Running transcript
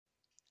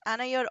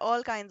Anna, you're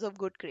all kinds of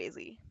good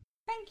crazy.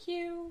 Thank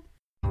you.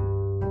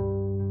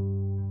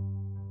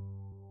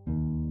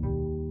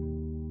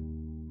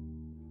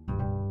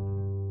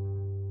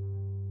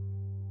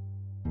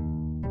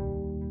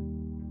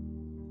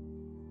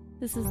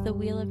 This is the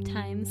Wheel of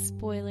Time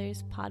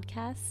Spoilers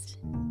podcast.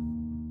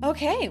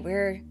 Okay,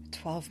 we're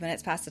 12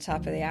 minutes past the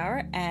top of the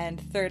hour,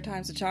 and third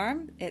time's a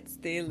charm. It's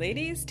the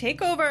ladies'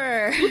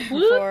 takeover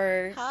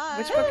for Hi.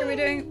 which book are we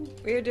doing?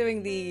 We are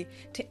doing the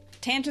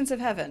Tangents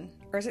of Heaven,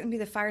 or is it going to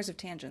be the Fires of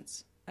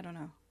Tangents? I don't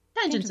know.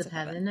 Tangents of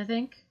Heaven, I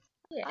think.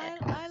 Yeah.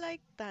 I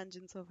like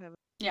Tangents of Heaven.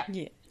 Yeah.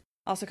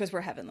 Also, because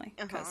we're heavenly.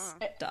 Because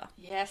duh.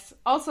 Yes.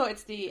 Also,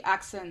 it's the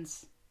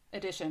accents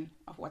edition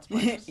of What's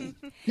Spoilers.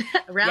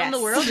 Around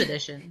the World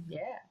edition. Yeah.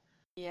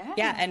 Yeah.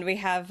 Yeah, and we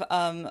have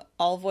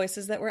all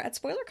voices that were at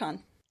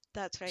SpoilerCon.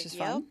 That's right. Which is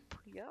fun.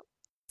 Yep.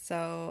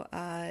 So,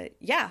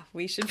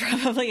 we should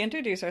probably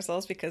introduce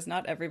ourselves because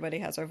not everybody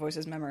has our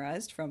voices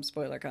memorized from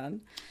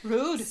SpoilerCon.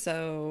 Rude.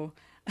 So...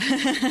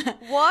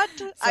 What?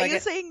 Are you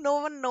saying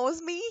no one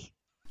knows me?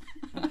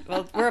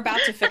 Well, we're about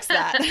to fix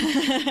that.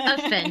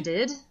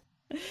 Offended.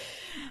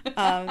 So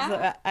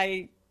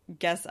I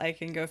guess I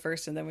can go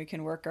first and then we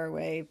can work our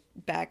way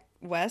back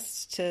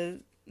west to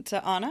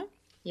Anna.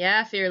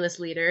 Yeah, fearless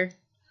leader.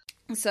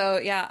 So,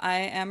 yeah, I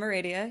am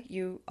Aradia.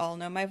 You all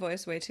know my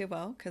voice way too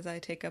well because I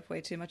take up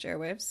way too much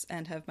airwaves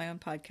and have my own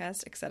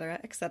podcast, etc.,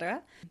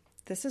 etc.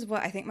 This is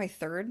what I think my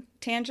third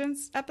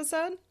Tangents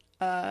episode.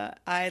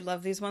 I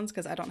love these ones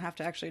because I don't have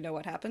to actually know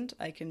what happened.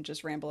 I can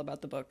just ramble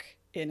about the book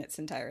in its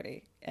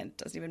entirety, and it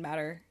doesn't even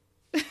matter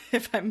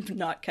if I'm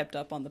not kept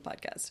up on the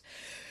podcast.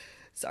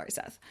 Sorry,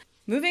 Seth.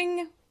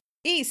 Moving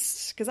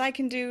east, because I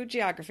can do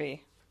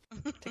geography.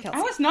 To Kelsey.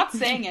 I was not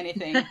saying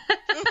anything.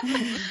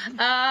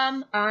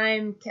 I'm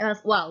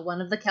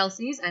one of the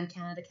Kelseys. I'm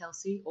Canada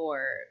Kelsey,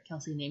 or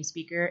Kelsey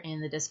Namespeaker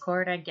in the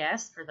Discord, I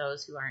guess, for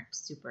those who aren't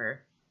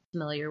super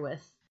familiar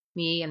with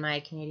me and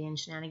my Canadian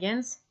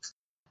shenanigans.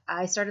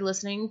 I started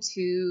listening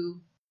to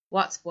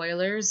What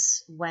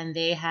Spoilers when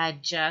they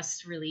had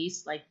just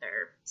released like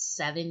their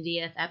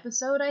 70th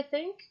episode, I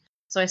think.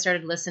 So I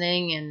started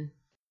listening and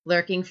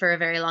lurking for a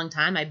very long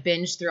time. I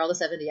binged through all the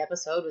 70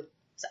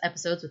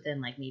 episodes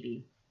within like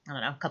maybe, I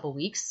don't know, a couple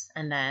weeks,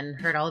 and then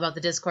heard all about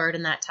the Discord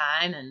in that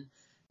time. And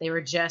they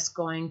were just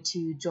going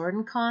to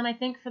JordanCon, I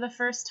think, for the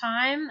first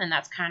time. And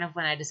that's kind of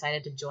when I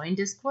decided to join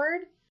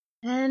Discord.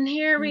 And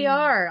here we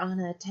are on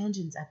a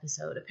Tangents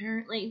episode,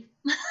 apparently.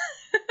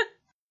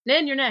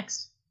 Nin, you're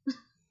next.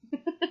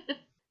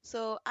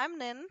 So I'm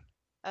Nin.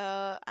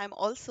 I'm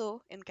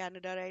also in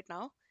Canada right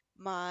now.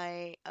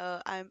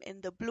 I'm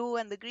in the blue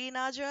and the green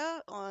Aja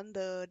on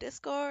the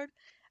Discord.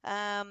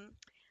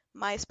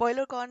 My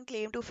SpoilerCon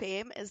claim to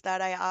fame is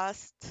that I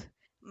asked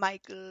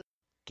Michael,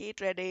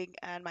 Kate Redding,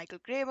 and Michael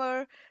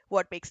Kramer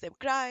what makes them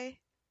cry.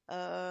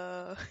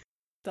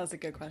 That's a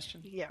good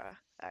question. Yeah,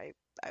 I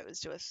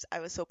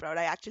was so proud.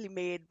 I actually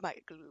made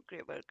Michael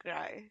Kramer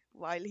cry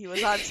while he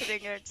was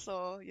answering it,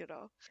 so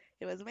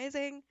it was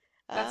amazing.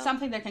 That's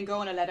something that can go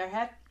on a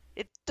letterhead.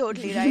 It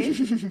totally, right?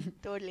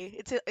 Totally.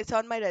 It's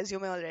on my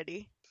resume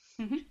already.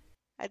 Mm-hmm.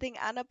 I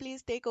think Anna,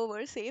 please take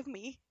over, save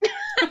me.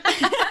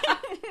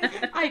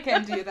 I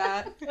can do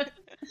that.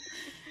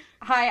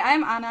 Hi,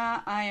 I'm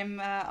Anna. I'm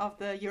of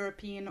the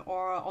European,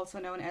 or also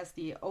known as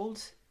the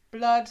Old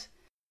Blood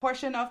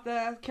portion of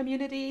the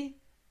community.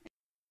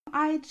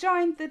 I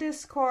joined the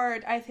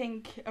Discord, I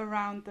think,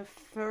 around the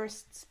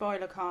first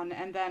SpoilerCon,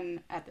 and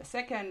then at the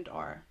second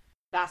or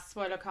last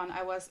SpoilerCon,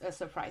 I was a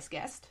surprise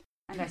guest,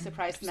 and I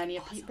surprised many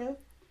people.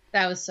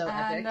 That was so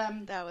epic.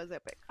 That was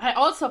epic. I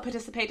also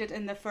participated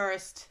in the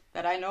first,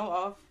 that I know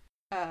of,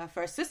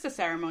 first sister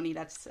ceremony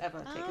that's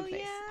ever taken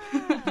place.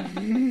 Yeah.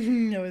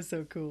 That was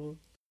so cool.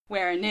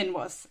 Where Nin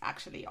was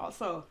actually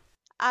also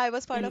I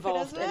was part of it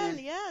as involved in well.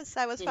 it. Yes,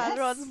 I was Yes.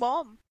 Falron's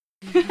mom.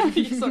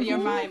 So you're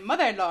my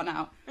mother-in-law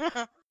now.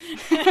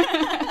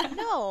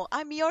 No,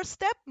 I'm your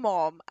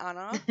stepmom,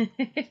 Anna.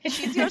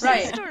 She's your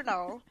Right. sister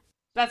now.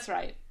 That's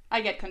right.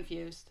 I get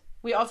confused.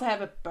 We also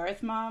have a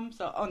birth mom,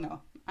 so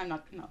no, I'm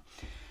not. No.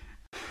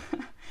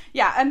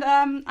 Yeah, and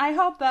I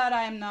hope that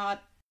I'm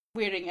not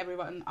weirding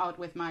everyone out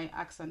with my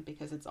accent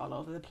because it's all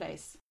over the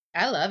place.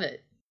 I love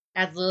it.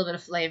 Adds a little bit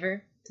of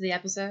flavor to the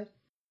episode.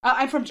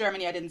 I'm from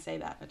Germany. I didn't say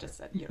that. I just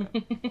said Europe,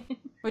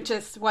 which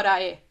is what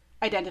I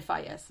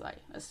identify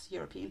as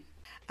European.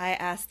 I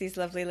asked these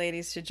lovely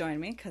ladies to join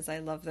me because I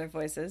love their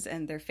voices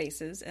and their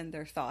faces and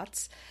their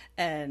thoughts,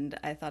 and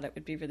I thought it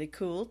would be really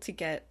cool to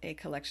get a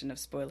collection of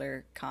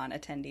SpoilerCon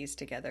attendees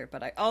together,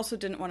 but I also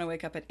didn't want to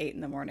wake up at 8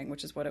 in the morning,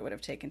 which is what it would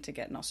have taken to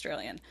get an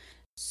Australian.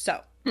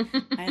 So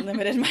I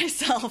limited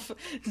myself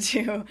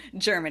to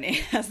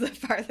Germany as the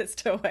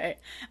farthest away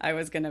I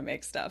was going to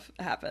make stuff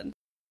happen.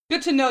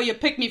 Good to know you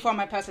picked me for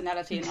my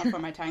personality and not for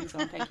my time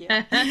zone. Thank you.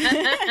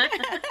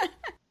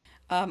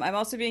 I'm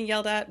also being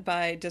yelled at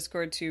by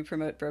Discord to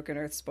promote Broken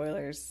Earth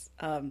spoilers.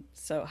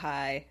 So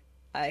hi,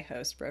 I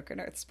host Broken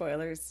Earth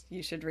spoilers.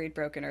 You should read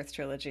Broken Earth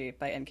Trilogy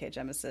by N.K.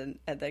 Jemisin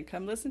and then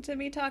come listen to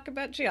me talk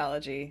about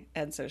geology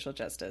and social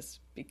justice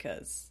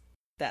because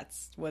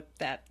that's what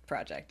that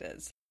project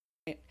is.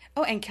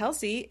 Oh, and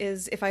Kelsey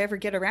is, if I ever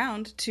get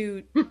around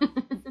to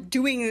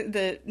doing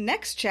the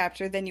next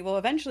chapter, then you will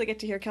eventually get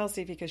to hear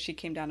Kelsey because she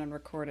came down and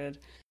recorded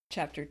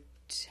chapter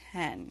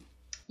 10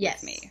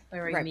 Yes, with me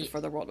where we right meet.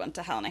 before the world went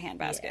to hell in a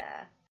handbasket.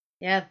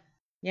 Yeah.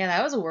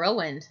 That was a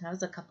whirlwind. That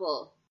was a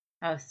couple.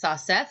 I saw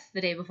Seth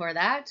the day before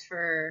that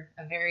for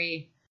a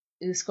very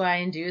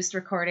Usquai-induced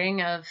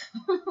recording of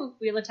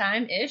Wheel of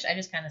Time-ish. I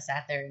just kind of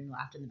sat there and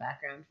laughed in the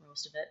background for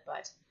most of it,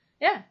 but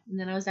yeah. And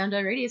then I was down to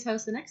Aradia's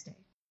house the next day.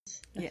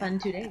 A fun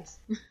 2 days.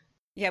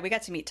 Yeah, we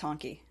got to meet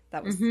Tonky.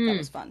 That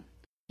was fun.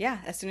 Yeah,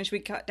 as soon as we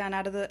got down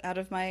out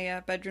of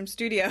my bedroom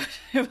studio,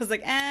 it was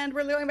like, and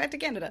we're going back to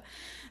Canada.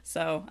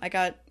 So I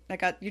got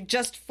you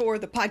just for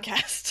the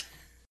podcast,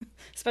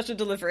 special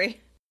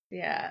delivery.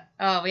 Yeah.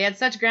 Oh, we had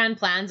such grand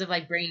plans of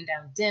like bringing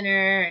down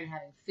dinner and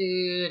having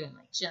food and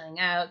like chilling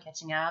out,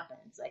 catching up, and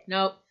it's like,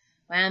 nope,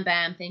 wham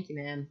bam, thank you,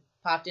 man.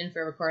 Popped in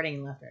for a recording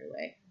and left right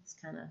away. It's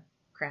kind of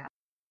crap.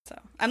 So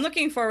I'm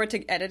looking forward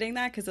to editing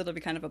that because it'll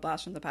be kind of a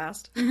blast from the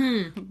past.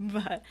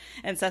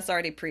 And Seth's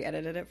already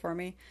pre-edited it for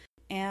me.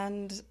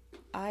 And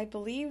I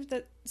believe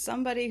that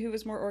somebody who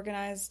was more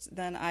organized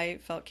than I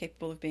felt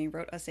capable of being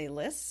wrote us a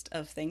list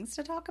of things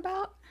to talk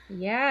about.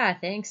 Yeah,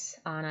 thanks,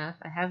 Anna.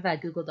 I have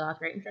that Google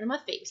Doc right in front of my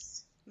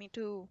face. Me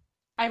too.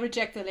 I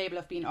reject the label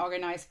of being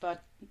organized,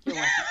 but you're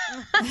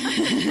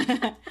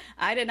welcome.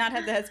 I did not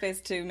have the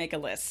headspace to make a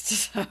list,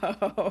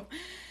 so...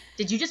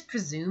 Did you just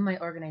presume my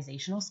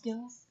organizational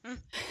skills?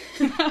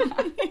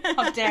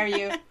 How dare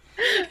you?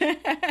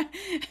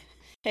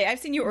 Hey, I've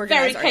seen you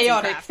organize Very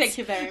chaotic. arts and Thank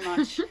you very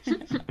much.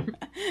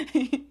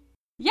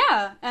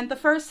 Yeah, and the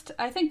first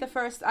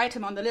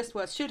item on the list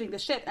was shooting the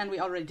shit, and we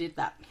already did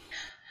that.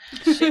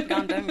 Shit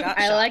gone done got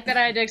I shot. like that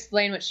I had to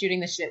explain what shooting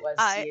the shit was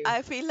to you.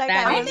 I feel like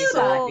That I made was me so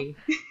so happy.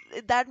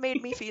 that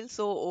made me feel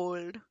so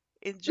old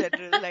in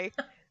general.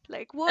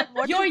 Like what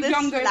You're is this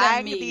younger than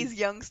slang me. these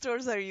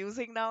youngsters are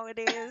using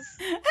nowadays?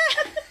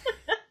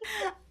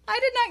 I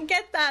did not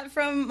get that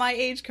from my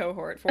age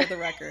cohort, for the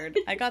record.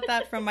 I got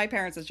that from my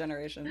parents'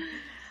 generation.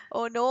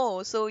 Oh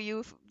no, so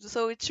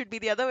it should be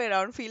the other way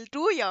around. Feel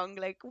too young.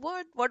 Like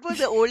what were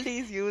the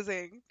oldies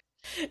using?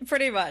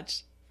 Pretty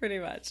much.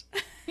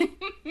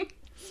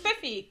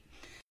 Spiffy.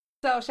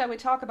 So, shall we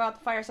talk about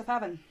the fires of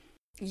heaven?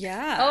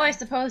 Yeah. Oh, I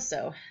suppose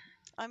so.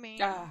 I mean,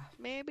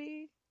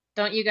 maybe.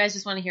 Don't you guys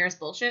just want to hear us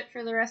bullshit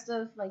for the rest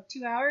of like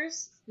 2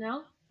 hours?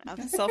 No?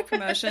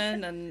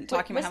 Self-promotion and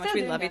talking about how much still we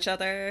doing love that. each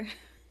other.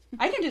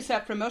 I can do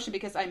self-promotion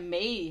because I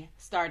may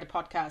start a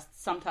podcast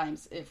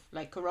sometimes if,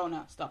 like,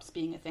 Corona stops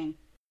being a thing.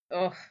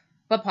 Oh,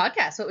 what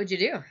podcast? What would you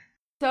do?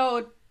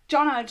 So,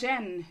 Jonna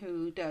Jen,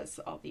 who does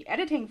all the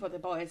editing for the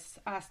boys,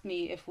 asked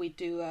me if we'd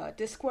do a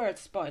Discworld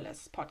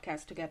Spoilers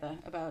podcast together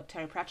about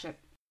Terry Pratchett.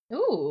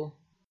 Ooh.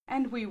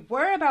 And we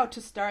were about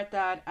to start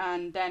that,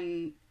 and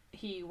then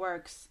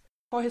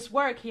for his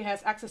work, he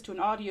has access to an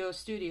audio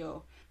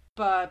studio,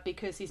 but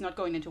because he's not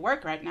going into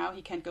work right now,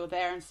 he can't go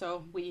there, and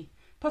so we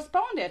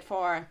postponed it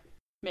for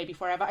maybe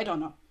forever, I don't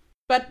know.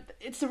 But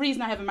it's the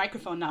reason I have a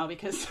microphone now,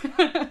 because...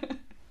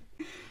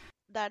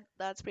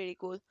 That's pretty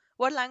cool.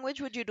 What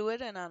language would you do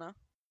it in, Anna?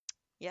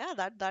 Yeah,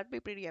 that'd be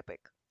pretty epic.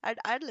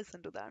 I'd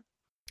listen to that.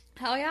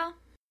 Hell yeah.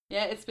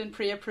 Yeah, it's been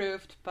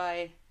pre-approved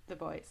by the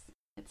boys.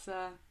 It's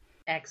a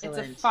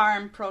Excellent.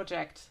 farm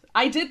project.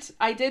 I did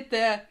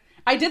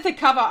the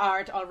cover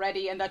art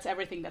already, and that's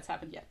everything that's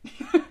happened yet.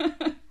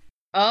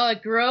 Oh,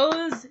 it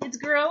grows. It's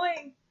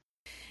growing.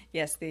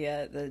 Yes,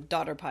 the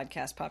daughter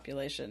podcast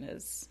population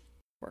is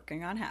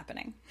working on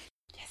happening.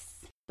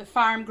 Yes, the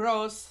farm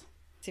grows.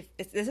 See,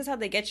 this is how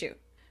they get you.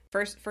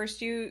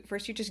 First you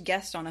just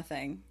guessed on a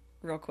thing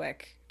real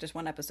quick, just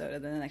one episode,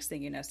 and then the next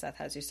thing you know, Seth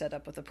has you set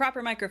up with a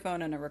proper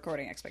microphone and a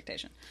recording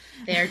expectation.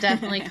 They are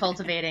definitely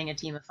cultivating a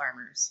team of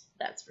farmers.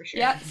 That's for sure.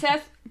 Yeah,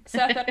 Seth,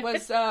 that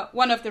was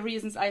one of the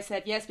reasons I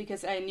said yes,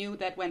 because I knew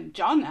that when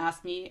John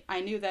asked me,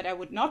 I knew that I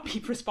would not be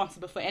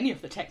responsible for any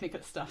of the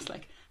technical stuff.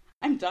 Like,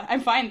 I'm done.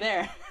 I'm fine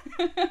there.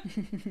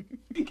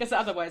 Because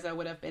otherwise I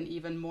would have been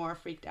even more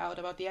freaked out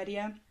about the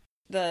idea.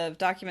 The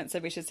document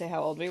said we should say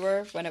how old we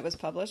were when it was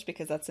published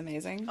because that's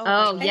amazing.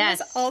 Oh, And yes.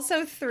 it was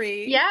also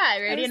 3. Yeah,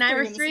 Aradia and I were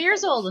was 3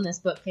 years old when this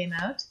book came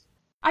out.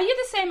 Are you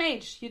the same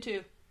age, you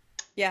two?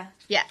 Yeah.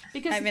 Yeah.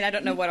 Because I mean, I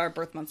don't know what our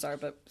birth months are,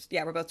 but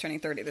yeah, we're both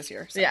turning 30 this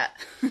year. So. Yeah.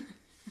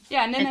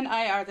 yeah, Nin and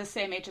I are the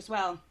same age as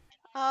well.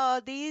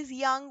 Oh, these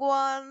young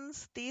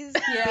ones, these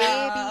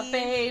Yeah,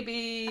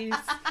 babies. babies.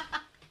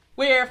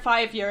 We're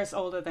 5 years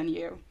older than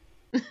you.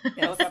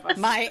 Yes. Both of us.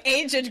 My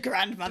aged Do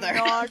grandmother.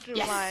 not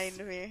Yes.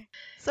 remind me.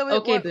 So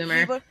Okay, what,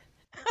 boomer.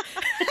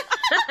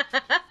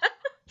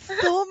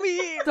 so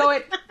mean. So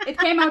it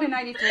came out in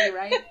 93,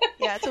 right?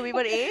 Yeah, so we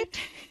were 8.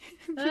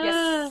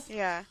 Yes.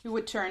 Yeah, You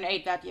would turn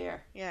 8 that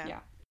year. yeah.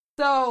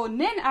 So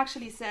Nin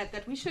actually said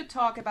that we should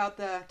talk about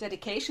the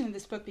dedication in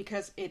this book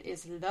because it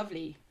is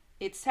lovely.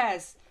 It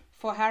says,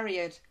 "For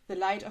Harriet, the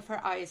light of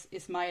her eyes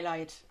is my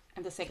light,"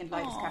 and the second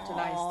light is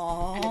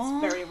capitalized, and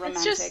it's very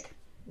romantic. just-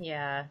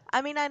 Yeah.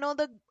 I mean, I know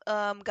the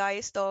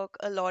guys talk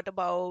a lot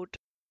about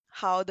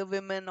how the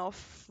women of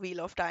Wheel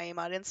of Time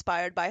are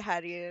inspired by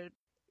Harriet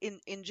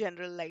in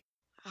general, like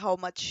how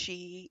much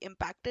she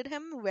impacted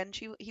him when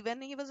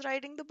he was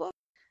writing the book.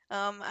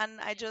 And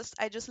I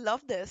just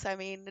love this. I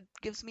mean, it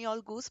gives me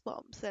all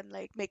goosebumps and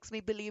like makes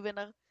me believe in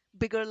a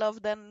bigger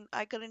love than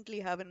I currently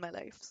have in my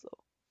life. So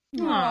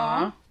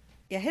Aww.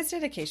 Yeah, his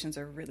dedications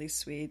are really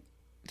sweet,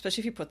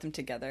 especially if you put them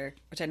together,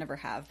 which I never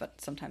have,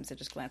 but sometimes I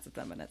just glance at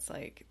them and it's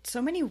like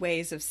so many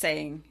ways of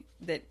saying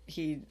that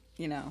he,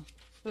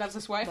 Loves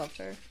his wife. loved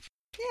her.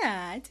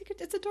 Yeah, I think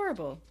it's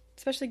adorable,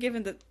 especially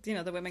given that,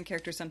 the women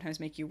characters sometimes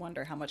make you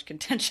wonder how much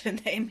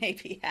contention they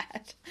maybe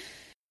had.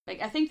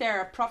 Like, I think there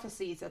are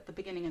prophecies at the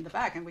beginning and the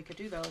back, and we could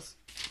do those.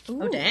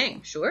 Oh,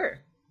 dang. Sure.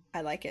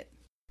 I like it.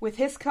 With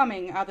his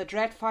coming are the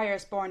dread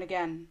fires born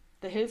again.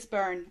 The hills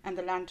burn, and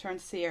the land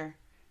turns sear.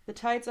 The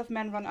tides of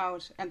men run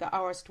out, and the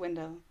hours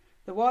dwindle.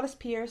 The wall is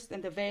pierced,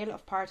 and the veil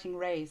of parting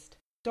raised.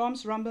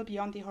 Storms rumble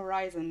beyond the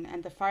horizon,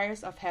 and the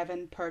fires of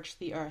heaven purge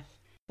the earth.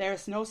 There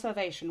is no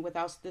salvation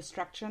without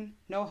destruction,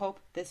 no hope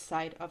this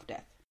side of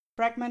death.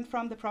 Fragment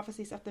from the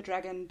Prophecies of the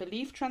Dragon,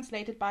 belief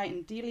translated by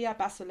Indelia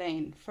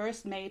Basilein,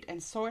 first made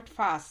and sword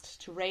fast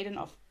to Raiden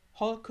of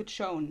Hol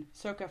Kuchon,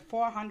 circa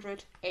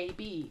 400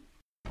 AB.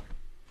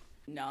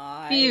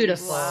 Nice.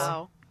 Beautiful.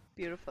 wow,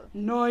 beautiful.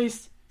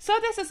 Nice. So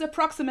this is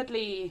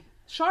approximately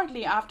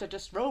shortly after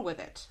Just Roll With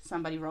It.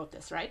 Somebody wrote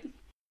this, right?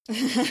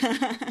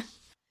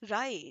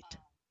 Right.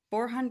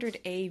 400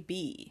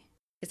 AB.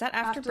 Is that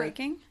after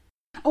breaking?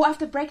 Oh,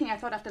 after breaking. I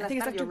thought after I Last think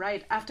it's Battle. You're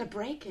right. After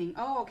breaking.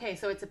 Oh, okay.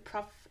 So it's a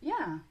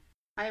Yeah.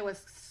 I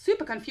was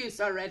super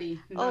confused already.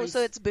 Oh, Nice. so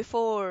it's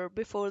before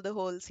the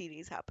whole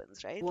series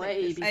happens, right?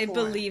 Way this- I before.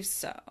 believe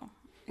so.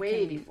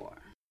 Way before.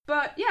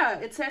 But yeah,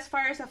 it says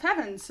Fires of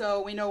Heaven,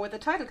 so we know where the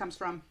title comes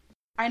from.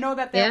 I know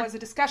that there was a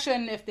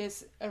discussion if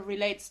this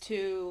relates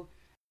to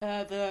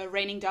the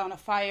raining down of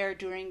fire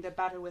during the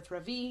battle with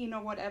Ravine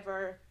or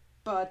whatever,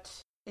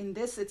 but in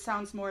this it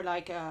sounds more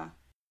like a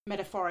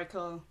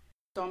metaphorical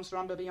storms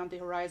rumble beyond the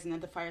horizon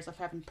and the fires of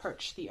heaven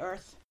purge the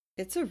earth.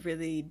 It's a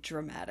really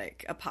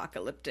dramatic,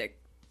 apocalyptic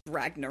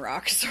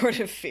Ragnarok sort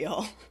of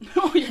feel.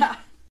 Oh yeah.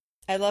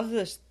 I love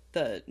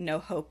the no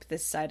hope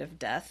this side of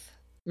death.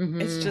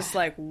 Mm-hmm. It's just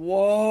like,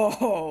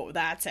 whoa,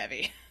 that's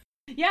heavy.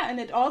 Yeah, and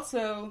it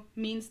also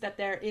means that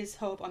there is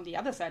hope on the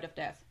other side of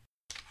death,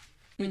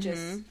 which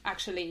is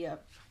actually a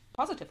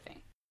positive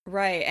thing.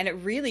 Right, and it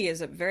really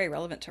is very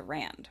relevant to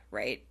Rand,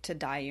 right? To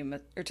die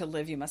or to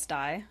live you must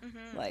die.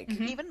 Mhm. Like,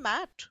 Even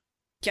Matt.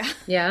 yeah,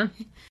 Yeah.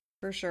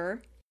 for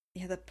sure.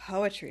 Yeah, the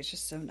poetry is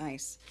just so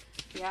nice.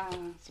 Yeah,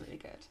 it's really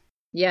good.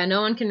 Yeah,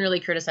 no one can really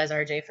criticize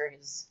RJ for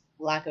his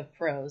lack of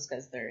prose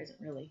because there isn't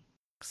really.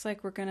 Looks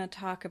like we're gonna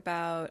talk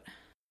about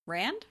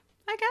Rand,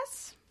 I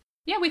guess.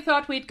 Yeah, we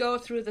thought we'd go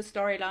through the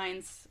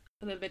storylines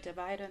a little bit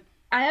divided.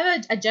 I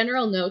have a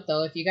general note,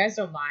 though, if you guys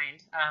don't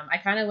mind. I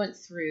kind of went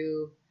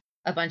through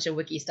a bunch of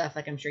wiki stuff,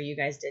 like I'm sure you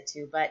guys did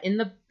too. But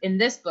in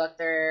this book,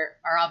 there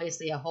are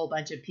obviously a whole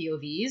bunch of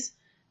POVs.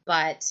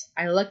 But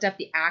I looked up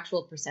the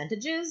actual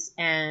percentages,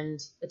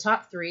 and the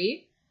top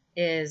three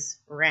is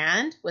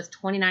Rand with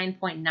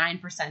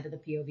 29.9% of the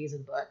POVs of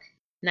the book.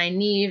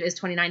 Nynaeve is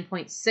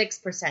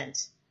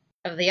 29.6%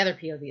 of the other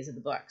POVs of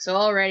the book. So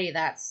already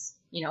that's,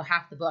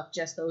 half the book,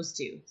 just those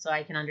two. So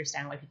I can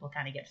understand why people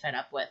kind of get fed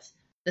up with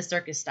the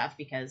circus stuff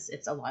because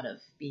it's a lot of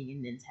being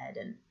in Nin's head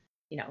and,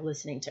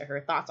 listening to her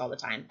thoughts all the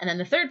time. And then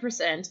the third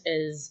percent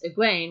is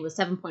Egwene with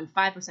 7.5%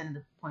 of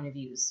the point of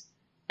views.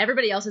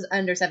 Everybody else is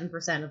under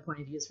 7% of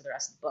point of views for the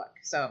rest of the book.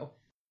 So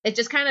it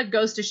just kind of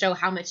goes to show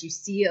how much you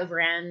see of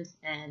Rand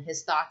and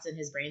his thoughts in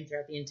his brain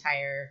throughout the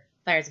entire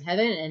Fires of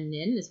Heaven and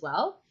Nin as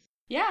well.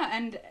 Yeah,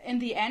 and in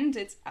the end,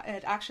 it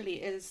actually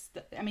is.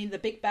 The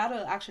big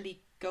battle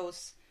actually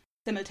goes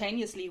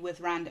simultaneously with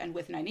Rand and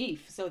with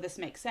Nynaeve, so this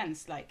makes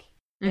sense. Like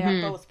they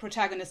are both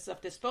protagonists of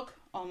this book,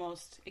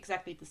 almost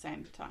exactly at the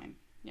same time.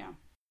 Yeah,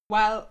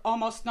 while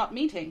almost not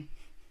meeting.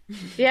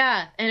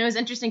 Yeah, and it was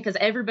interesting because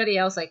everybody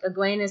else, like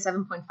Egwene is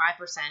 7.5%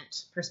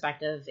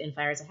 perspective in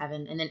Fires of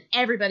Heaven, and then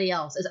everybody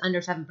else is under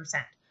 7%.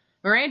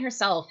 Moraine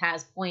herself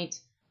has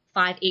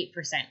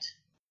 0.58%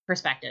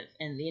 perspective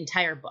in the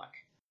entire book.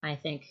 I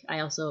think I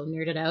also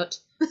nerded out.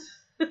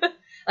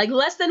 Like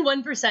less than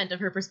 1% of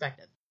her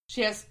perspective.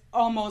 She has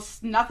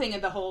almost nothing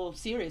in the whole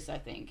series, I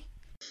think.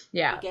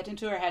 Yeah. We get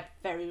into her head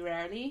very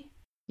rarely.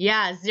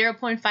 Yeah,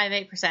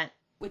 0.58%.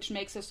 Which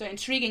makes her so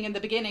intriguing in the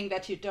beginning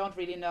that you don't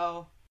really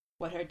know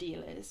what her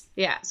deal is.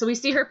 Yeah, so we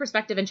see her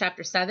perspective in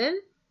chapter 7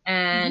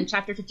 and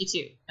chapter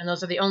 52. And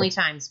those are the only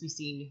times we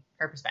see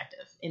her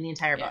perspective in the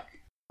entire book.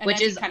 And which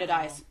then is she kind of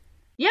dies.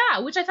 Yeah,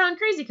 which I found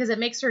crazy because it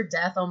makes her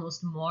death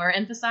almost more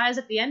emphasized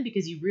at the end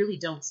because you really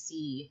don't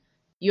see,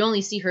 you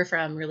only see her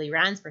from really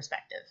Rand's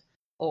perspective.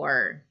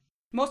 Or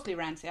mostly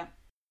Rand's, yeah.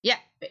 Yeah,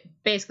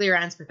 basically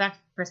Rand's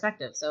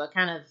perspective. So it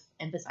kind of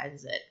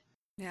emphasizes it.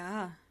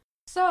 Yeah.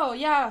 So,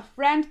 yeah,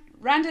 Rand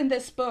in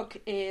this book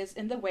is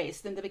in the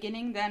waste in the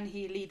beginning. Then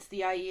he leads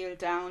the Aiel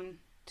down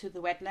to the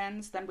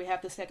wetlands. Then we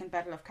have the second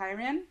battle of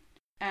Cairhien.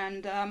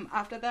 And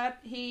after that,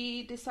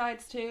 he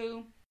decides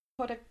to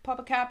pop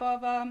a cap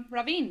of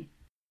Ravine.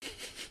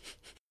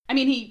 I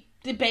mean, he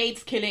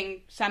debates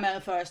killing Samel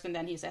first, and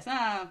then he says,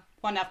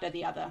 one after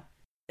the other.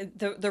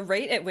 the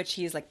rate at which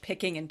he's like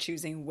picking and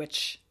choosing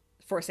which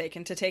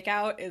Forsaken to take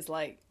out is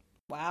like,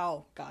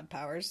 wow, god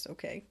powers,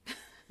 okay.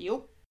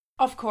 Yup.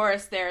 Of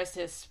course, there's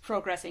this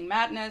progressing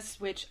madness,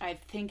 which I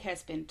think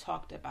has been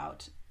talked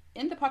about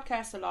in the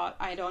podcast a lot.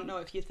 I don't know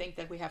if you think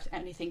that we have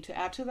anything to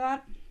add to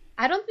that.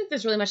 I don't think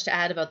there's really much to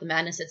add about the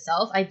madness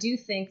itself. I do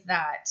think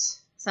that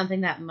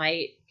something that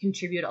might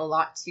contribute a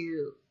lot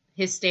to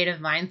his state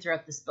of mind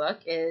throughout this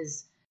book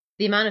is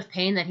the amount of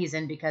pain that he's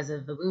in because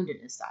of the wound in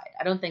his side.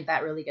 I don't think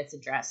that really gets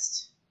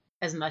addressed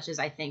as much as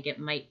I think it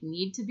might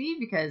need to be,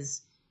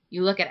 because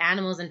you look at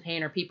animals in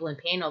pain or people in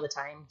pain all the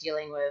time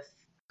dealing with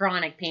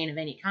chronic pain of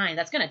any kind,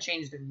 that's going to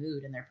change their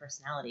mood and their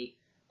personality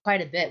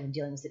quite a bit when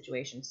dealing with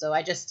situations. So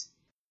I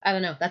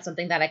don't know, that's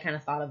something that I kind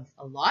of thought of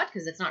a lot,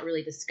 because it's not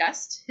really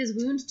discussed, his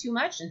wound, too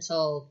much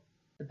until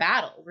the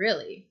battle,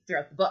 really,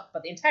 throughout the book.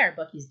 But the entire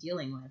book he's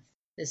dealing with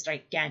this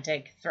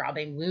gigantic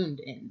throbbing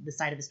wound in the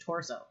side of his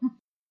torso.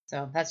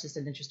 So that's just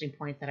an interesting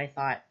point that I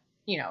thought,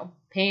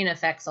 pain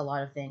affects a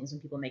lot of things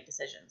when people make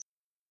decisions.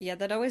 Yeah,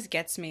 that always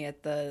gets me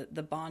at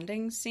the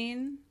bonding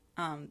scene,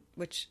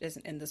 which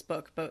isn't in this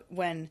book, but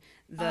when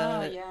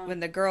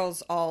the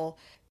girls all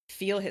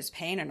feel his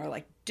pain and are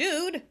like,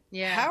 dude,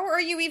 how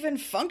are you even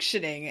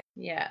functioning?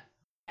 Yeah.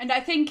 And I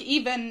think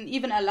even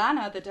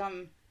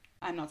Alana,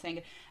 I'm not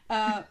saying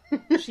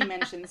it, she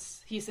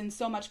mentions he's in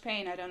so much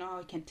pain, I don't know how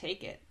he can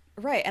take it.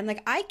 Right, and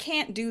like, I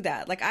can't do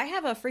that. Like, I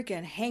have a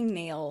freaking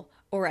hangnail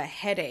or a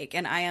headache,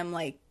 and I am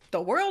like,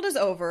 the world is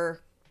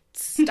over,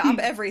 stop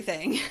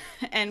everything.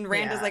 And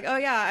Rand is like, oh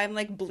yeah, I'm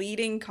like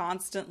bleeding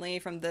constantly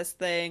from this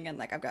thing, and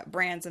like I've got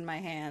brands in my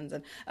hands,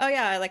 and oh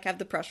yeah, I like have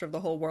the pressure of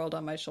the whole world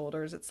on my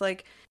shoulders. It's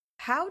like,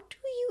 how do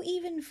you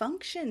even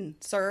function,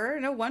 sir?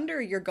 No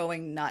wonder you're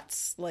going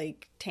nuts,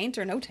 like taint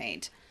or no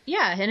taint.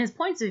 Yeah, and his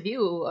points of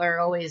view are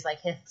always like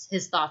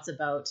his thoughts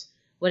about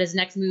what his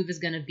next move is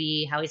going to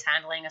be, how he's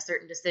handling a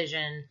certain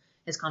decision,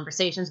 his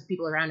conversations with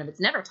people around him. It's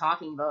never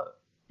talking about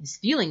his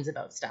feelings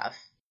about stuff.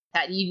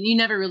 That you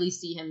never really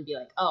see him be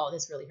like, oh,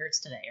 this really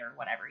hurts today or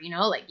whatever,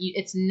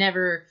 it's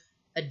never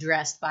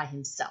addressed by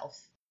himself.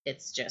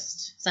 It's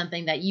just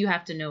something that you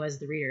have to know as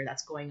the reader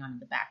that's going on in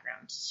the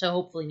background. So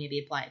hopefully maybe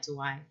apply it to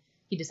why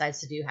he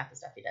decides to do half the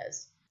stuff he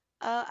does.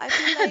 I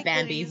feel like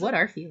Bambi, what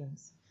are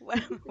feelings?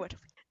 What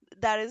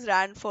that is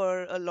Rand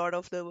for a lot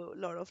of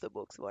the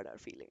books. What are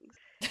feelings?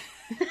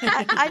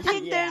 I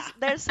think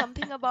there's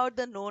something about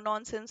the no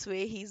nonsense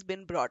way he's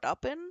been brought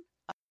up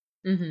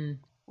in,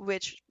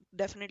 which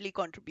definitely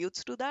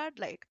contributes to that,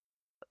 like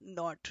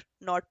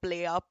not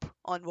play up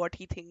on what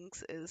he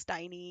thinks is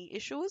tiny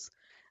issues,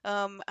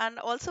 and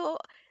also,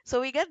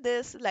 so we get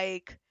this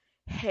like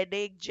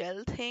headache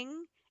gel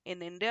thing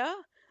in India,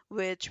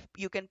 which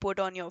you can put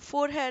on your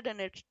forehead,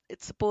 and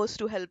it's supposed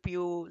to help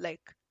you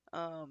like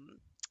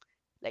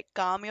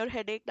calm your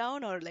headache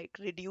down, or like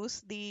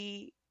reduce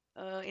the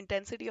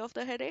intensity of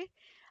the headache,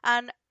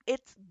 and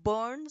it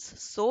burns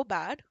so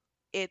bad.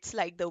 It's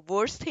like the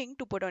worst thing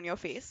to put on your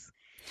face,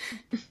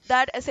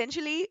 that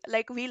essentially,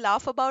 like, we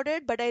laugh about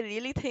it, but I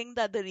really think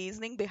that the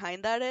reasoning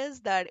behind that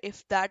is that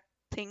if that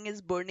thing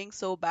is burning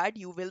so bad,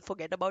 you will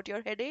forget about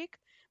your headache,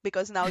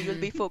 because now you'll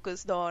be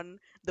focused on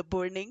the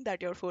burning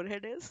that your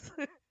forehead is.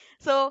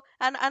 So,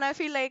 and I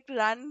feel like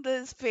Rand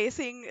is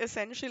facing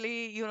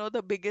essentially,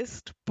 the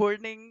biggest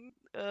burning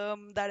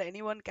that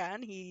anyone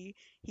can. He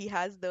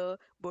has the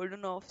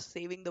burden of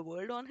saving the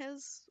world on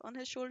his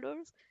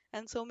shoulders,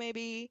 and so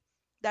maybe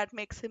that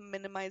makes him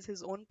minimize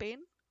his own pain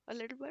a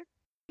little bit.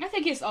 I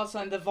think he's also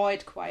in the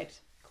void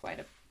quite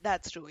a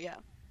That's true, yeah.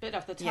 bit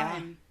of the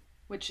time,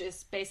 which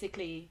is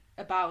basically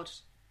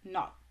about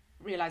not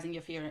realizing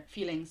your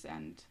feelings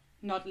and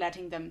not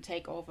letting them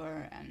take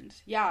over. And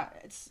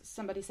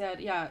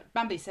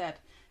Bambi said,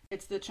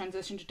 it's the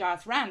transition to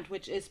Darth Rand,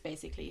 which is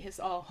basically his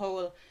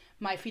whole,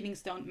 my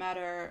feelings don't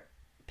matter,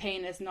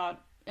 pain is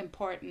not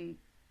important,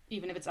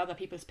 even if it's other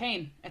people's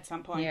pain at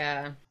some point.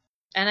 Yeah.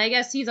 And I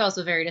guess he's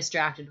also very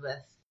distracted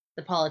with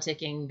the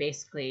politicking,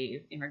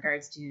 basically, in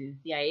regards to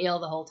the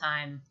Aiel the whole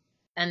time.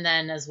 And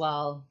then as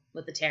well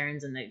with the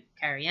Terrans and the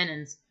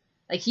Carianans.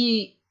 Like,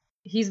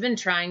 he's been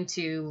trying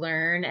to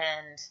learn,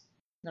 and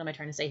what am I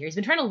trying to say here? He's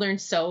been trying to learn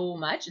so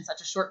much in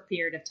such a short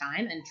period of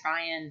time, and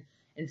try and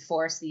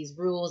enforce these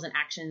rules and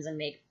actions and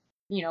make,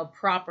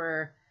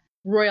 proper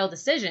royal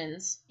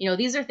decisions.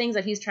 These are things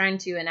that he's trying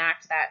to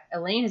enact that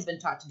Elaine has been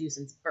taught to do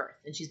since birth,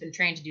 and she's been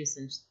trained to do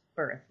since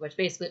birth, which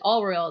basically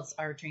all royals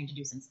are trained to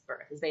do since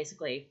birth, is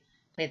basically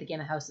play the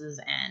game of houses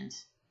and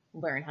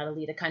learn how to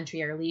lead a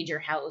country or lead your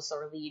house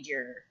or lead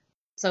your...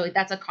 So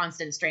that's a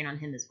constant strain on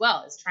him as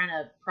well, is trying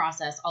to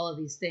process all of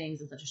these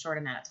things in such a short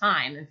amount of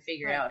time and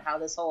figure out how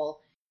this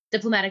whole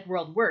diplomatic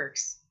world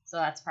works. So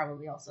that's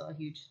probably also a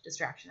huge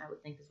distraction, I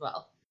would think, as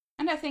well.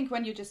 And I think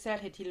when you just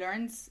said it, he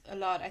learns a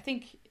lot. I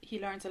think he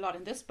learns a lot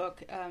in this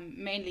book,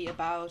 mainly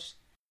about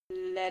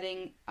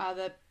letting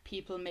other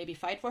people maybe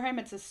fight for him.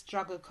 It's a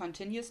struggle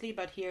continuously,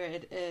 but here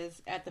it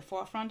is at the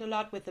forefront a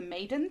lot with the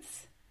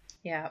maidens.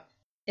 Yeah.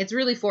 It's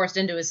really forced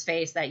into his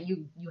face that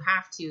you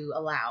have to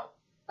allow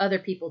other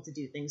people to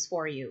do things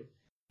for you.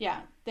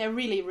 Yeah, they're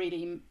really,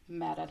 really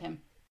mad at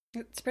him.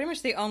 It's pretty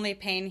much the only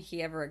pain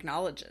he ever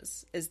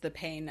acknowledges is the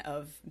pain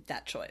of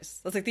that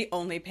choice. That's like the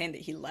only pain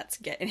that he lets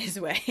get in his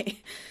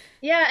way.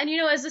 Yeah, and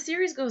as the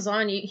series goes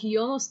on, he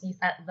almost,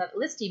 that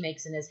list he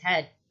makes in his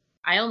head,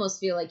 I almost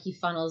feel like he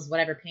funnels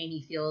whatever pain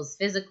he feels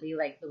physically,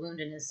 like the wound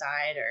in his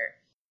side or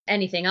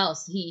anything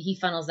else, he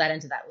funnels that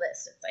into that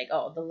list. It's like,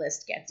 oh, the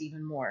list gets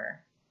even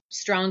more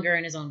stronger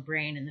in his own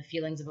brain, and the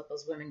feelings about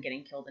those women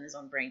getting killed in his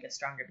own brain get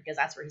stronger because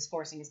that's where he's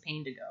forcing his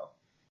pain to go,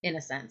 in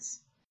a sense.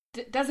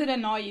 Does it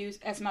annoy you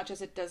as much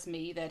as it does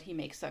me that he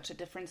makes such a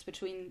difference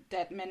between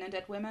dead men and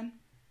dead women?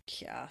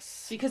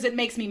 Yes. Because it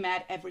makes me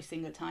mad every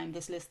single time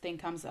this list thing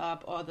comes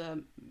up, or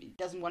the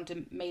doesn't want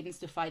the maidens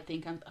to fight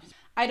thing comes up.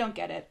 I don't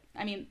get it.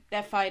 I mean,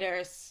 they're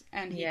fighters,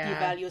 and he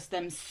devalues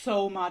them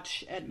so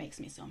much. It makes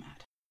me so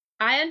mad.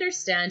 I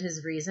understand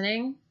his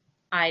reasoning.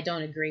 I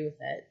don't agree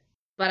with it.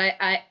 But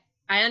I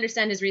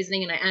understand his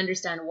reasoning, and I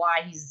understand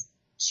why he's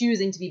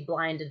choosing to be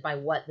blinded by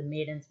what the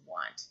maidens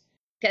want.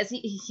 Because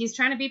he's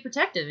trying to be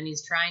protective, and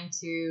he's trying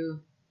to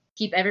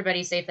keep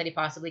everybody safe that he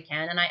possibly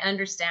can. And I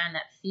understand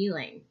that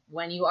feeling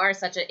when you are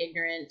such an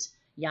ignorant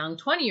young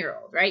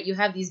 20-year-old, right? You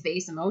have these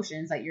base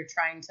emotions that you're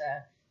trying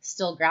to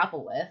still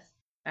grapple with.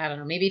 I don't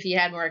know, maybe if he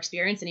had more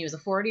experience and he was a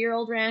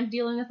 40-year-old Rand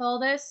dealing with all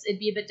this, it'd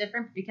be a bit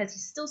different because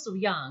he's still so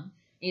young.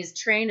 He's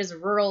trained as a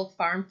rural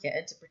farm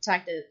kid to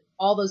protect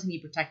all those who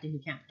need protecting who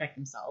can't protect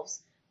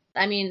themselves.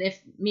 I mean, if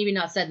maybe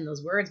not said in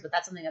those words, but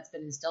that's something that's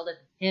been instilled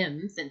in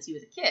him since he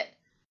was a kid.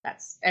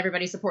 That's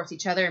everybody supports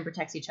each other and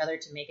protects each other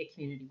to make a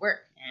community work.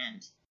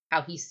 And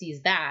how he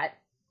sees that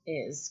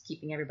is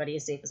keeping everybody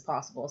as safe as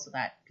possible so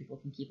that people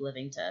can keep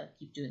living to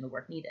keep doing the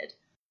work needed.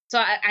 So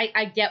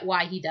I get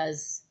why he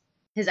does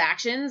his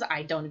actions.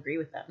 I don't agree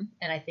with them.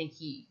 And I think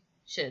he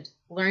should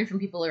learn from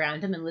people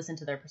around him and listen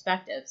to their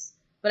perspectives.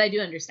 But I do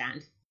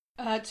understand.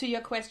 To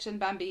your question,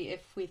 Bambi,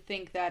 if we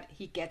think that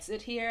he gets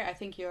it here, I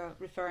think you're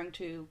referring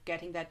to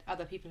getting that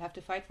other people have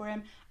to fight for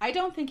him. I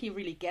don't think he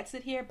really gets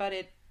it here, but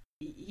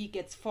he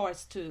gets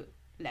forced to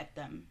let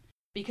them.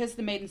 Because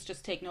the maidens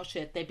just take no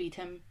shit. They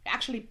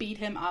actually beat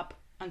him up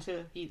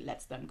until he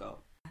lets them go.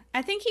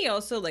 I think he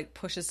also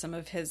pushes some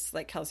of his,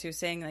 like Kelsey was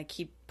saying,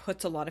 he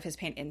puts a lot of his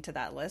pain into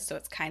that list. So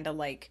it's kind of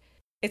like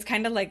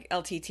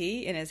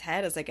LTT in his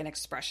head as an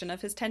expression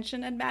of his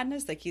tension and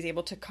madness. He's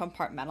able to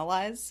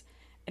compartmentalize,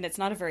 and it's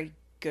not a very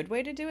good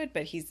way to do it,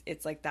 but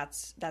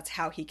that's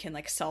how he can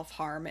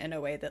self-harm in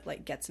a way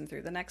that gets him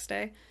through the next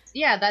day.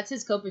 Yeah, that's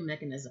his coping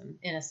mechanism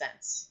in a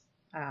sense.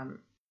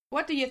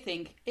 What do you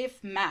think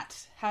if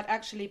Matt had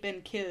actually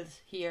been killed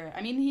here?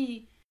 I mean,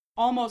 he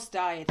almost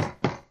died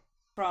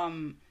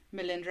from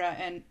Melindra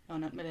and... Oh,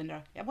 not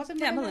Melindra. Yeah, was it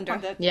Melindra?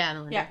 Melinda.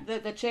 Melinda. Yeah,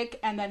 the chick,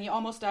 and then he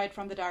almost died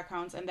from the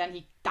Darkhounds, and then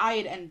he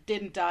died and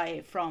didn't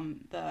die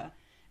from the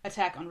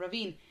attack on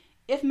Ravine.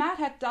 If Matt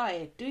had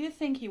died, do you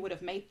think he would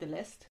have made the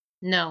list?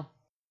 No.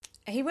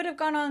 He would have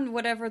gone on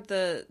whatever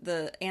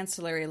the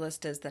ancillary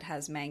list is that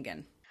has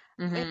Mangan.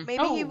 Mm-hmm.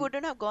 Maybe he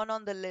wouldn't have gone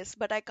on the list,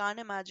 but I can't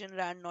imagine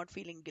Rand not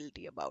feeling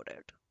guilty about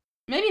it.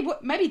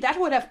 Maybe that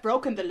would have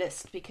broken the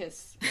list,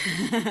 because...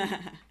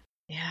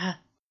 Yeah.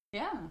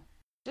 Yeah.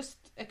 Just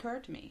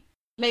occurred to me.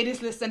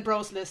 Ladies list and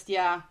bros list,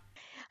 yeah.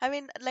 I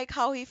mean,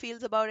 how he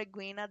feels about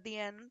Egwene at the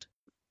end,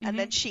 and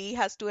then she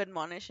has to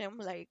admonish him,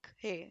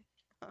 hey,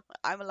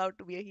 I'm allowed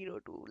to be a hero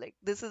too.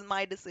 This is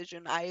my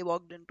decision. I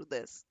walked into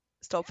this.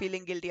 Stop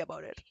feeling guilty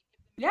about it.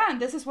 Yeah,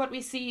 and this is what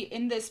we see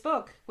in this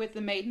book with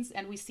the maidens,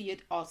 and we see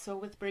it also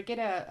with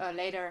Brigitte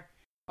later,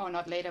 or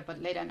not later,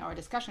 but later in our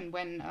discussion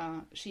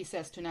when she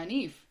says to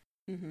Nynaeve,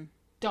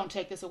 don't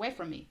take this away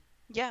from me.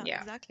 Yeah,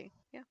 exactly.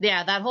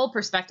 Yeah, that whole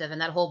perspective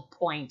and that whole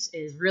point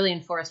is really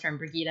enforced from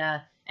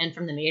Brigitte and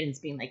from the maidens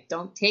being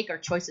don't take our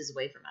choices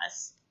away from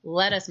us.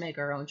 Let us make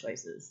our own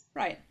choices.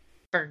 Right.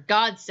 For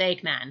God's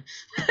sake, man.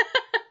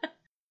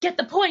 Get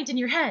the point in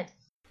your head.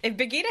 If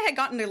Brigitte had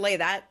gotten to lay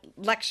that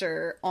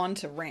lecture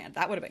onto Rand,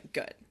 that would have been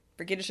good.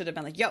 Brigitte should have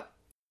been yo,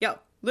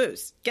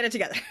 Luz, get it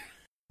together.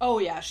 Oh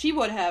yeah, she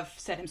would have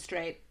set him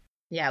straight.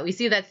 Yeah, we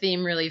see that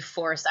theme really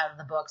forced out of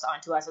the books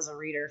onto us as a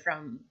reader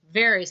from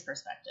various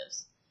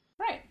perspectives.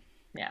 Right.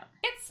 Yeah.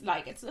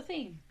 It's a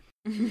theme.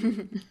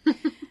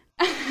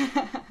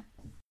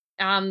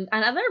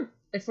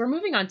 If we're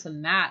moving on to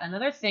Matt,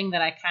 another thing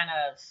that I kind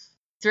of,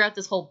 throughout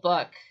this whole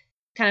book,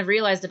 kind of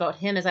realized about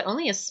him is that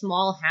only a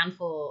small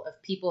handful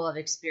of people have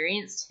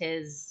experienced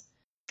his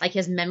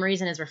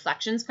memories and his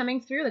reflections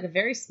coming through. A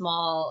very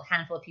small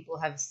handful of people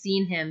have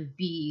seen him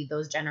be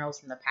those generals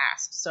from the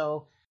past.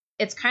 So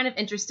it's kind of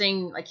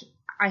interesting.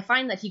 I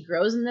find that he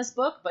grows in this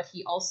book, but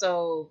he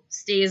also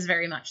stays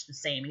very much the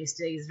same. And he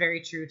stays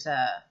very true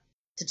to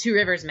Two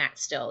Rivers Matt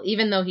still,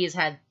 even though he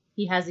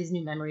has these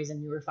new memories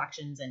and new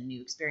reflections and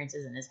new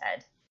experiences in his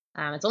head.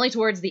 It's only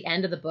towards the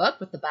end of the book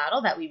with the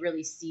battle that we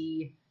really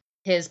see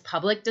his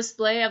public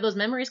display of those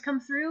memories come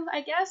through,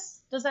 I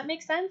guess. Does that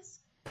make sense?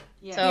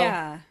 Yeah. So,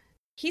 yeah.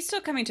 He's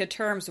still coming to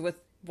terms with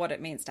what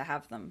it means to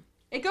have them.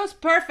 It goes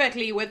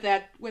perfectly with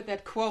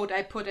that quote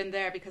I put in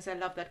there because I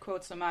love that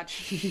quote so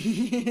much.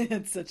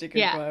 It's such a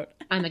good quote.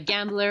 I'm a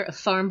gambler, a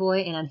farm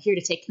boy, and I'm here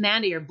to take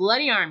command of your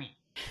bloody army.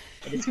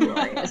 It is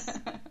glorious.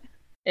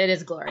 It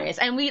is glorious.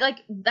 And we like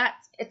that.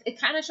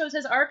 It kind of shows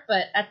his arc,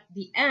 but at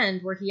the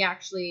end where he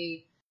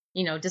actually,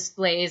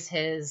 displays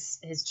his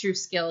true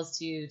skills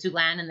to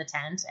land in the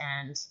tent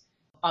and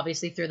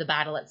obviously through the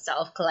battle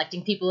itself,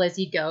 collecting people as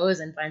he goes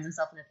and finds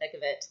himself in the thick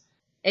of it.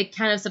 It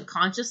kind of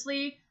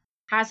subconsciously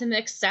has him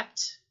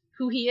accept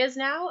who he is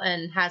now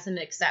and has him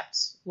accept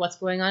what's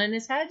going on in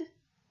his head,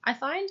 I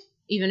find,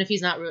 even if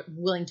he's not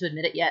willing to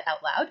admit it yet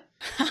out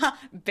loud.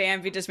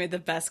 Bambi just made the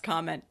best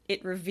comment.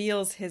 It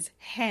reveals his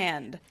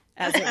hand,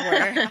 as it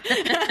were.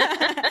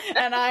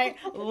 And I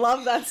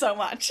love that so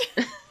much.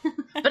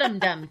 But I'm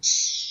dumb.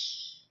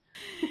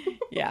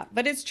 Yeah,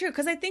 but it's true,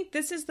 because I think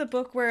this is the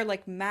book where,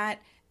 like,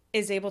 Matt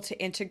is able to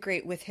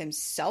integrate with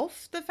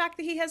himself the fact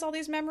that he has all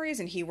these memories,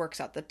 and he works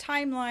out the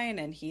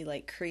timeline, and he,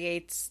 like,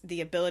 creates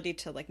the ability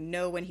to, like,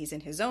 know when he's in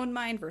his own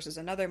mind versus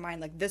another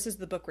mind. Like, this is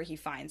the book where he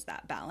finds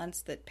that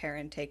balance that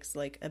Perrin takes,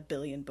 like, a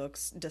billion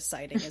books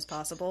deciding is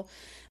possible.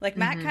 Like,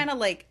 Matt kind of,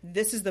 like,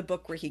 this is the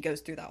book where he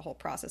goes through that whole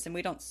process, and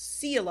we don't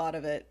see a lot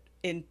of it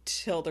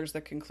until there's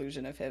the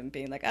conclusion of him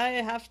being like, I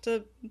have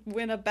to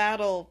win a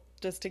battle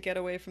just to get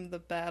away from the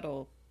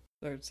battle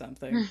or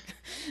something.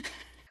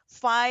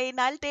 Fine,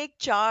 I'll take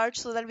charge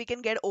so that we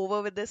can get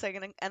over with this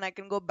and I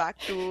can go back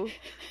to,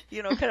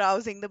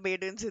 carousing the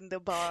maidens in the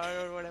bar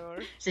or whatever.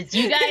 Since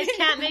you guys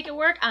can't make it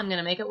work, I'm going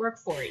to make it work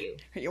for you.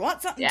 You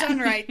want something done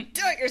right,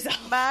 do it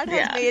yourself. Matt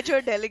has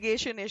major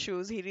delegation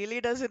issues. He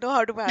really doesn't know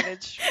how to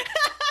manage.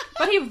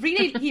 But he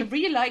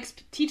really likes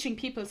teaching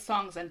people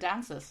songs and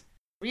dances.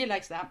 Really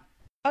likes that.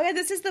 Oh yeah,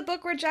 this is the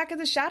book where Jack of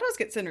the Shadows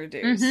gets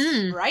introduced.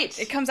 Mm-hmm. Right.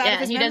 It comes out of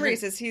his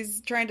memories as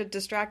he's trying to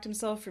distract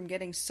himself from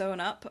getting sewn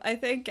up, I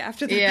think,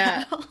 after the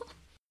battle.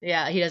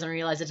 Yeah, he doesn't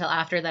realize until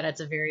after that it's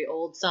a very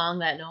old song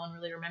that no one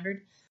really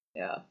remembered.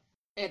 Yeah.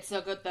 It's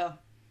so good, though.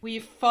 We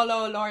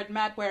follow Lord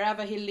Matt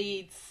wherever he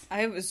leads.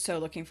 I was so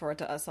looking forward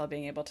to us all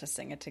being able to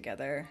sing it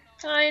together.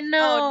 I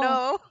know.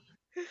 Oh,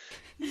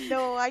 no.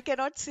 No, I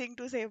cannot sing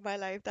to save my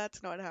life.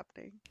 That's not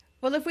happening.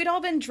 Well, if we'd all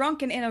been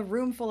drunk and in a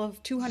room full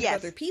of 200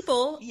 other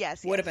people,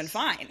 would have been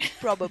fine.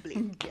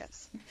 Probably,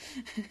 yes.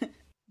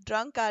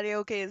 Drunk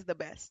karaoke is the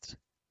best.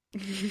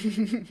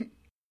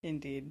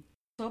 Indeed.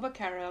 Sober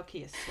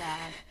karaoke is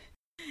sad.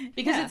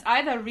 Because it's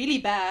either really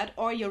bad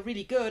or you're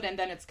really good, and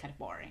then it's kind of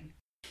boring.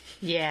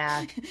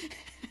 Yeah.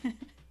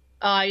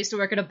 I used to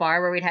work at a bar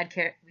where we had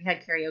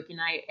karaoke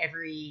night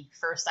every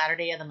first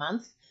Saturday of the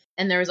month.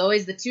 And there was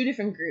always the two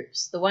different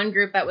groups. The one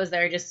group that was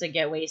there just to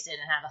get wasted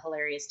and have a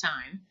hilarious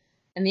time.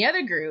 And the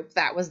other group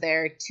that was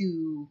there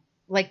to,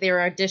 like, they were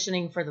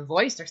auditioning for The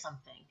Voice or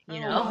something,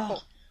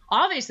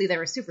 Obviously, they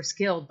were super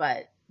skilled,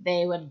 but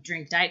they would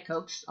drink Diet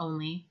Cokes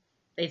only.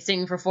 They'd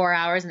sing for 4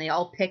 hours, and they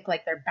all pick,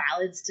 like, their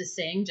ballads to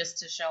sing just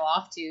to show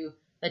off to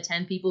the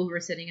 10 people who were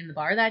sitting in the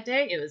bar that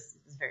day. It was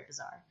very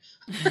bizarre.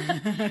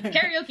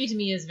 Karaoke, to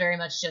me, is very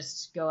much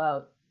just go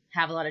out,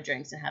 have a lot of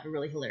drinks, and have a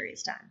really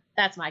hilarious time.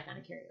 That's my kind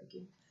of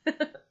karaoke.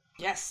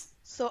 Yes.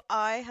 So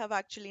I have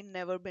actually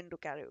never been to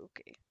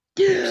karaoke.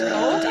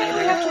 Oh,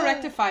 we have to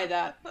rectify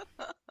that.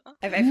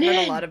 I've heard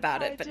a lot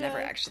about it, but never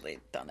actually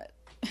done it.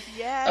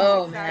 Yeah.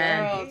 Oh,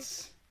 exactly. man.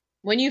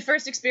 When you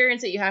first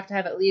experience it, you have to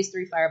have at least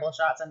 3 Fireball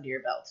shots under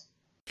your belt.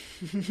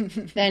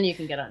 Then you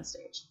can get on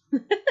stage.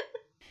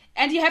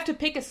 And you have to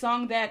pick a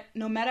song that,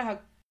 no matter how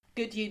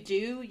good you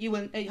do,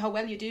 how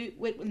well you do,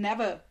 it will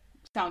never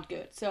sound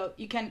good. So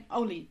you can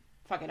only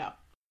fuck it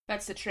up.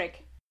 That's the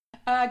trick.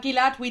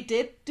 Gilad, we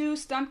did do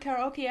stunt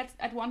karaoke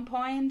at one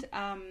point.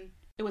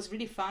 It was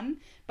really fun,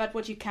 but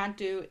what you can't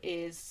do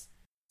is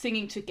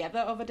singing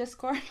together over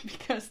Discord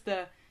because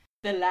the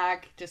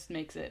lag just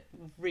makes it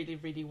really,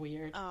 really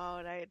weird.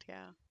 Oh, right,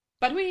 yeah.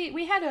 But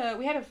we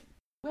had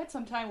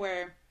some time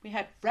where we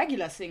had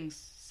regular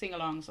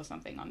sing-alongs or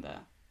something on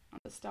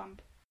the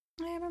stump.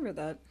 I remember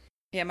that.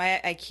 Yeah,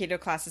 my Aikido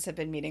classes have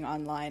been meeting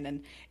online,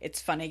 and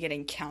it's funny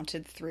getting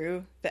counted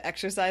through the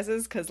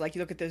exercises, because, like,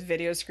 you look at those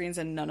video screens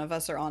and none of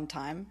us are on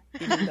time,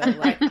 even though,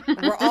 like,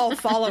 we're all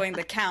following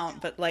the count,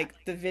 but, like,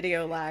 the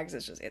video lags,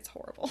 it's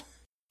horrible.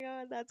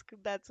 Yeah, that's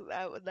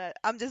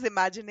I'm just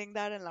imagining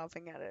that and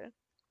laughing at it.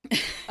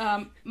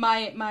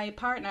 My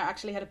partner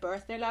actually had a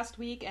birthday last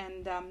week,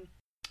 and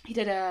he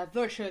did a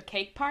virtual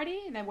cake party.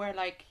 There were,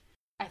 like,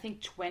 I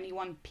think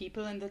 21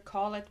 people in the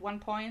call at one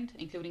point,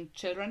 including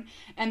children.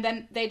 And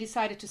then they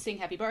decided to sing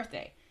Happy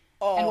Birthday.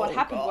 Oh, and what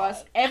happened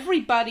was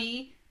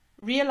everybody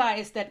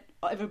realized that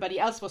everybody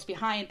else was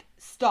behind,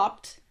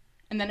 stopped,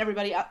 and then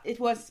everybody up. It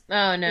was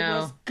It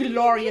was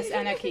glorious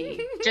anarchy.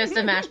 Just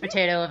a mashed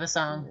potato of a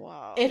song.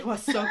 Wow. It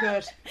was so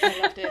good. I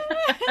loved it.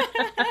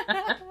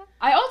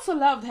 I also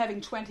loved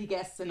having 20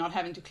 guests and not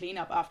having to clean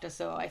up after,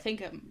 so I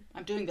think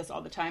I'm doing this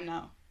all the time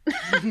now.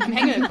 I'm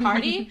hanging at a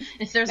party.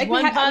 If there's like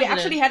one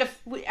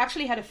positive. We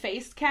actually had a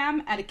face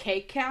cam and a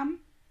cake cam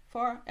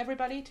for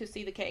everybody to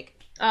see the cake.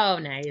 Oh,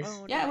 nice.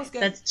 Yeah, it was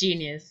good. That's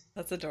genius.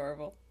 That's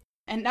adorable.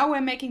 And now we're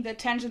making the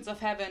Tangents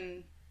of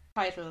Heaven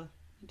title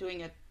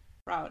doing it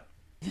proud.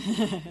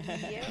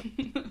 Yep.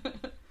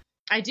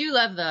 I do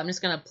love, though, I'm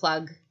just going to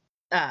plug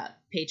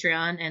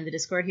Patreon and the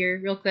Discord here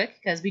real quick,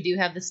 because we do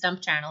have the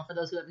Stump channel. For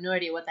those who have no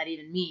idea what that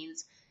even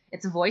means,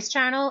 it's a voice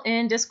channel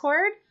in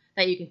Discord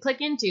that you can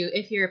click into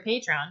if you're a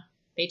patron,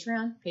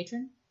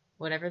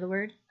 whatever the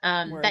word,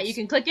 that you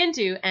can click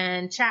into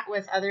and chat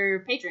with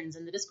other patrons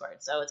in the Discord.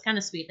 So it's kind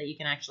of sweet that you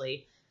can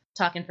actually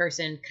talk in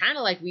person, kind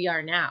of like we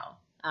are now,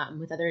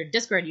 with other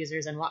Discord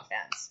users and WOT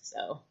fans.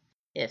 So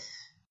if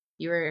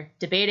you were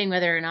debating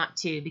whether or not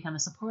to become a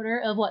supporter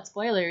of What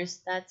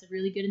Spoilers, that's a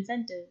really good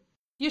incentive.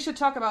 You should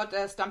talk about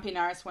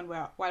Stumpinars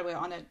while we're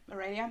on it,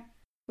 Aradia.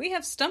 We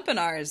have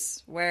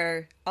Stumpinars,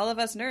 where all of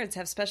us nerds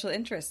have special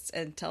interests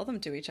and tell them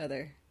to each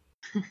other.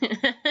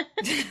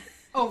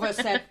 Over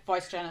said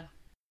voice channel.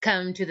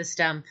 Come to the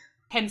stump.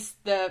 Hence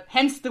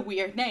the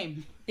weird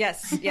name.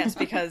 Yes,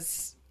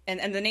 because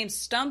and the name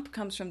Stump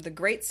comes from the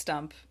Great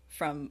Stump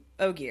from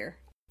Ogier.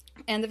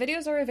 And the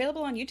videos are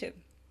available on YouTube.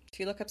 If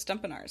you look up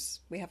Stumpinars,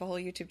 we have a whole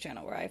YouTube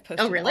channel where I've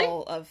posted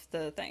all of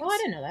the things. Oh, I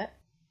didn't know that.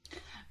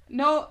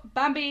 No,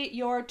 Bambi,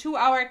 your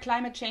 2-hour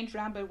climate change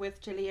ramble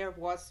with Jalir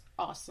was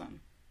awesome.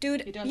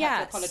 Dude, you don't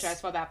have to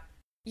apologize for that.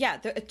 Yeah,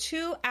 a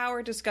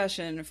 2-hour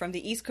discussion from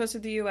the east coast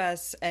of the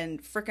US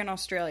and frickin'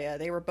 Australia.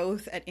 They were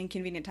both at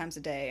inconvenient times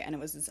a day, and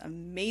it was this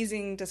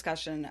amazing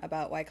discussion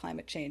about why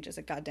climate change is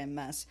a goddamn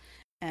mess.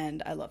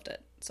 And I loved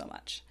it so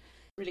much.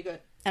 Really good.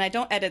 And I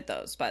don't edit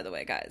those, by the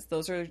way, guys.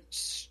 Those are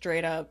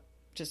straight up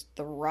just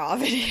the raw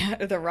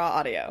video, the raw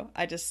audio.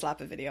 I just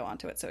slap a video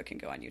onto it so it can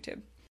go on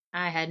YouTube.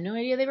 I had no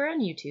idea they were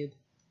on YouTube.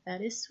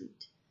 That is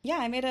sweet. Yeah,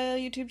 I made a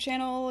YouTube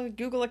channel, a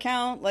Google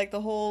account, like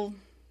the whole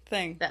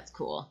thing. That's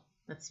cool.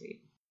 That's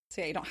sweet.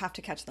 So yeah, you don't have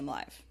to catch them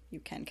live. You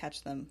can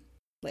catch them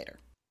later.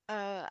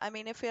 I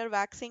mean, if you're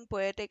waxing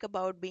poetic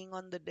about being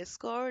on the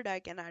Discord, I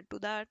can add to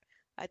that.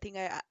 I think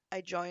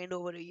I joined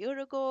over a year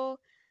ago,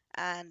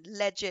 and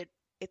legit,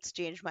 it's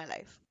changed my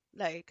life.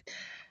 Like,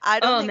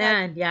 I don't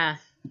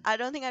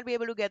think I'd be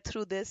able to get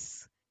through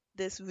this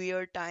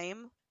weird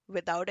time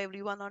without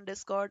everyone on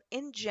Discord.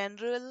 In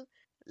general,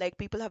 like,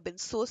 people have been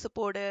so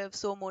supportive,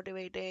 so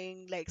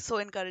motivating, like, so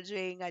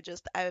encouraging.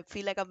 I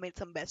feel like I've made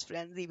some best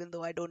friends, even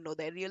though I don't know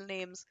their real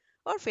names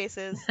or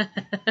faces,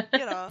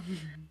 you know.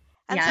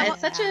 And yeah,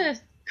 it's such a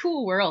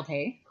cool world,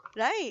 hey?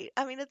 Right.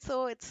 I mean, it's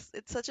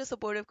such a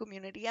supportive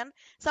community, and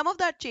some of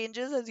that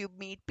changes as you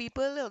meet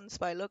people on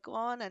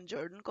SpoilerCon and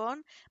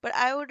JordanCon. But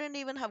I wouldn't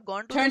even have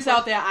gone to. Turns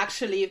out they're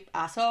actually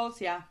assholes.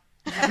 Yeah.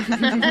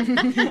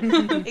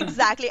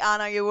 Exactly,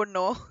 Anna. You would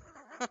know.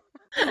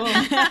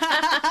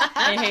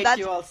 I hate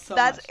you all so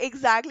That's much.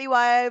 exactly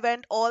why I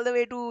went all the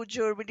way to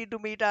Germany to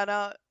meet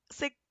Anna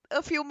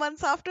a few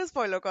months after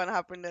SpoilerCon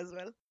happened as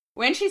well.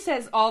 When she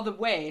says all the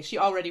way, she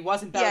already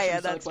was in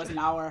Belgium, so it was an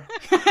hour.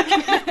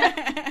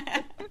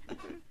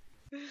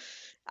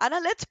 Anna,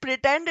 let's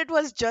pretend it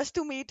was just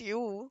to meet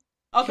you.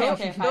 Okay,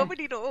 fine.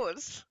 Nobody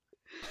knows.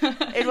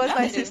 It was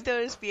my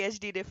sister's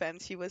PhD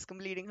defense. She was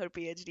completing her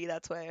PhD.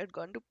 That's why I had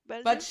gone to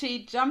Belgium. But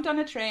she jumped on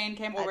a train,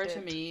 came over to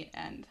me,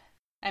 and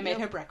I made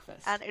her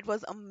breakfast. And it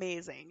was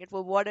amazing.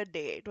 What a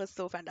day. It was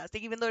so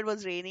fantastic. Even though it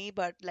was rainy,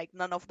 but like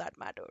none of that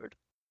mattered.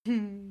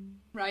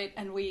 Right,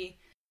 and we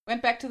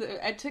went back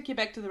I took you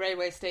back to the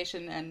railway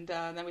station, and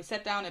then we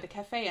sat down at a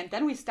cafe, and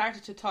then we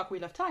started to talk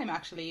Wheel of Time,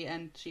 actually,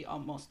 and she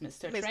almost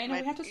missed her train, and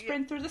we had to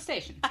sprint through the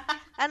station.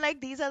 And like,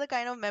 these are the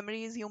kind of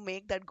memories you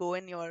make that go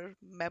in your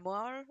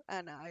memoir,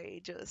 and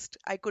I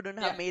couldn't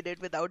have made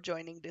it without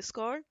joining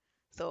Discord.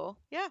 So,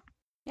 yeah.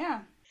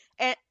 Yeah.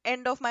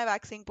 End of my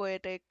waxing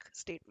poetic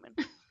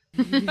statement.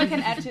 If I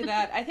can add to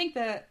that, I think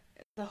the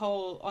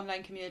whole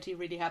online community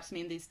really helps me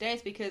in these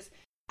days, because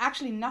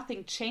actually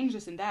nothing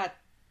changes in that,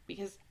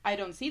 because I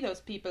don't see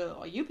those people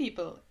or you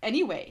people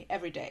anyway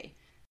every day.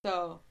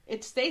 So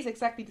it stays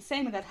exactly the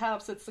same, and that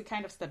helps. It's a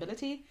kind of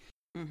stability.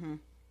 Mm-hmm.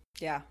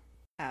 Yeah,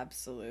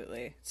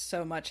 absolutely.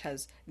 So much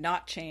has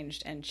not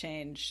changed and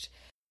changed.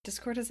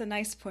 Discord is a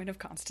nice point of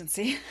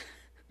constancy.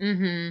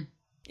 Mm-hmm.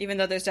 Even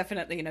though there's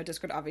definitely,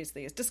 Discord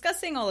obviously is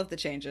discussing all of the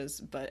changes,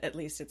 but at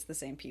least it's the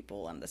same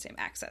people and the same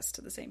access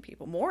to the same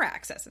people. More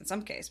access in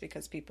some case,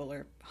 because people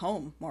are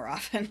home more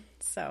often.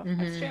 So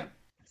That's true.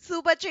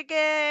 Super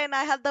Chicken!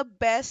 I had the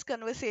best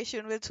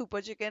conversation with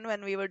Super Chicken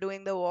when we were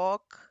doing the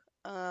walk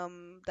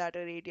that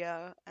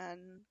Aradia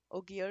and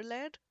Ogier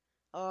led.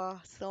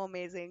 Oh, so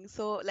amazing.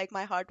 So, like,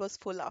 my heart was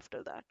full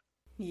after that.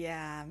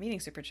 yeah, meeting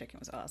Super Chicken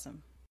was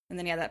awesome. And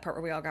then, that part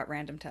where we all got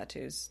random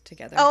tattoos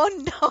together. Oh,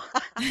 no!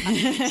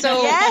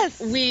 So, yes!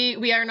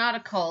 we are not a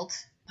cult.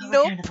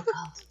 Nope. We're kind of a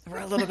cult. We're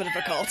a little bit of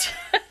a cult.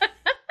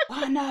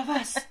 One of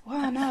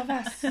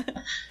us.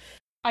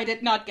 I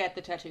did not get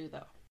the tattoo,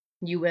 though.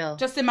 You will.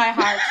 Just in my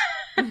heart.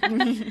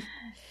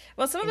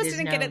 Well, some of us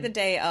didn't get it known. the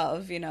day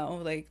of,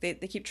 like they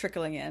keep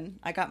trickling in.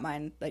 I got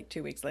mine like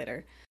 2 weeks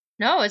later.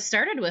 No, it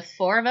started with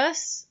 4 of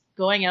us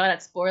going out at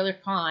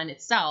SpoilerCon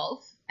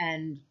itself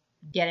and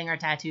getting our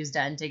tattoos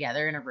done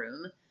together in a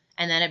room.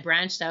 And then it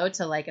branched out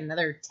to like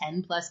another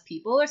 10 plus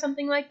people or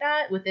something like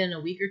that within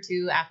a week or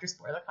two after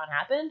SpoilerCon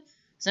happened.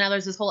 So now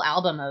there's this whole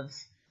album of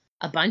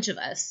a bunch of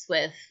us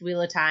with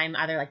Wheel of Time,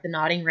 either like the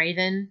Nodding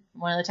Raven,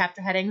 one of the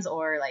chapter headings,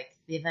 or like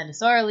the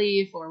Aventusaur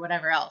Leaf or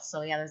whatever else.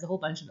 So yeah, there's a whole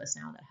bunch of us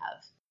now that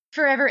have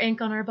forever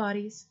ink on our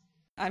bodies.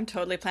 I'm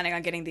totally planning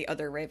on getting the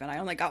other Raven. I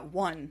only got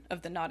one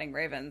of the Nodding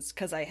Ravens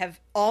because I have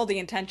all the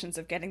intentions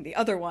of getting the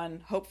other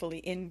one, hopefully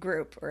in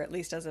group, or at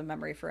least as a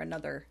memory for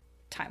another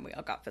time we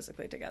all got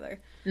physically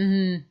together.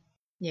 Mm-hmm.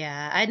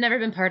 Yeah, I'd never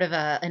been part of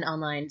an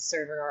online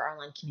server or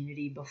online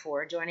community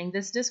before joining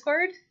this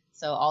Discord.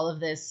 So all of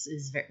this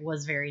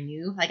was very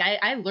new. Like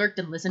I lurked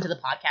and listened to the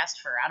podcast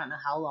for I don't know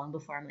how long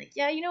before I'm like,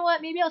 yeah, you know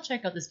what? Maybe I'll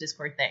check out this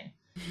Discord thing.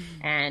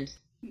 And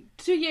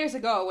 2 years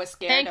ago, I was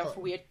scared of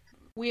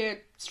weird,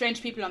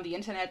 strange people on the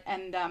internet.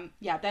 And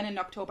then in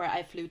October,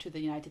 I flew to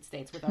the United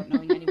States without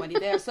knowing anybody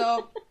there.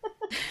 So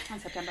in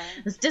September.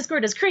 This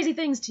Discord does crazy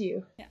things to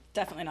you. Yeah,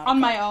 definitely not.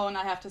 On my own,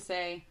 I have to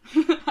say.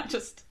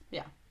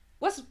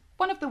 Was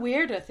one of the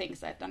weirder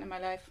things I've done in my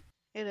life.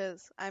 It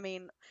is. I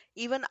mean,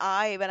 even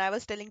when I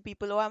was telling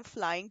people, oh, I'm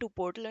flying to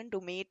Portland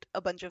to meet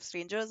a bunch of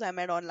strangers I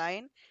met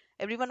online,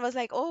 everyone was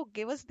like, oh,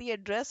 give us the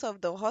address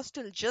of the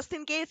hostel just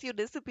in case you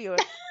disappear.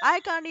 I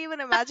can't even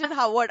imagine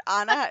what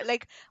Anna,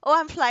 like, oh,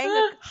 I'm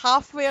flying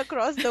halfway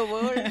across the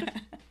world.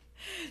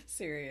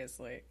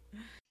 Seriously.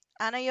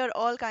 Anna, you're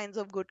all kinds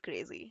of good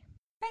crazy.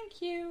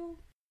 Thank you.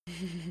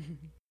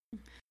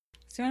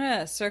 So you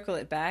want to circle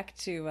it back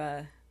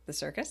to the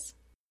circus?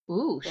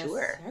 Ooh, The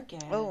sure.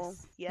 circus. Oh,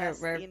 yes.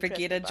 where the interesting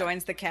Brigida part.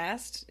 joins the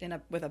cast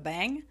with a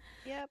bang.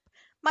 Yep.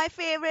 My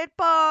favorite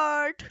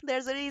part.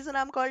 There's a reason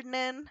I'm called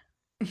Nin.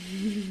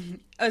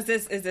 Oh, is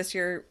this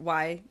your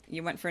why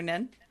you went for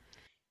Nin?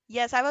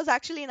 Yes, I was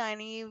actually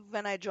naive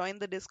when I joined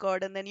the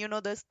Discord, and then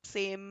the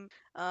same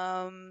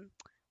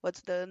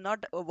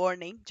not a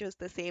warning, just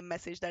the same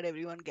message that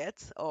everyone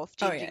gets of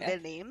Oh, changing yeah.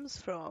 their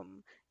names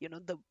from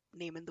the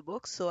name in the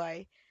book. So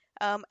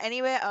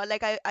anyway,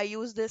 I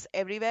use this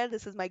everywhere.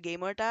 This is my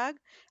gamer tag,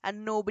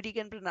 and nobody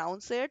can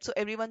pronounce it, so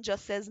everyone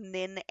just says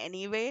Nin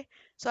anyway.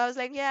 So I was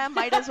like, yeah,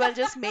 might as well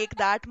just make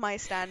that my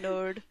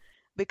standard,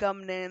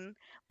 become Nin.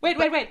 Wait.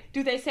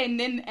 Do they say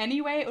nin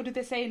anyway, or do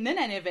they say nin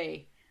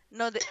anyway?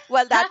 No,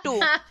 well, that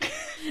too.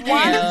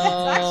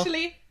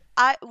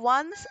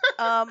 Once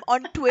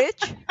on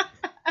Twitch.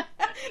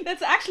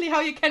 That's actually how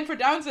you can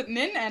pronounce it,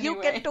 nin anyway.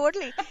 You can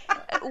totally.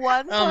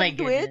 Once Oh my on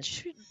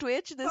goodness.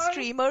 Twitch, the Sorry.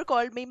 streamer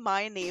called me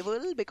my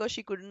navel because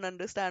she couldn't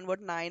understand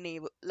what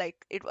navel,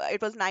 like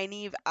it was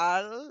Nynaeve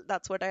Al.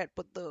 That's what I had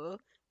put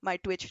my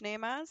Twitch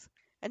name as,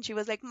 and she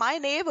was like, my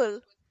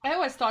navel. I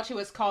always thought she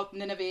was called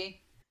Nineveh.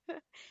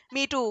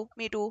 Me too.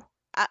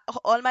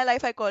 All my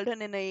life I called her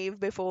Nynaeve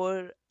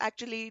before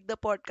actually the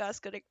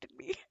podcast corrected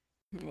me.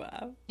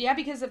 Wow. Yeah,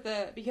 because of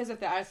the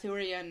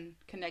Arthurian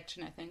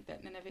connection, I think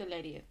that Nineveh, the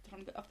lady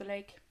of the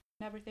lake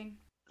and everything.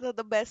 So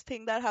the best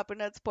thing that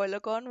happened at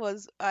SpoilerCon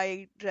was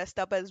I dressed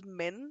up as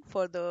Min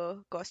for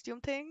the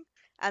costume thing,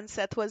 and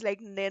Seth was like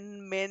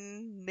Nin,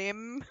 Min,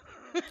 Nim.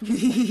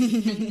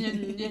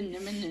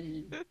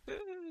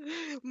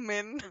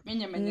 Min.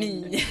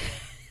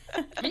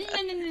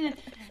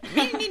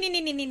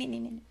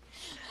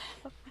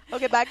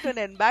 Okay, back to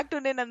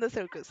Nin and the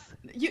circus.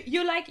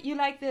 You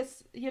like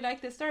this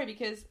story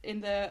because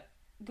in the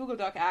Google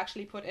Doc I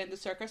actually put in the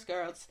circus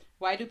girls.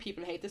 Why do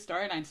people hate the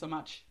storyline so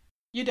much?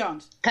 You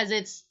don't. Because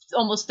it's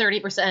almost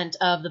 30%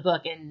 of the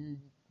book in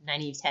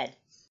Nynaeve's head.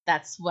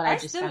 That's what I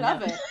just still found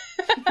love out.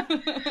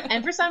 it.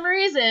 And for some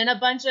reason, a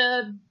bunch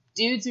of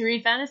dudes who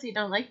read fantasy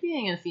don't like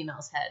being in a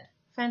female's head.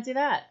 Fancy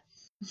that.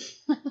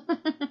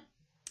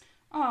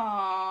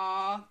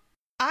 Aww.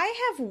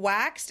 I have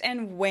waxed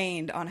and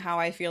waned on how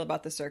I feel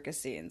about the circus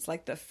scenes.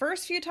 Like the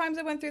first few times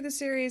I went through the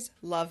series,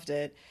 loved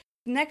it.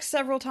 Next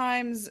several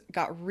times,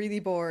 got really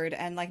bored,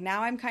 and like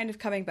now I'm kind of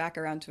coming back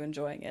around to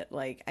enjoying it.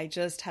 Like I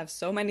just have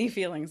so many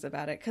feelings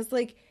about it because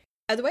like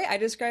the way I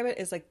describe it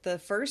is like the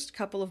first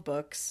couple of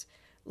books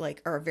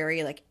like are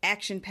very like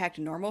action-packed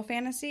normal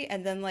fantasy,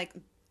 and then like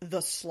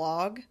the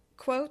slog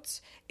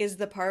quotes is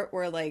the part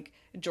where like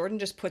Jordan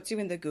just puts you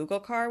in the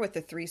Google car with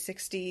the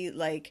 360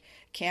 like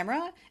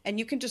camera and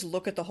you can just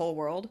look at the whole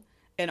world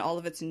and all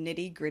of its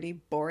nitty-gritty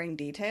boring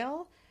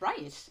detail.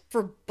 Right.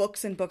 For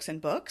books and books and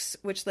books,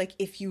 which like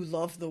if you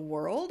love the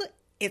world,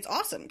 it's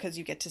awesome because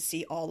you get to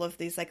see all of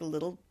these like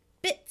little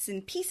bits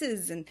and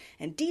pieces and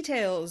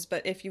details.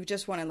 But if you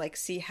just want to like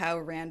see how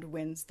Rand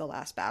wins the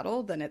last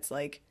battle, then it's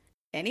like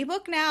any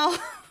book now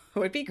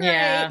would be great.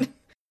 Yeah.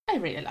 I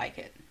really like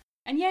it.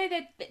 And yeah,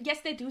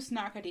 they do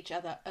snark at each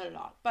other a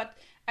lot, but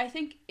I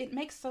think it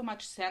makes so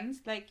much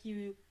sense. Like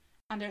you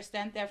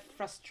understand their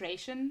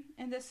frustration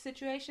in this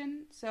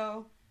situation,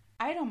 so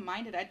I don't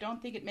mind it. I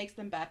don't think it makes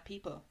them bad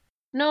people.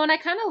 No, and I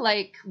kind of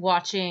like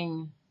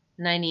watching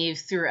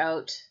Nynaeve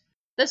throughout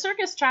the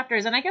circus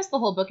chapters, and I guess the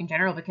whole book in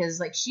general, because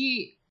like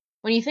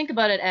when you think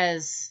about it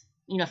as,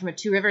 you know, from a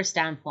Two Rivers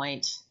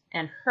standpoint,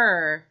 and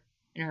her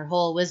and her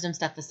whole wisdom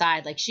stuff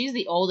aside, like she's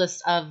the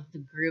oldest of the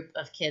group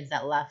of kids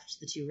that left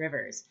the Two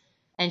Rivers.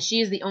 And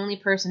she is the only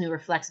person who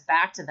reflects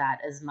back to that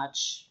as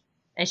much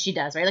as she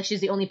does, right? Like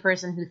she's the only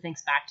person who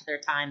thinks back to their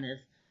time of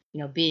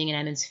being in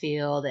Emmons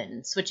Field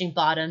and switching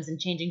bottoms and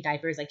changing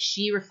diapers, like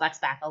she reflects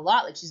back a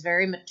lot. Like she's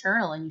very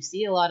maternal, and you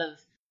see a lot of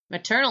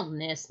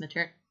maternalness,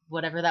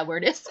 whatever that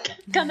word is,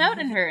 come out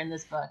in her in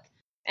this book.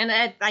 And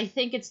I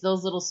think it's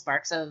those little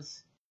sparks of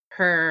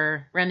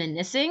her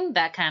reminiscing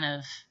that kind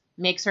of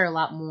makes her a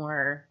lot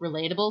more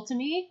relatable to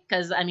me.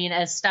 Because, I mean,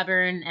 as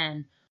stubborn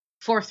and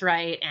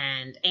forthright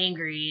and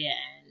angry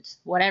and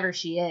whatever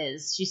she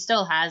is, she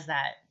still has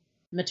that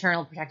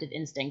maternal protective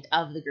instinct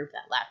of the group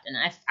that left. And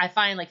I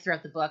find, like,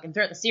 throughout the book and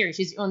throughout the series,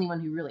 she's the only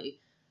one who really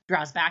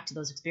draws back to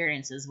those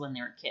experiences when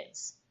they were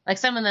kids. Like,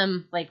 some of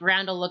them, like,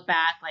 Round will look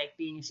back, like,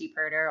 being a sheep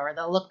herder, or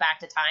they'll look back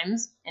to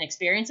times and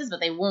experiences, but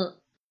they won't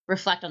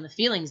reflect on the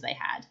feelings they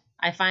had.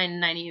 I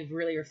find Nynaeve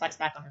really reflects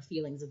back on her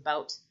feelings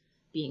about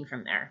being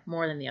from there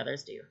more than the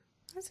others do.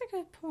 That's a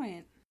good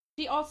point.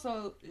 She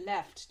also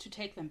left to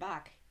take them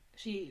back.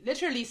 She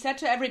literally said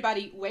to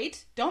everybody,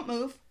 wait, don't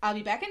move. I'll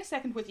be back in a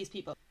second with these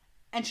people.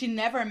 And she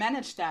never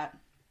managed that.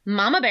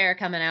 Mama bear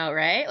coming out,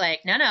 right?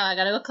 Like, no, I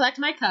gotta go collect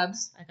my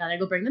cubs. I gotta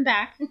go bring them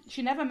back.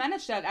 She never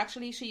managed that.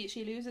 Actually,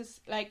 she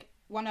loses, like,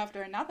 one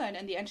after another. And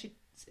in the end, she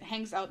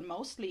hangs out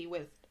mostly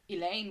with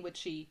Elaine, which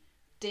she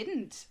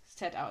didn't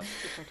set out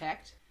to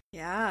protect.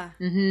 Yeah.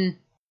 Mm-hmm.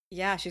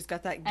 Yeah, she's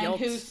got that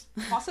guilt. And who's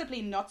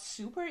possibly not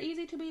super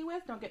easy to be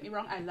with. Don't get me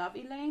wrong. I love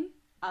Elaine.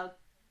 I'll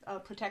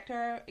protect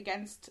her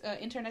against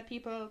internet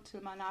people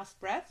to my last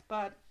breath.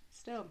 But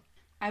still,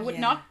 I would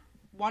not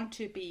want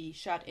to be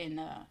shut in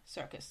a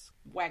circus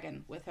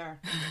wagon with her.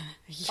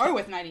 Or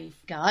with Nynaeve.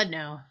 God,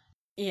 no.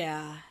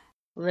 Yeah.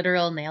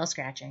 Literal nail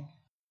scratching.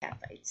 Cat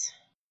fights.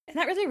 And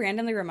that really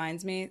randomly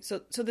reminds me.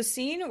 So the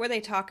scene where they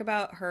talk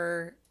about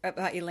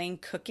Elaine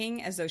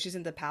cooking as though she's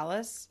in the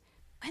palace.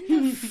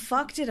 When the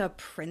fuck did a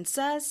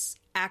princess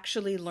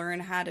actually learn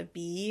how to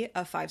be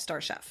a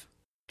 5-star chef?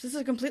 This is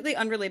a completely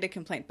unrelated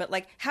complaint, but,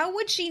 like, how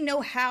would she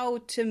know how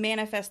to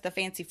manifest the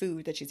fancy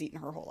food that she's eaten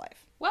her whole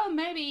life? Well,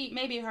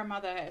 maybe her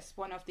mother is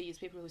one of these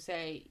people who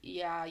say,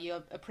 yeah,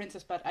 you're a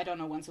princess, but I don't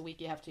know, once a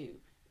week you have to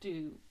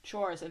do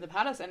chores in the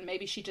palace, and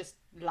maybe she just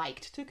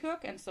liked to cook,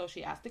 and so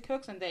she asked the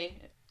cooks, and they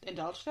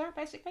indulged her,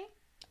 basically.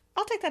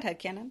 I'll take that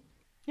headcanon.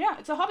 Yeah,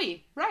 it's a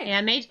hobby, right. Yeah,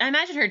 I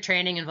imagine her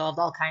training involved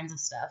all kinds of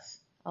stuff.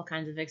 All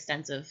kinds of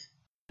extensive.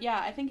 Yeah,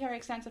 I think her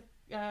extensive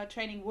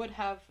training would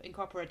have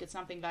incorporated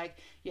something like,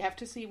 you have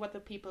to see what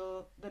the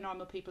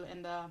normal people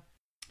in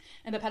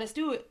the palace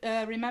do.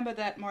 Remember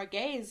that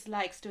Morghese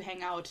likes to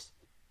hang out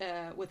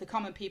with the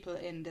common people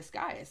in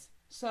disguise.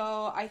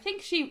 So I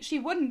think she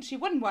wouldn't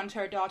want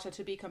her daughter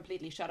to be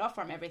completely shut off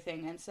from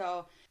everything, and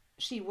so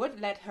she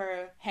would let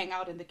her hang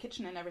out in the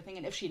kitchen and everything.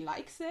 And if she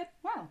likes it,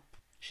 well,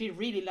 she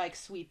really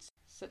likes sweets.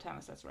 So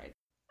Thomas, that's right.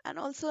 And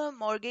also,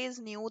 Morghese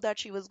knew that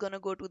she was going to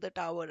go to the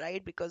tower,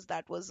 right? Because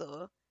that was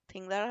a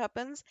thing that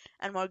happens.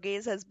 And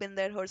Morghese has been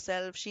there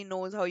herself. She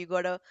knows how you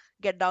gotta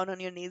get down on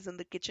your knees in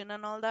the kitchen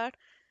and all that.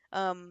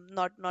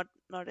 Not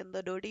in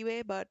the dirty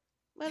way, but,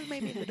 well,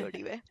 maybe in the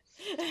dirty way.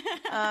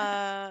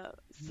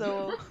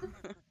 So,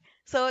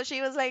 so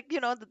she was like,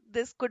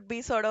 this could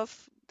be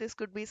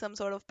some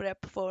sort of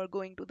prep for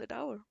going to the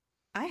tower.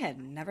 I had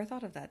never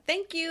thought of that.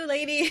 Thank you,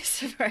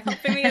 ladies, for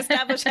helping me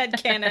establish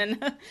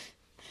headcanon.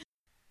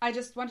 I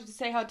just wanted to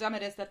say how dumb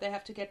it is that they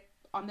have to get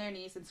on their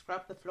knees and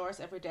scrub the floors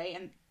every day,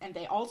 and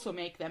they also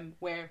make them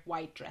wear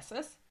white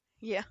dresses.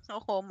 Yeah.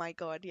 Oh my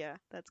God. Yeah,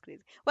 that's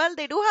crazy. Well,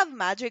 they do have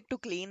magic to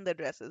clean the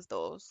dresses,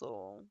 though.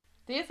 So.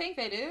 Do you think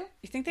they do?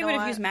 You think they would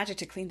have used magic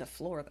to clean the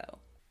floor, though?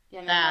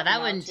 Yeah,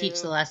 that wouldn't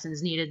teach the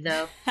lessons needed,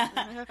 though.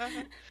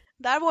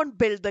 That won't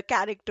build the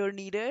character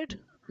needed.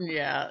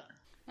 Yeah.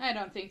 I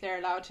don't think they're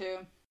allowed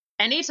to.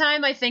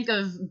 Anytime I think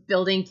of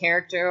building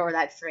character or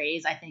that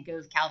phrase, I think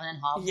of Calvin and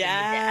Hobbes.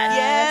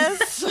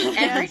 Yes.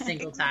 Every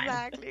single time.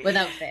 Exactly.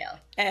 Without fail.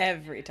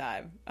 Every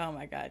time. Oh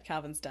my God.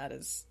 Calvin's dad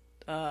is...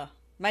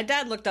 My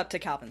dad looked up to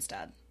Calvin's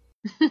dad.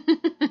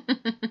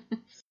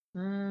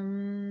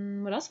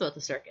 What else about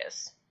the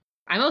circus?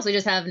 I mostly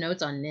just have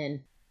notes on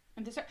Nin.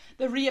 And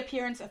the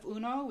reappearance of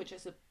Uno, which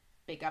is a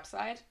big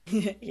upside.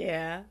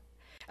 Yeah.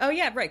 Oh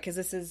yeah, right, because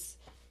this is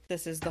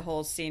the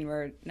whole scene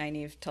where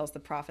Nynaeve tells the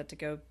prophet to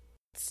go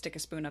stick a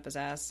spoon up his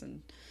ass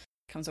and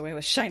comes away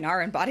with Shinar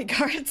and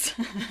bodyguards.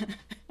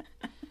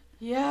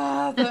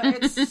 Yeah,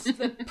 it's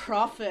the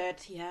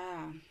prophet,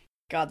 yeah.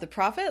 God, the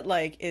prophet,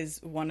 like, is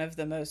one of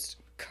the most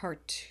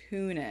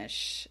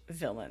cartoonish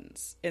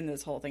villains in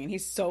this whole thing, and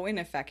he's so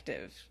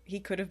ineffective. He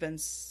could have been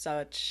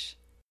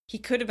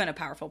a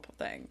powerful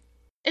thing.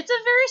 It's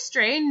a very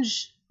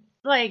strange,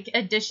 like,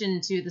 addition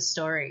to the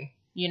story,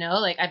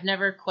 Like, I've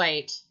never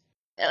quite...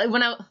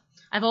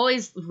 I've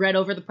always read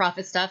over the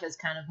prophet stuff as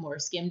kind of more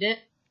skimmed it.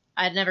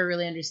 I'd never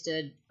really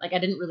understood, like, I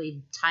didn't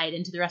really tie it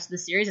into the rest of the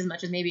series as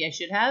much as maybe I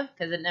should have,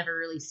 because it never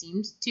really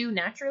seemed to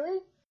naturally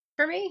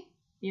for me,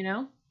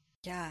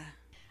 Yeah.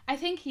 I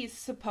think he's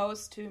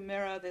supposed to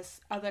mirror this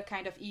other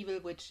kind of evil,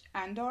 which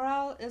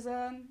Andoral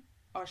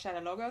or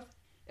Shadow Logoth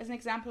is an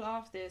example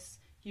of. This,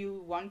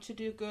 you want to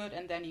do good,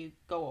 and then you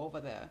go over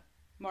the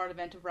moral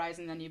event of Rise,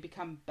 and then you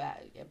become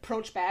bad,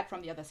 approach bad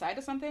from the other side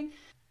or something.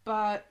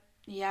 But,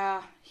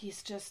 yeah,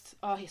 he's just,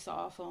 he's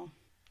awful.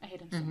 I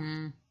hate him so much.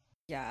 Mm-hmm.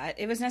 Yeah,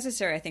 it was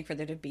necessary, I think, for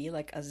there to be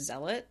like a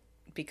zealot,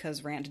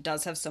 because Rand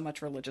does have so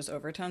much religious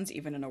overtones,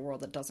 even in a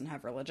world that doesn't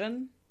have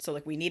religion. So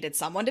like we needed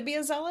someone to be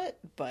a zealot,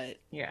 but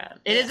Yeah,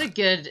 it's a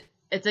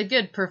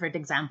good, perfect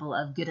example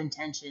of good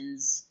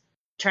intentions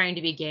trying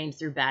to be gained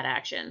through bad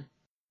action.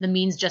 The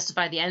means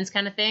justify the ends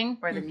kind of thing,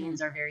 where the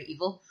means are very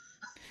evil.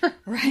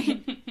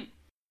 right,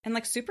 and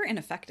like super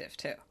ineffective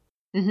too.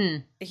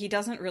 Mm-hmm. He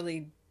doesn't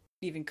really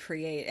even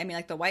create. I mean,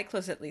 like the White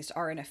Cliffs at least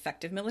are an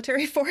effective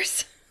military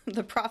force.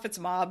 The Prophet's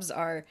mobs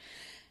are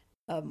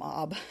a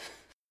mob.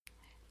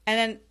 And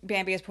then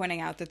Bambi is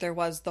pointing out that there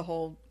was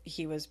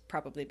he was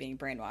probably being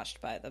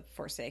brainwashed by the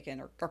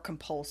Forsaken or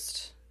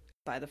compulsed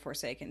by the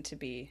Forsaken to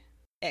be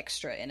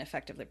extra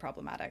ineffectively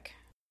problematic.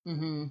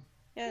 Mm-hmm.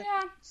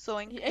 Yeah.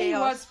 Sowing He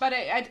chaos. was, but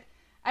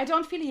I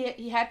don't feel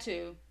he had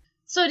to.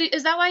 So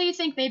is that why you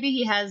think maybe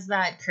he has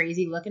that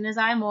crazy look in his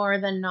eye more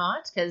than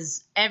not?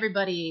 Because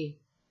everybody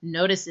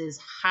notices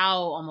how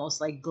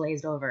almost like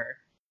glazed over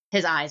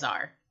his eyes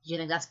are. Do you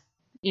think that's,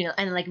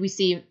 and like we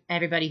see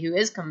everybody who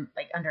is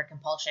under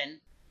compulsion.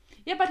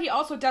 Yeah, but he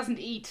also doesn't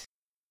eat.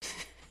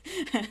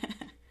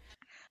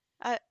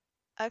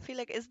 I feel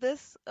like, is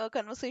this a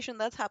conversation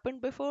that's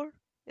happened before?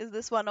 Is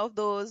this one of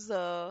those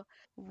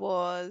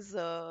was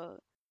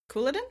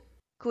Couladin?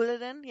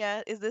 Couladin?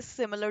 Yeah, is this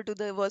similar to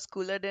the was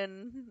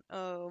Couladin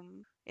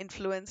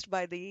influenced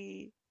by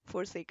the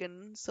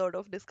Forsaken sort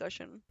of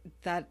discussion?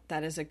 That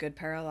is a good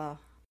parallel.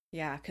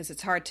 Yeah, because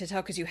it's hard to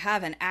tell, because you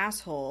have an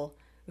asshole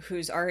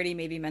who's already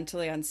maybe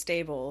mentally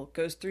unstable,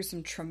 goes through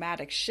some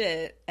traumatic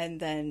shit, and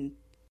then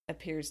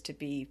appears to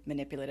be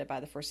manipulated by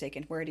the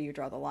Forsaken. Where do you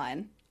draw the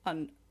line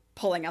on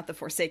pulling out the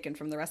Forsaken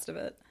from the rest of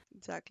it?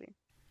 Exactly.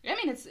 I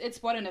mean,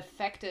 it's what an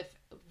effective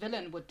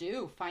villain would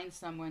do. Find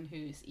someone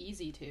who's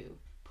easy to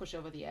push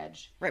over the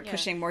edge. Right, Yeah.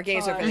 pushing more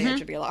gays over the edge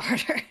would be a lot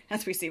harder,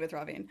 as we see with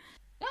Ravine.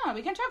 Yeah,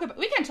 we can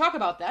talk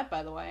about that,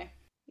 by the way.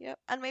 Yeah,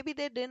 and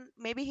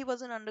maybe he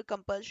wasn't under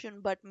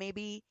compulsion, but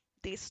maybe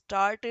they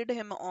started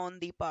him on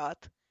the path,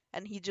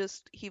 and he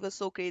was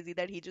so crazy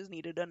that he just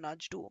needed a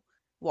nudge to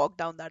walk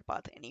down that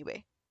path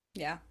anyway.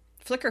 Yeah.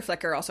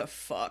 Flicker also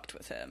fucked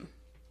with him.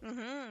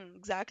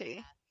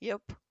 Exactly.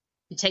 Yep.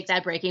 You take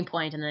that breaking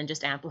point and then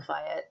just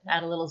amplify it.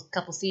 Add a little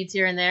couple seeds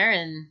here and there,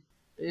 and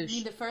I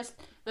mean,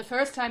 the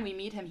first time we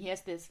meet him, he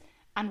has this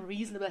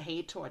unreasonable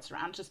hate towards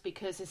Rand just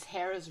because his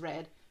hair is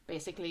red,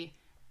 basically,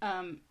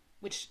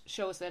 which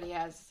shows that he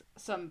has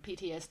some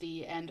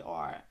PTSD and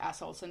or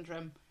asshole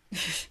syndrome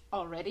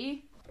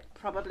already.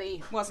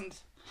 Probably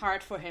wasn't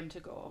hard for him to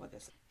go over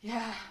this.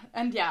 Yeah,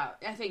 and yeah,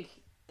 I think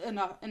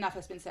enough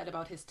has been said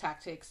about his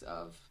tactics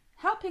of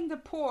helping the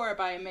poor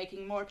by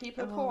making more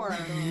people poor.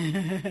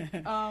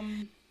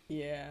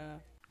 Yeah.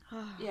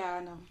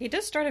 Yeah, no. He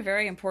does start a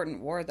very important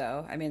war,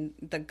 though. I mean,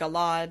 the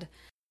Galad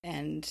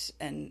and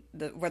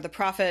where the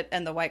Prophet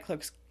and the White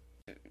Cloaks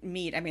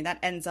meet. I mean, that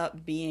ends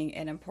up being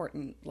an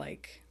important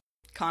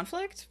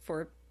conflict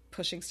for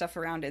pushing stuff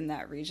around in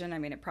that region. I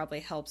mean, it probably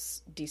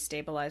helps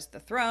destabilize the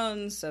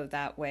throne, so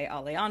that way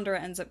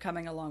Aleandra ends up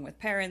coming along with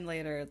Perrin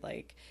later.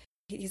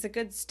 He's a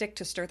good stick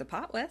to stir the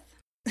pot with.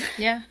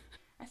 yeah.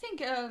 I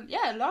think,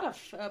 a lot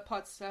of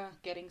pots are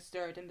getting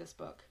stirred in this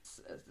book.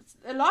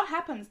 A lot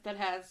happens that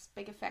has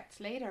big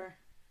effects later.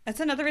 That's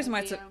another reason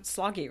why it's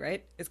sloggy,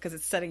 right? It's because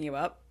it's setting you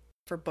up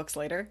for books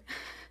later.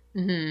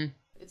 Mm-hmm.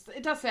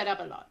 It does set up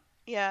a lot.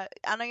 Yeah,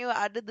 I know you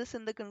added this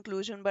in the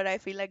conclusion, but I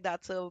feel like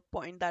that's a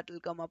point that will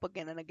come up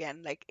again and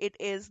again. Like, it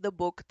is the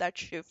book that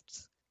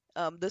shifts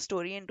the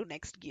story into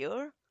next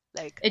gear.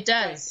 Like, It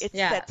does. it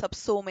yeah. sets up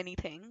so many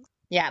things.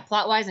 Yeah,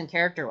 plot-wise and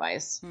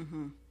character-wise.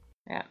 Mm-hmm.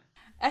 Yeah.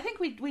 I think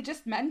we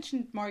just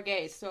mentioned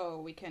Morgase,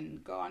 so we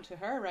can go on to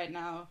her right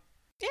now.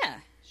 Yeah.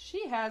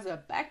 She has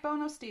a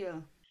backbone of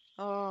steel.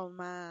 Oh,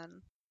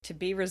 man. To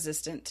be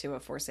resistant to a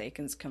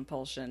Forsaken's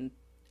compulsion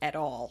at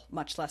all,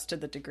 much less to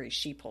the degree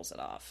she pulls it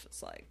off.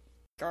 It's like,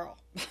 girl.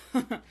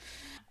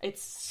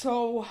 It's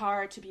so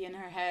hard to be in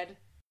her head.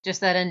 Just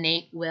that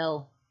innate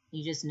will.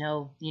 You just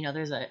know,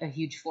 there's a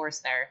huge force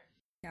there.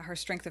 Yeah, her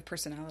strength of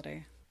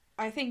personality.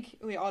 I think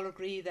we all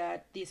agree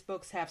that these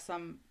books have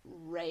some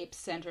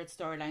rape-centered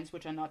storylines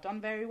which are not done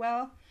very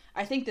well.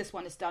 I think this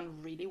one is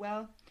done really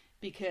well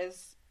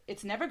because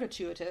it's never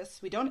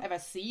gratuitous. We don't ever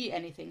see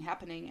anything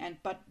happening,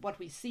 but what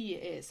we see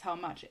is how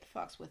much it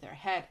fucks with her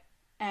head.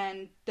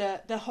 And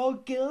the whole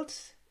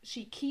guilt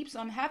she keeps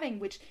on having,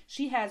 which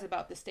she has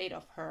about the state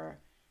of her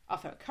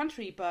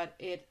country, but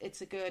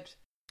it's a good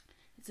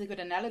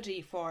analogy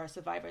for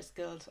survivor's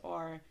guilt,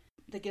 or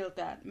the guilt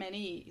that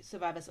many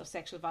survivors of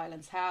sexual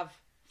violence have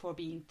for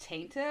being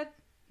tainted,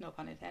 no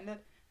pun intended,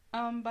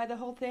 by the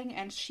whole thing.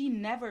 And she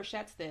never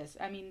sheds this.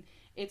 I mean,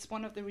 it's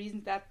one of the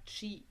reasons that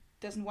she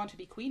doesn't want to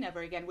be queen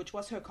ever again, which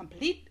was her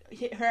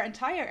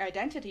entire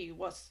identity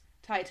was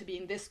tied to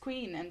being this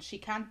queen, and she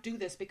can't do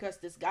this because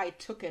this guy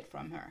took it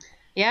from her.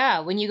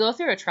 Yeah, when you go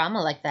through a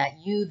trauma like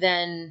that, you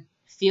then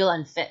feel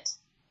unfit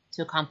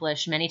to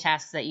accomplish many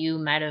tasks that you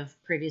might have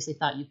previously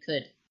thought you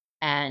could.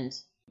 And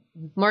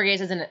Morgase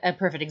is a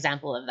perfect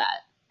example of that.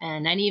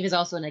 And Nynaeve is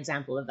also an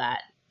example of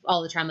that.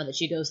 All the trauma that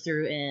she goes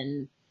through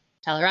in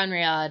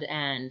Tel'aran'rhiod,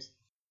 and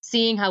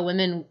seeing how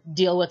women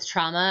deal with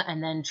trauma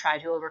and then try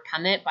to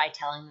overcome it by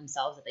telling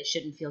themselves that they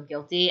shouldn't feel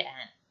guilty,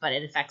 but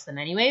it affects them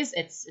anyways.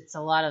 It's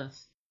a lot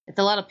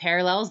of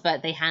parallels,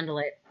 but they handle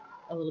it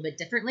a little bit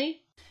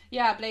differently.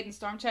 Yeah, Blade and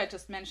Stormchild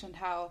just mentioned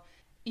how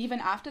even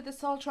after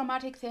this whole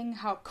traumatic thing,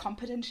 how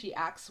competent she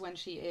acts when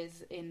she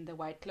is in the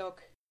White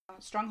Cloak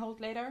stronghold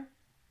later,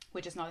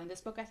 which is not in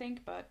this book, I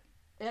think, but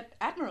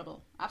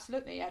admirable.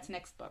 Absolutely. Yeah, it's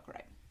next book,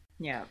 right?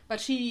 Yeah. But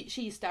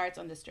she starts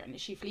on this journey.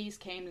 She flees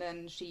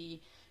Camelin.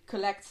 She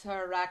collects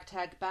her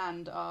ragtag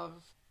band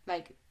of,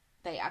 like,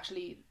 they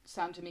actually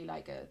sound to me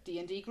like a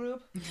D&D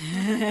group.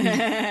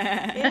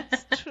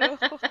 It's true.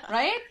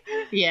 Right?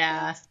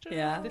 Yeah.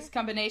 Yeah. This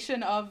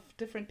combination of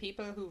different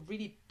people who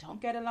really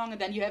don't get along.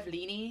 And then you have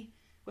Leanie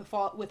with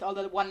all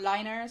the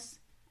one-liners.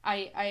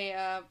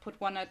 I put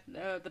one at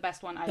the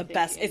best one, I think.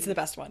 It's the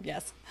best one,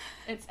 yes.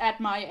 It's at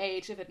my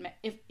age.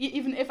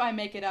 Even if I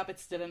make it up,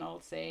 it's still an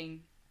old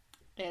saying.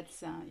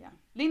 It's, yeah.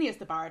 Leanie is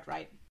the bard,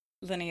 right?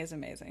 Linny is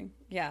amazing.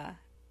 Yeah.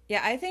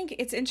 Yeah, I think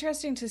it's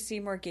interesting to see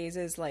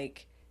Morghase's,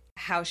 like,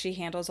 how she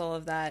handles all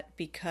of that,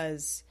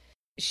 because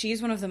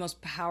she's one of the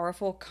most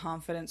powerful,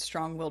 confident,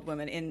 strong-willed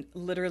women in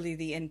literally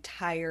the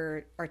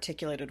entire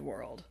articulated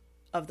world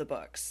of the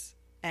books.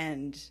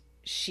 And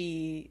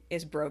she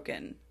is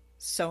broken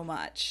so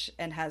much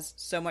and has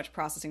so much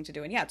processing to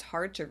do. And yeah, it's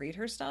hard to read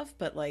her stuff,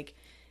 but, like,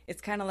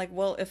 it's kind of like,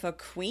 well, if a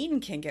queen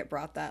can get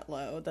brought that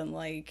low, then,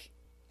 like,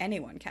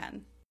 anyone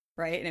can,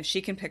 right? And if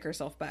she can pick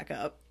herself back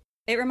up.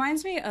 It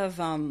reminds me of,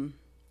 I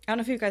don't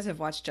know if you guys have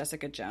watched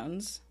Jessica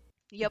Jones.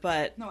 Yep.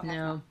 But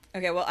No.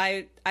 okay, well,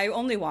 I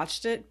only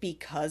watched it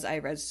because I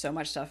read so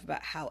much stuff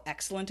about how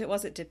excellent it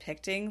was at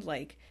depicting,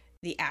 like,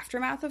 the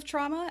aftermath of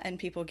trauma and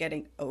people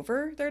getting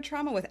over their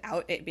trauma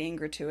without it being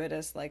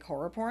gratuitous, like,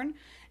 horror porn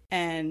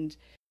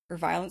or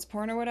violence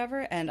porn or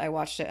whatever. And I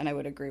watched it and I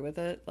would agree with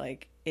it.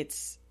 Like,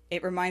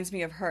 it reminds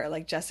me of her.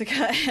 Like,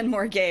 Jessica and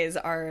Morghase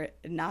are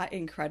not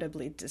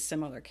incredibly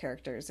dissimilar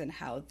characters in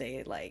how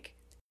they, like,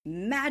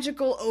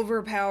 magical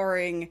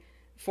overpowering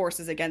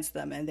forces against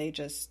them, and they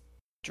just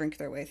drink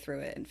their way through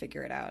it and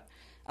figure it out.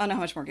 I don't know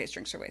how much Morghase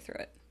drinks her way through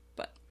it,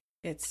 but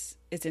it's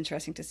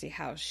interesting to see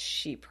how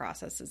she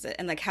processes it,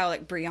 and, like, how,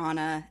 like,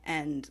 Brianna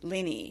and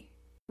Linny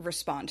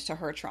respond to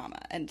her trauma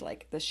and,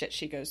 like, the shit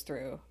she goes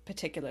through.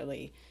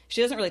 Particularly,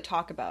 she doesn't really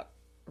talk about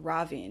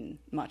Ravine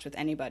much with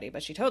anybody,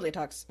 but she totally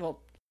talks.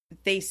 Well,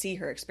 they see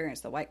her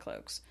experience the White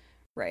Cloaks,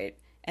 right?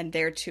 And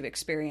their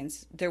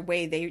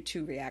way they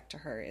to react to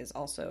her is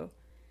also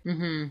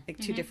like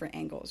two different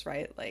angles,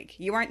 right? Like,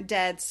 you aren't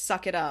dead,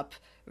 suck it up,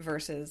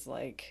 versus,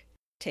 like,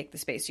 take the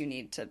space you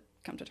need to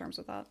come to terms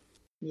with that.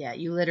 Yeah,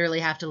 you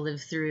literally have to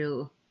live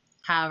through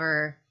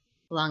however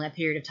long that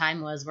period of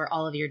time was where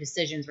all of your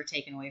decisions were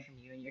taken away from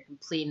you and your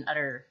complete and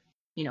utter,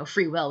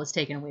 free will was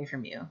taken away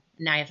from you.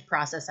 Now you have to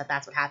process that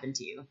that's what happened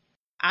to you.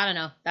 I don't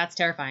know. That's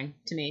terrifying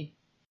to me.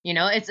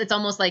 It's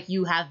almost like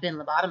you have been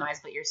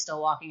lobotomized, but you're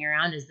still walking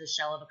around as the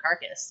shell of a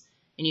carcass.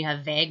 And you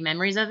have vague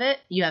memories of it.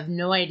 You have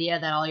no idea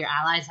that all your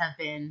allies have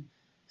been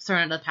thrown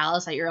out of the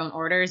palace at your own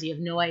orders. You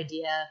have no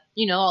idea,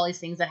 all these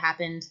things that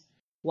happened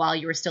while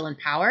you were still in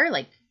power.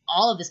 Like,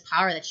 all of this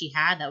power that she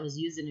had that was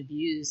used and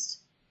abused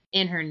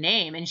in her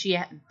name, and she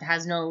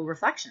has no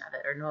reflection of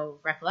it or no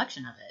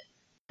recollection of it.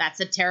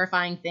 That's a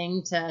terrifying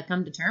thing to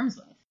come to terms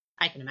with,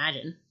 I can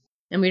imagine.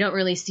 And we don't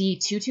really see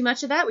too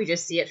much of that. We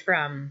just see it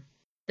from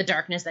the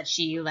darkness that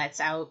she lets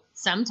out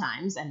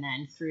sometimes, and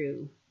then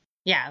through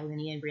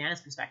Linny and Brianna's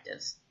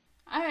perspectives.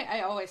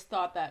 I always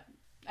thought that,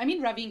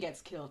 Ravine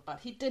gets killed, but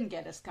he didn't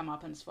get his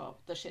comeuppance for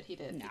the shit he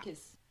did. No.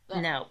 Because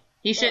No,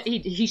 he sure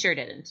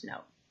didn't. No,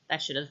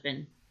 that should have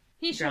been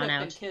he should drawn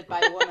have out. been killed by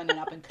a woman and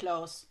up in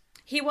close.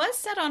 He was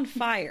set on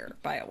fire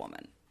by a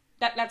woman.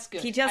 That's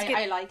good.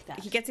 I like that.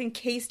 He gets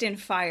encased in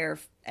fire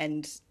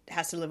and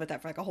has to live with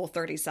that for, like, a whole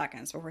 30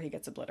 seconds before he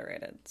gets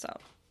obliterated. So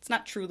it's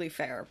not truly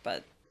fair,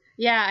 but...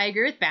 Yeah, I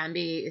agree with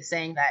Bambi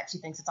saying that she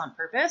thinks it's on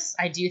purpose.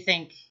 I do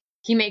think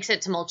he makes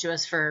it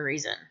tumultuous for a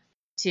reason,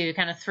 to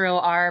kind of throw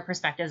our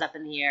perspectives up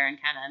in the air and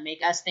kind of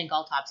make us think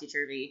all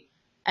topsy-turvy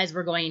as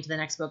we're going into the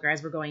next book, or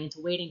as we're going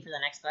into waiting for the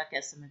next book,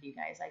 as some of you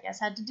guys, I guess,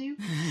 had to do.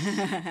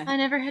 I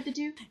never had to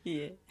do.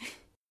 Yeah.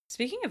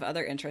 Speaking of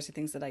other interesting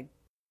things that I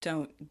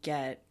don't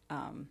get,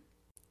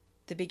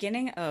 the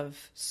beginning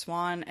of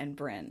Swan and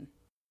Bryn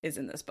is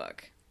in this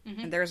book.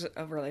 Mm-hmm. And there's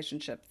a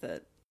relationship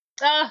that...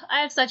 Oh,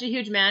 I have such a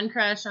huge man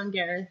crush on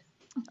Gareth.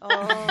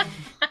 Oh.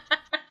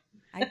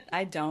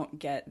 I don't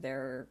get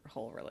their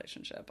whole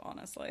relationship,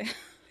 honestly.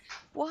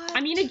 What?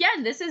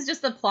 Again, this is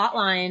just the plot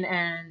line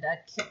and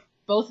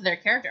both of their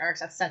character arcs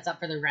that sets up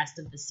for the rest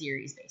of the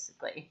series,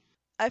 basically.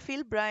 I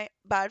feel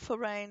bad for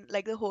Brian,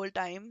 like, the whole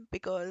time,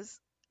 because,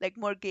 like,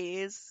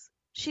 Morghase,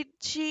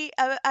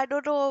 I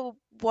don't know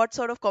what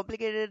sort of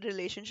complicated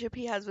relationship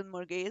he has with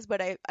Morghase,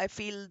 but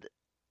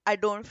I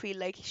don't feel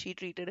like she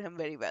treated him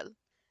very well.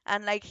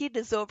 And, like, he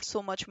deserved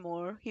so much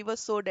more. He was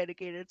so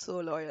dedicated, so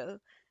loyal.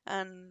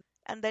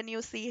 And then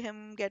you see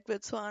him get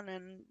with Swan,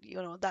 and,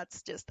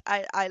 that's just,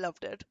 I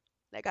loved it.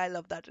 Like, I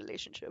love that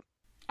relationship.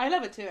 I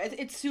love it too.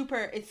 It's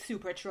super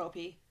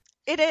tropey.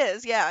 It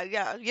is, yeah,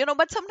 yeah.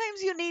 But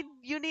sometimes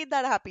you need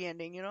that happy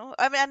ending,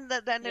 I mean, and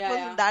then it Yeah,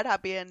 wasn't yeah. that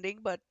happy ending,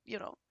 but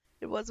it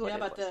was what Yeah, it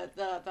but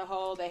was. the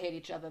whole they hate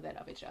each other, they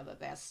love each other,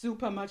 they're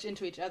super much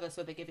into each other,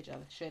 so they give each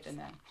other shit, and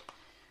then.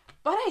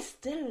 But I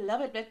still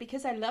love it, but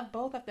because I love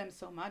both of them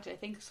so much. I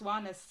think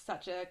Swan is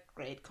such a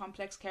great,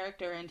 complex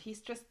character, and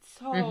he's just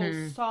so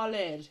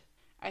solid.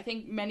 I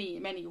think many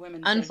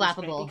women say he's great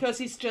Unflappable. because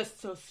he's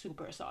just so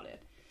super solid.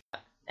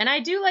 And I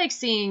do like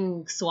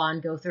seeing Swan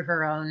go through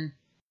her own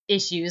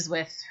issues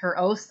with her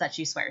oaths that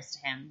she swears to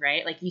him,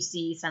 right? Like, you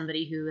see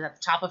somebody who, at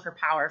the top of her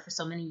power for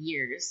so many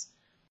years,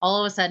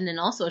 all of a sudden, in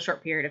also a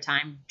short period of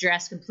time,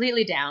 dressed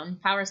completely down,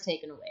 power's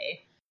taken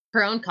away,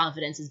 her own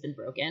confidence has been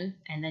broken,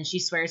 and then she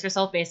swears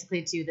herself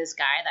basically to this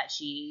guy that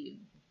she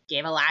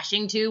gave a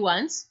lashing to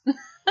once,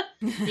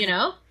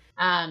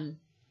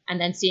 and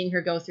then seeing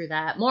her go through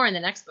that more in the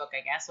next book,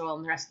 I guess, or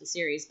in the rest of the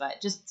series,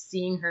 but just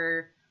seeing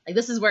her, like,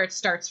 this is where it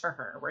starts for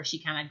her, where she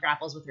kind of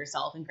grapples with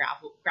herself and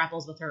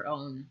grapples with her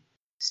own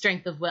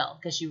strength of will,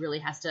 because she really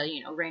has to,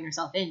 rein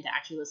herself in to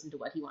actually listen to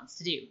what he wants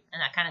to do,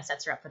 and that kind of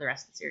sets her up for the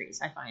rest of the series,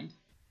 I find.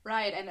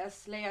 Right, and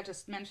as Leia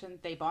just mentioned,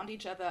 they bond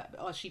each other,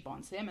 or she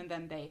bonds him, and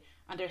then they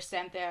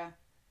understand their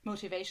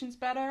motivations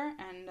better,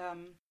 and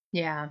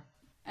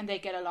and they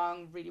get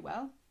along really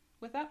well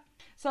with that.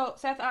 So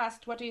Seth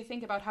asked, what do you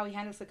think about how he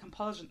handles the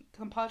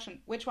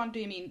compulsion? Which one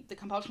do you mean? The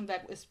compulsion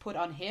that was put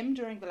on him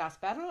during the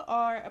last battle,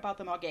 or about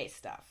the Morgay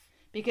stuff?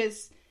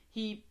 Because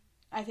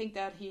I think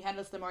that he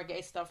handles the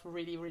Morgay stuff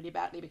really, really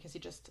badly, because he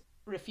just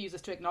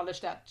refuses to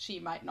acknowledge that she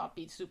might not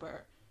be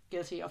super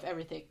guilty of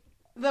everything.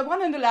 The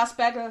one in the last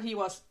battle, he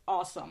was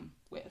awesome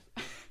with.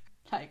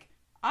 Like,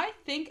 I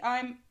think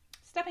I'm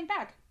stepping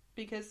back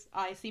because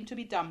I seem to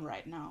be dumb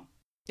right now.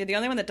 Yeah, the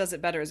only one that does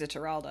it better is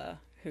Iturralda,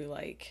 who,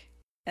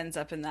 ends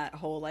up in that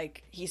whole,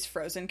 he's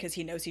frozen because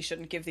he knows he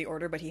shouldn't give the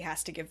order, but he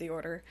has to give the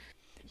order.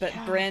 But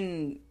yeah.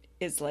 Bryn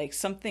is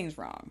something's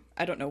wrong.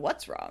 I don't know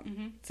what's wrong.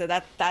 Mm-hmm. So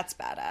that's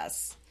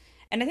badass.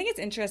 And I think it's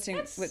interesting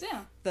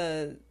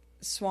the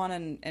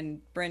Swan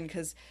and Bryn,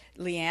 because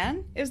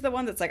Leanne is the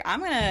one that's I'm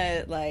going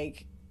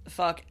to,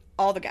 fuck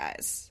all the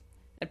guys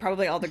and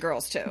probably all the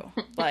girls too.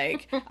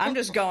 I'm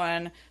just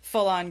going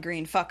full on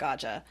green fuck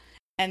Aja.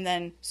 And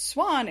then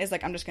Swan is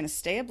I'm just going to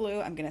stay a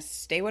blue. I'm going to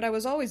stay what I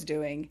was always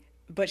doing.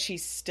 But she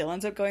still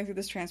ends up going through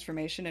this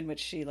transformation in which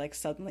she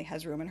suddenly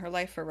has room in her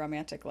life for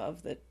romantic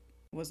love that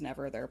was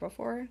never there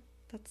before.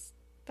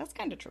 That's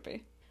kind of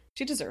trippy.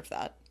 She deserved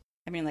that.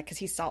 I mean, because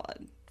he's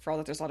solid. For all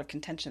that there's a lot of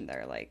contention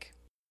there,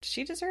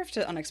 she deserved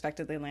to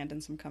unexpectedly land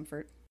in some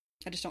comfort.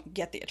 I just don't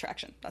get the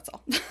attraction, that's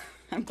all.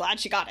 I'm glad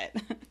she got it.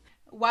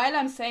 While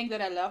I'm saying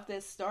that I love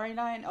this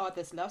storyline, or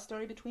this love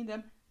story between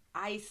them,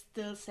 I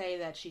still say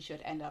that she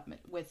should end up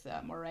with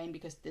Moraine,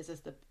 because this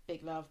is the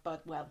big love,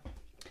 but, well,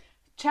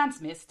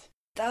 chance missed.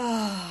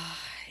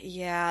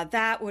 Yeah,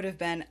 that would have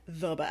been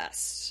the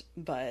best,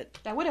 but...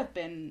 That would have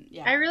been,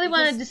 yeah. I really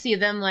wanted to see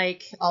them,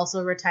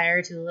 also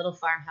retire to a little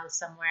farmhouse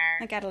somewhere.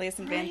 Like Adelius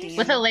and Van Dien.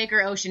 With a lake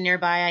or ocean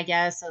nearby, I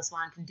guess, so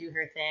Swan can do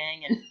her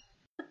thing and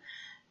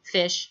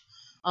fish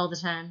all the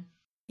time.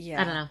 Yeah.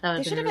 I don't know, that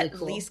would have been really cool. They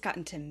should have at least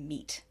gotten to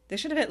meet. There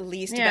should have at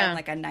least been,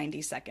 a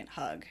 90-second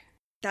hug.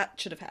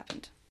 That should have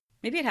happened.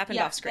 Maybe it happened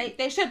off screen.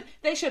 They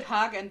should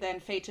hug and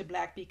then fade to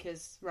black,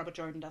 because Robert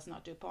Jordan does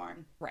not do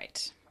porn.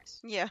 Right.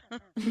 Yeah.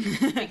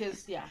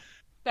 Because, yeah,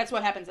 that's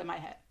what happens in my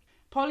head.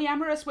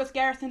 Polyamorous with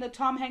Gareth and the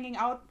Tom hanging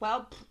out?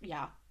 Well,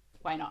 yeah,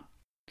 why not?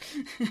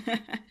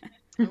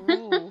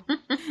 Ooh.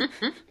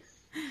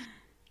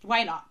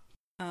 Why not?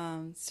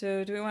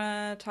 So do we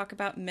want to talk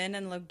about Min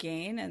and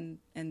Loghain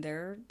and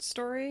their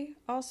story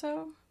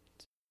also?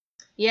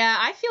 Yeah,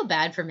 I feel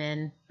bad for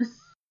Min.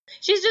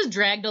 She's just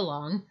dragged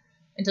along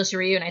until she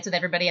reunites with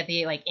everybody at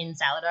the, in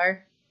Saladar.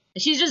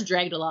 She's just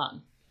dragged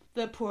along.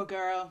 The poor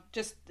girl.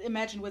 Just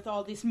imagine with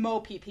all these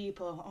mopey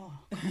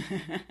people. Oh.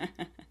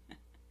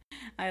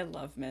 I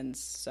love Min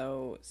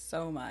so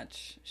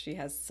much. She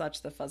has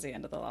such the fuzzy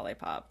end of the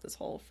lollipop this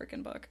whole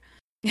freaking book.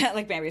 Yeah,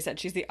 like Mary said,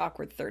 she's the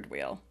awkward third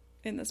wheel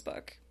in this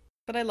book.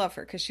 But I love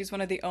her because she's one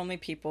of the only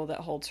people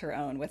that holds her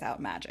own without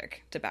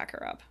magic to back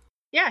her up.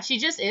 Yeah, she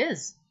just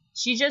is.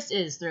 She just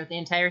is throughout the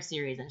entire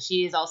series, and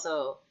she is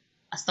also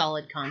a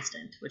solid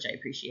constant, which I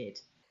appreciate.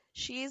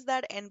 She's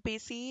that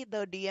NPC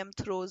the DM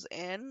throws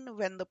in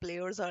when the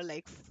players are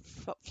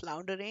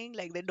floundering,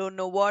 they don't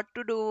know what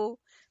to do,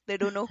 they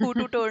don't know who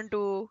to turn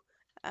to,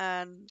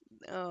 and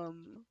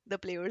the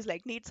players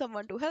need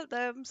someone to help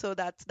them. So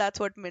that's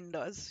what Min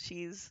does.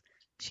 She's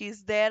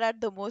there at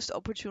the most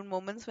opportune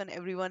moments when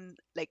everyone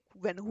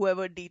when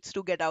whoever needs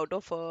to get out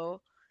of a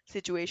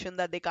situation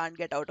that they can't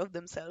get out of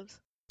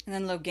themselves. And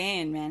then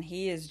Loghain, man,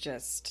 he is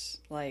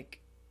just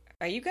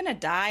are you gonna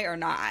die or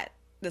not?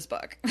 This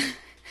book.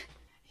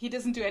 He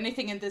doesn't do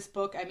anything in this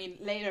book. I mean,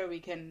 later we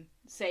can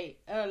say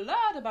a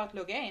lot about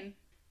Loghain,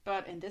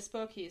 but in this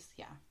book, he's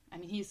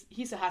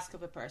a husk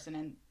of a person,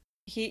 and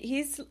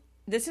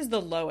this is the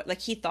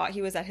lowest. He thought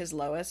he was at his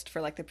lowest for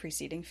the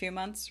preceding few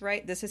months,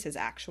 right? This is his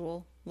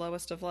actual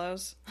lowest of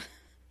lows.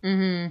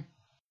 Mm-hmm.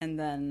 And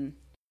then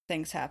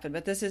things happen.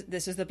 But this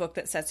is the book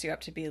that sets you up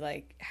to be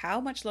like,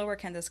 how much lower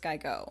can this guy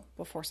go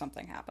before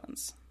something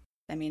happens?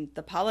 I mean,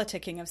 the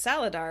politicking of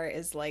Saladar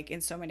is like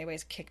in so many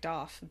ways kicked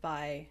off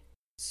by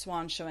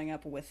Swan showing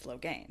up with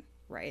Logain,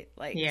 right?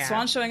 Like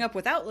Swan showing up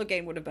without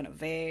Logain would have been a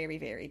very,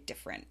 very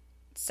different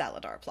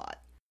Saladar plot.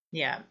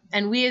 Yeah.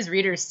 And we as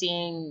readers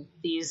seeing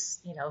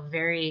these,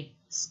 very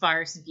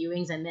sparse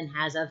viewings and then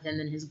has of him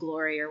and his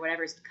glory or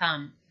whatever's to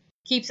come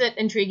keeps it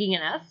intriguing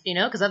enough,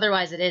 because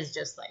otherwise it is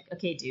just like,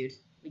 okay, dude,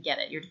 we get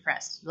it. You're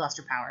depressed. You lost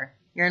your power.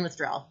 You're in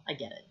withdrawal. I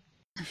get it.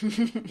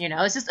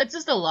 It's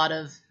just a lot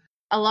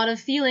of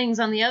feelings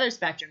on the other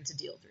spectrum to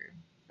deal through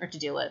or to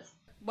deal with.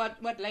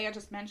 What Leia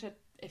just mentioned,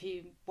 if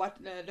you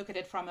look at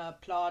it from a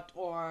plot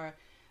or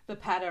the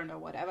pattern or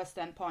whatever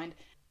standpoint,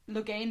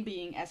 Logain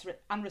being as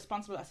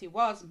unresponsible as he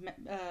was,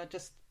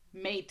 just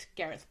made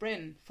Gareth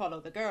Bryn follow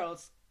the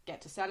girls,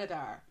 get to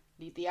Saladar,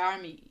 lead the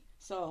army.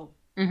 So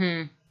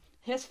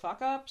his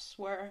fuck-ups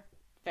were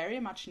very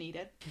much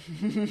needed.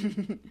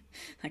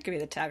 That could be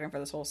the tagline for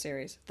this whole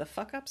series. The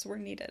fuck-ups were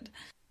needed.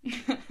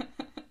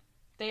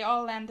 They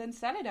all land in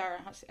Saladar,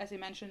 as you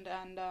mentioned,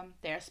 and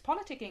there's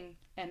politicking,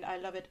 and I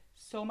love it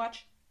so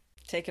much.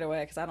 Take it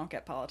away, because I don't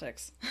get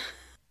politics.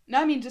 No,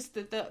 I mean, just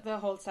the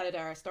whole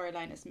Saladar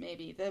storyline is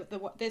maybe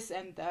this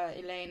and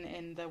Elaine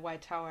in the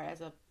White Tower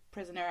as a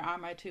prisoner are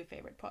my two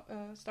favorite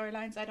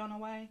storylines. I don't know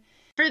why.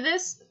 For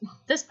this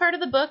part of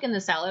the book and the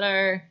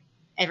Saladar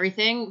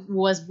everything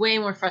was way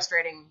more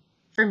frustrating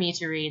for me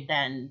to read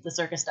than the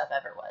circus stuff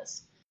ever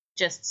was.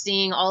 Just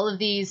seeing all of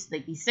these,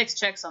 like these 6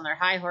 chicks on their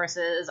high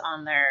horses,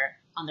 on their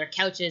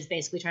couches,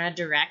 basically trying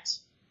to direct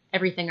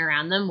everything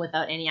around them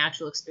without any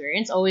actual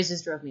experience, always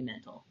just drove me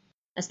mental.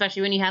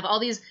 Especially when you have all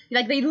these,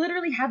 like they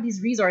literally have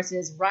these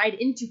resources ride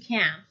into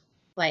camp,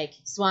 like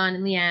Swan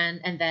and Leanne,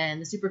 and then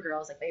the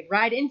Supergirls, like they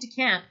ride into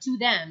camp to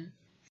them,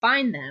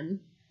 find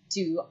them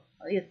to,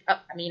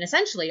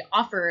 essentially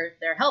offer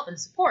their help and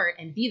support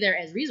and be there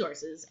as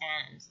resources.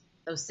 And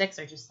those 6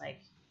 are just like,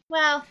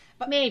 well,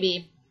 but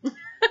maybe.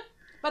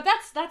 But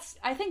that's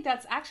I think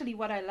that's actually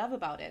what I love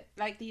about it.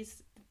 Like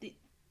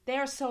they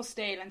are so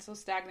stale and so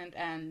stagnant,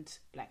 and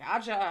like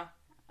Aja,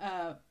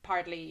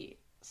 partly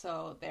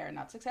so they're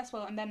not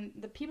successful, and then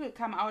the people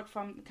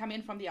come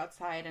in from the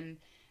outside and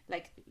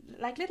like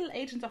little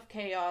agents of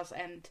chaos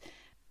and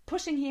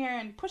pushing here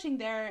and pushing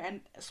there,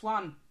 and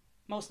Swan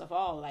most of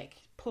all like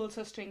pulls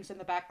her strings in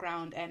the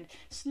background and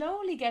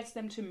slowly gets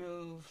them to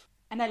move,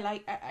 and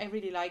I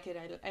really like it.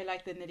 I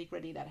like the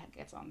nitty-gritty that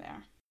gets on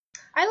there.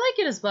 I like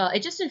it as well.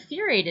 It just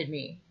infuriated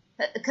me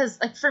because,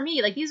 like, for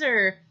me, like these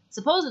are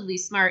supposedly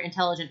smart,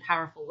 intelligent,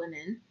 powerful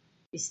women,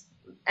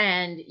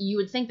 and you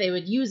would think they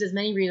would use as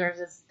many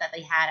resources that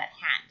they had at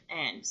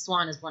hand. And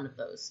Swan is one of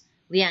those.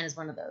 Leanne is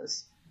one of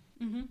those.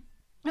 Mm-hmm.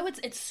 No,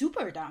 it's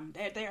super dumb.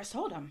 They are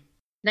so dumb.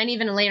 Then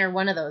even Elaine are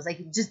one of those.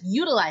 Like, just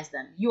utilize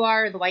them. You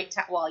are the White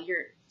Tower. Well,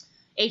 you're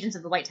agents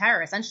of the White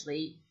Tower.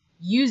 Essentially,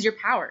 use your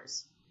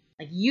powers.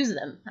 Like, use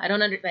them.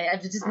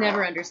 I've just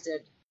never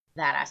understood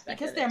that aspect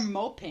because of it. They're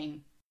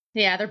moping.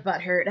 Yeah, they're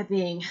butthurt at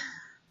being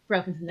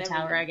broken from the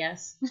tower, I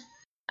guess.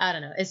 I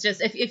don't know. It's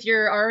just, if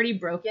you're already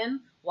broken,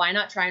 why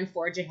not try and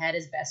forge ahead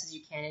as best as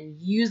you can and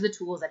use the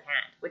tools at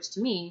hand, which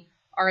to me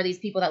are these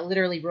people that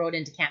literally rode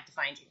into camp to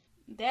find you.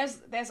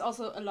 There's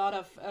also a lot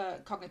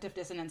of cognitive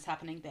dissonance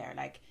happening there.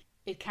 Like,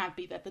 it can't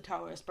be that the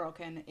tower is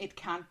broken. It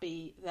can't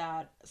be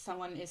that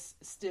someone is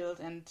stilled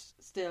and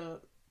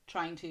still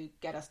trying to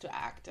get us to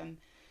act. And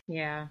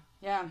yeah.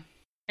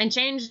 And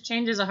change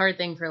is a hard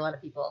thing for a lot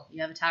of people.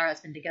 You have a tower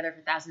that's been together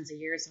for thousands of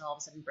years and all of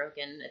a sudden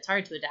broken. It's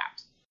hard to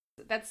adapt.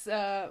 That's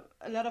a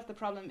lot of the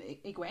problem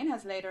Egwene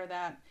has later,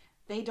 that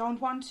they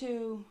don't want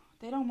to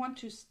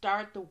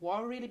start the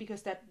war really,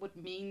 because that would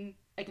mean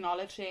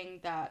acknowledging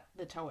that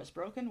the tower is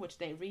broken, which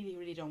they really,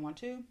 really don't want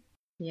to.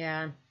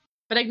 Yeah.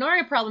 But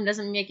ignoring a problem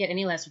doesn't make it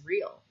any less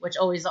real, which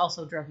always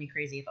also drove me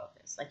crazy about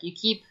this. Like, you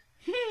keep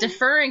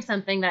deferring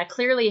something that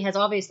clearly has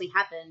obviously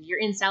happened. You're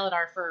in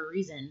Saladar for a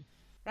reason.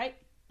 Right.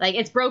 Like,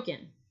 it's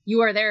broken.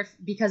 You are there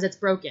because it's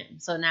broken.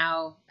 So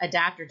now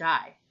adapt or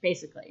die,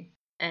 basically.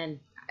 And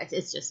it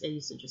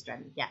used to just drive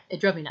me. Yeah,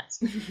 it drove me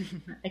nuts.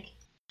 Like,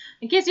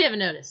 in case you haven't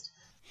noticed.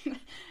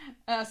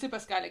 Super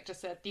Skylick just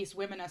said, these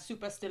women are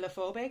super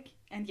stillophobic.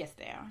 And yes,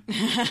 they are.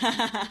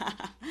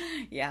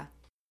 Yeah.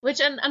 Which,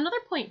 another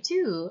point,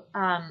 too,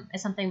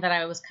 is something that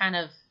I was kind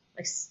of,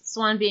 like,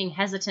 Swan being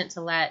hesitant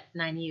to let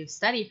Nynaeve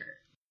study her.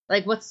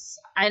 Like,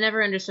 I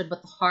never understood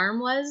what the harm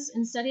was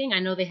in studying. I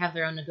know they have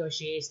their own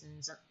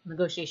negotiations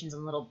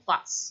and little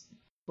plots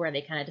where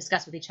they kind of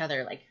discuss with each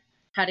other, like,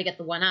 how to get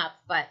the one up.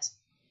 But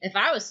if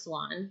I was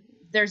Swan,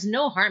 there's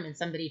no harm in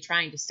somebody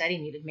trying to study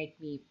me to make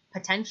me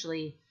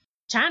potentially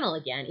channel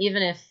again,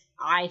 even if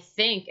I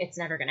think it's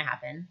never going to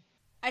happen.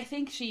 I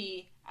think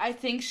she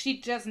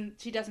doesn't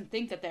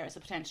think that there is a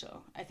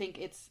potential. I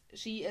think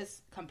she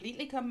is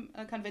completely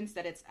convinced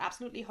that it's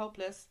absolutely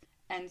hopeless,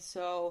 and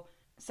so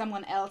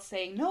someone else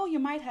saying, no, you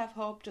might have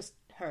hope, just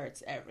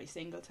hurts every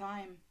single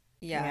time.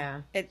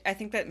 Yeah. I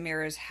think that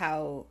mirrors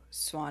how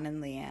Swan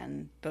and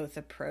Leanne both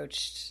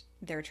approached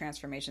their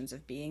transformations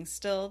of being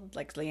still.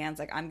 Like, Leanne's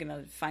like, I'm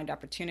gonna find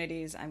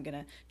opportunities, I'm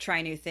gonna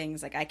try new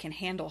things, like, I can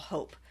handle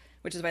hope,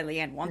 which is why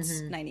Leanne wants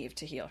Nynaeve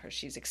to heal her.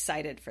 She's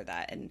excited for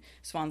that. And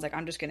Swan's like,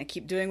 I'm just gonna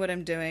keep doing what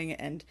I'm doing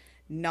and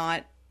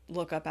not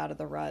look up out of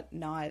the rut,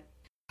 not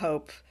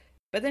hope.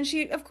 But then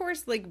she, of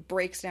course, like,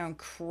 breaks down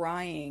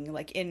crying,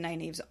 like, in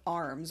Nynaeve's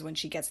arms when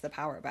she gets the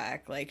power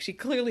back. Like, she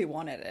clearly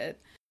wanted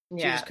it.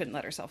 She just couldn't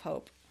let herself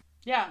hope.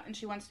 Yeah, and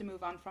she wants to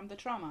move on from the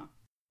trauma.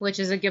 Which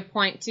is a good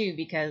point, too,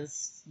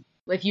 because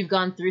if you've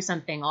gone through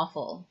something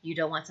awful, you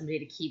don't want somebody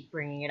to keep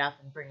bringing it up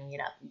and bringing it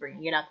up and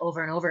bringing it up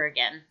over and over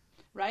again.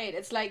 Right,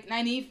 it's like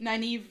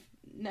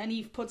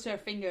Nynaeve puts her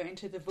finger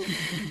into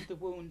the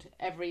wound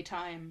every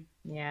time.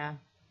 Yeah.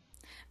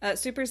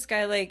 Super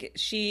Sky, like,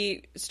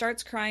 she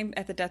starts crying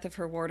at the death of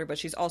her warder, but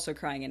she's also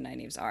crying in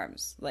Nynaeve's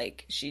arms.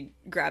 Like, she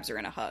grabs her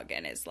in a hug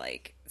and is,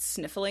 like,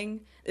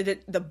 sniffling.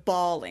 The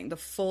bawling, the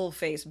full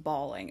face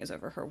bawling is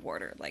over her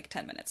warder, like,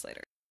 10 minutes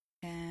later.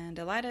 And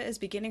Elida is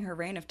beginning her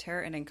reign of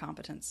terror and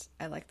incompetence.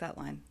 I like that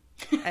line.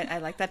 I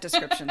like that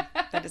description.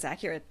 That is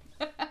accurate.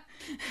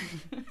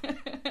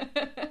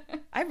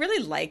 I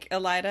really like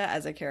Elida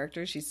as a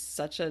character. She's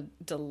such a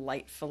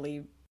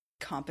delightfully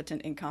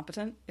competent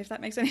incompetent, if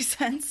that makes any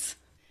sense.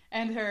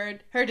 And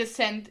her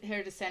descent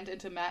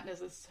into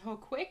madness is so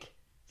quick.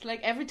 It's like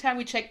every time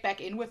we check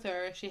back in with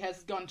her, she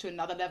has gone to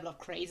another level of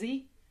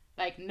crazy.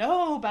 Like,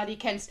 nobody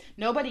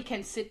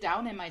can sit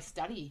down in my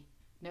study.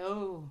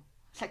 No.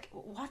 It's like,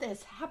 what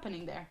is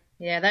happening there?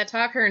 Yeah, that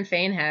talk her and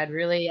Fane had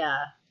really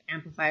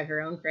amplified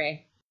her own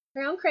cray.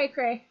 Her own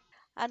cray.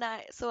 And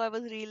I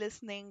was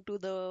re-listening to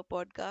the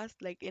podcast,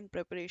 like, in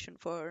preparation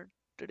for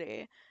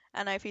today,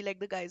 and I feel like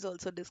the guys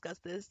also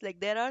discussed this. Like,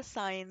 there are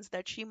signs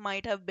that she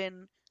might have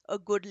been a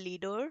good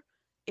leader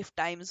if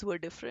times were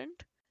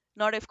different.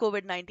 Not if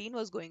COVID-19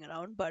 was going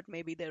around, but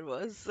maybe there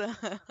was.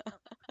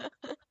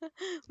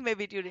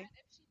 Maybe during.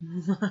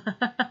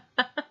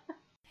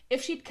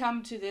 If she'd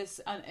come to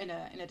this in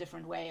a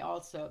different way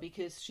also,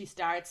 because she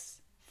starts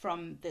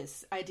from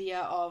this idea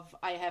of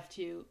I have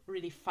to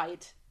really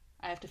fight.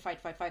 I have to fight.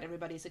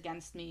 Everybody's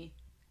against me.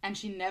 And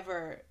she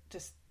never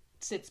just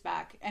sits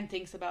back and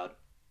thinks about,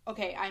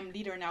 okay, I'm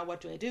leader now,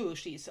 what do I do?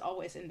 She's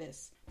always in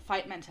this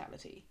fight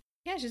mentality.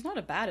 Yeah, she's not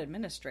a bad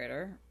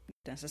administrator,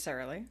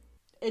 necessarily.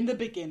 In the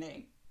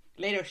beginning.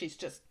 Later, she's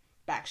just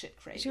batshit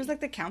crazy. She was like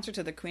the counselor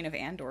to the Queen of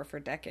Andor for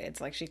decades.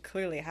 Like, she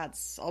clearly had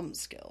some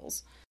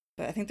skills.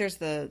 But I think there's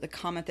the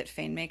comment that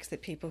Fane makes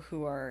that people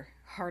who are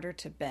harder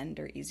to bend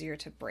are easier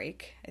to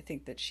break. I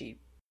think that she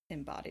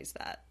embodies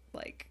that,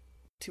 like,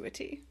 to a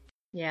T.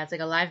 Yeah, it's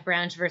like a live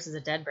branch versus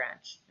a dead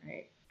branch,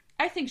 right?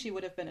 I think she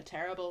would have been a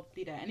terrible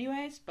leader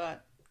anyways,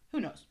 but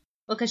who knows?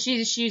 Well, because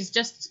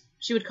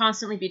she would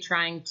constantly be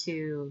trying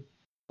to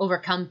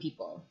overcome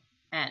people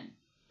and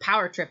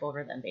power trip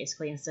over them,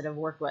 basically, instead of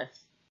work with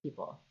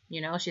people.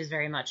 You know, she's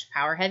very much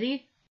power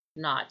heavy,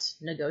 not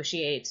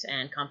negotiate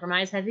and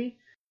compromise heavy.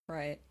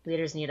 Right.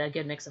 Leaders need a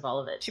good mix of all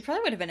of it. She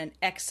probably would have been an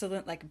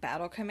excellent, like,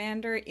 battle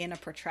commander in a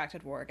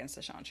protracted war against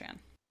the Shan-Chan.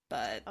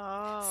 But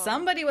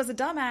somebody was a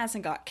dumbass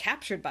and got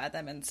captured by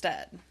them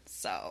instead.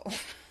 So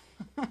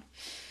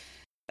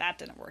that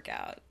didn't work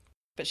out.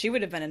 But she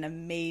would have been an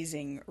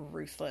amazing,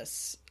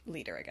 ruthless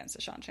leader against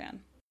the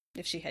Shan-Chan.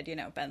 If she had,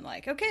 been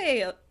like,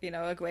 okay,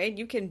 Egwene,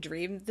 you can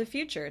dream the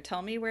future.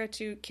 Tell me where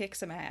to kick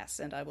some ass,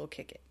 and I will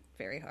kick it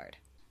very hard.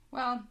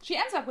 Well, she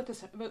ends up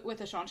with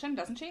the Shan-Chan,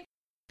 doesn't she?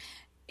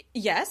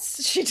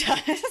 Yes, she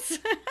does.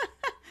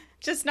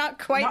 Just not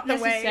quite not the way.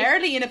 Not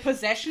necessarily in a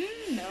possession,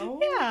 no.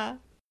 Yeah.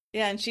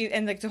 Yeah,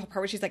 and like the whole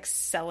part where she's like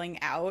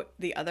selling out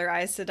the other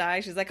Aes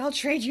Sedai, she's like, I'll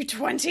trade you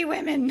 20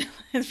 women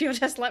if you'll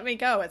just let me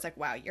go. It's like,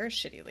 wow, you're a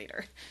shitty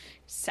leader.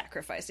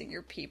 Sacrificing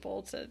your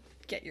people to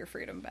get your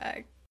freedom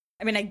back.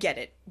 I mean, I get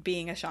it.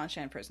 Being a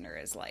Shan-Chan prisoner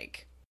is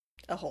like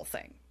a whole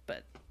thing,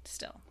 but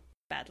still,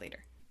 bad leader.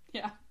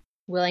 Yeah.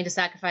 Willing to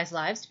sacrifice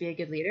lives to be a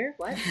good leader?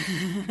 What?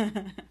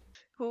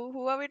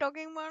 Who are we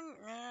talking about?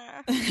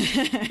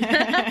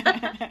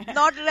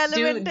 Not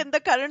relevant in the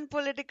current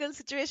political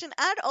situation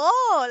at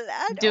all.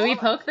 Do we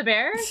poke the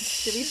bear?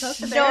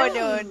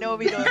 No,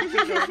 we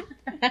don't.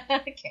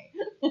 Okay.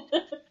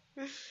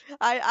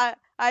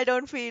 I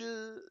don't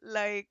feel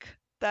like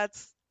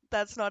that's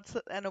not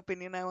an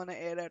opinion I want to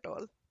air at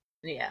all.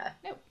 Yeah.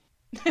 Nope.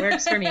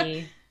 Works for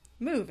me.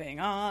 Moving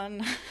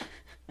on.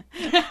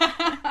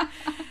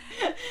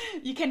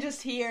 You can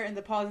just hear in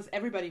the pauses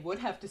everybody would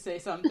have to say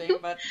something,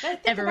 but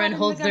everyone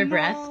holds their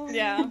breath.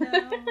 Yeah.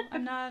 No,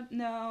 I'm not.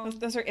 No.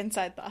 Those are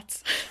inside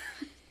thoughts.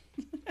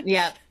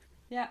 Yeah.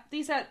 Yeah,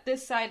 these are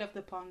this side of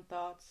the pond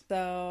thoughts.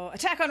 So,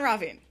 attack on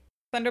Ravine.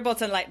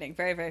 Thunderbolts and lightning.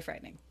 Very, very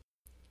frightening.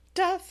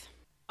 Death.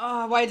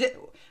 Oh,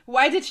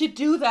 why did she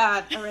do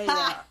that,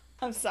 Aradia?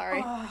 I'm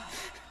sorry. Oh.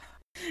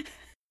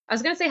 I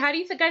was going to say, how do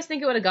you guys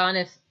think it would have gone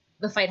if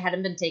the fight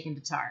hadn't been taken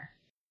to Tar?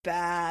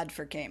 Bad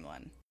for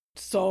Caemlyn.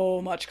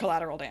 So much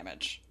collateral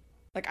damage.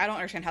 Like, I don't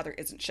understand how there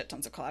isn't shit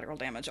tons of collateral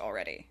damage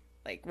already.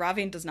 Like,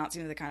 Ravine does not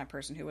seem the kind of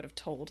person who would have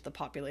told the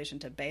population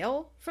to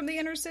bail from the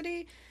inner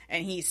city,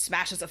 and he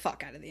smashes the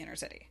fuck out of the inner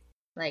city.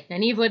 Like,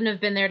 Nynaeve wouldn't have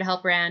been there to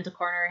help Rand, to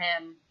corner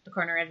him, to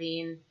corner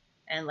Ravine.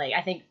 And, like,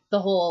 I think the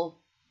whole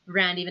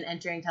Rand even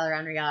entering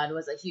Tel'aran'rhiod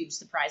was a huge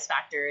surprise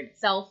factor in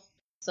itself.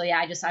 So,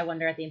 yeah, I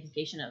wonder at the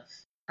implication of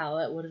how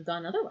it would have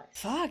gone otherwise.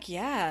 Fuck,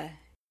 yeah.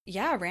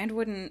 Yeah, Rand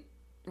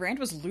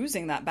was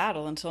losing that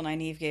battle until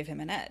Nynaeve gave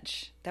him an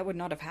edge. That would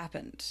not have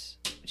happened.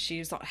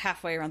 She's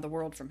halfway around the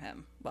world from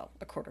him. Well,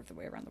 a quarter of the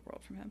way around the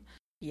world from him.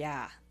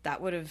 Yeah,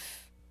 that would have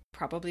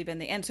probably been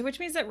the end. So which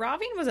means that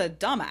Ravine was a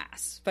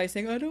dumbass by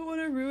saying, I don't want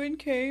to ruin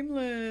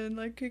Caemlyn.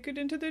 Like, kick it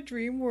into the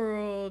dream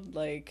world.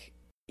 Like,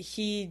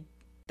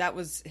 that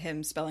was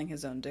him spelling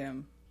his own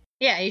doom.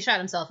 Yeah, he shot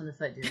himself in the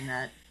foot doing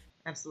that.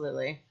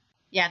 Absolutely.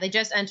 Yeah, they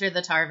just entered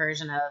the Tar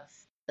version of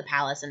the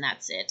palace and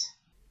that's it.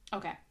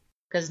 Okay.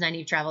 Because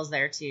Nynaeve travels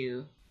there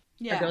to,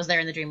 Yeah. or goes there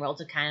in the dream world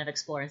to kind of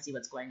explore and see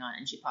what's going on,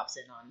 and she pops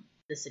in on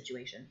this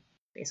situation,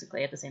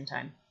 basically, at the same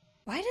time.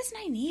 Why does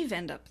Nynaeve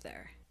end up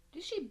there?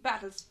 Did she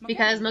battle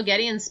Because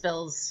Moghedien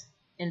spills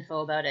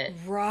info about it.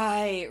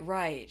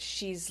 Right.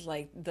 She's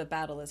like, the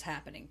battle is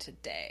happening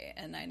today.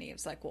 And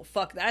Nynaeve's like, well,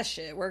 fuck that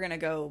shit. We're gonna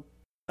go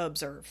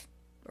observe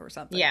or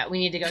something. Yeah, we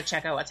need to go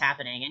check out what's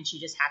happening. And she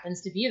just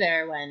happens to be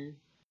there when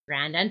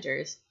Rand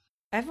enters.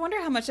 I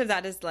wonder how much of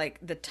that is, like,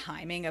 the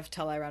timing of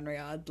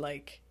Tel'aran'rhiod,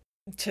 like,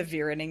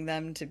 Ta'viraning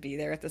them to be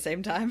there at the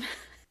same time.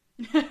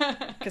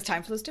 Because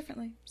time flows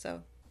differently,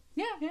 so.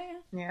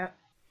 Yeah.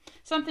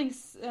 Something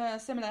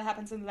similar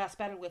happens in the last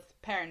battle with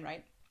Perrin,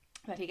 right?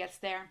 That he gets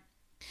there,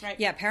 right?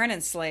 Yeah, Perrin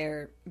and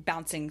Slayer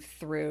bouncing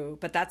through,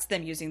 but that's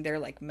them using their,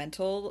 like,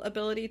 mental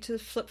ability to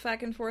flip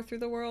back and forth through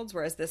the worlds,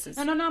 whereas this is...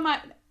 No,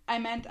 I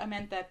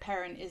meant that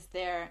Perrin is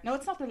there. No,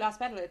 it's not the last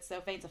battle, it's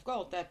Veins of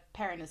Gold, that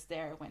Perrin is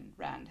there when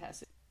Rand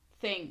has a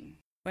thing.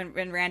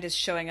 When Rand is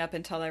showing up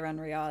in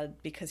Tel'aran'rhiod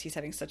because he's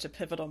having such a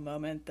pivotal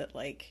moment that,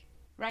 like...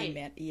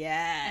 Right.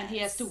 Yes. And he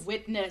has to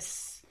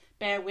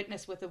bear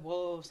witness with the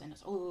wolves, and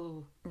it's,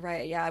 ooh.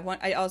 Right, yeah.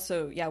 I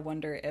also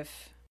wonder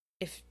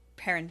if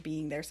Perrin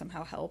being there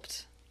somehow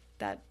helped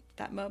that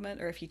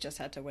moment, or if he just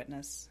had to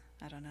witness.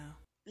 I don't know.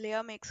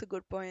 Leia makes a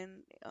good point.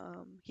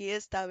 He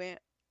is Tavern.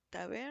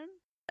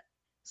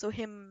 So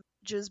him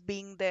just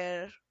being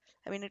there,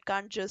 I mean, it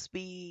can't just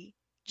be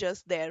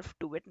just there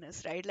to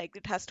witness, right? Like,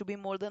 it has to be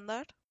more than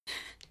that.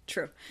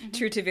 True. Mm-hmm.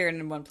 True Ta'veren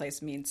in one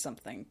place means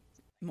something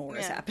more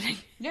is happening.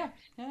 Yeah.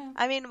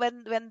 I mean,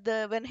 when Rand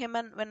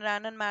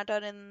and Matt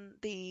are in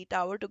the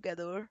tower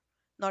together,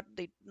 not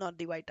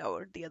the White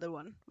Tower, the other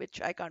one,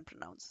 which I can't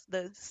pronounce,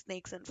 the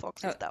Snakes and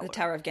Foxes Tower. The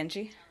Tower of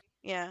Genji.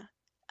 Yeah,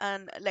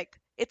 and like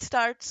it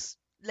starts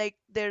like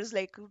there's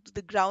like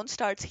the ground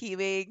starts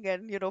heaving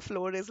and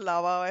floor is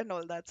lava and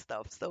all that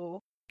stuff.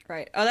 So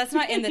right. Oh, that's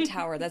not in the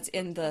tower. That's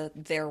in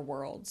their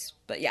worlds.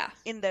 But yeah,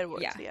 in their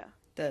worlds. Yeah.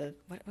 The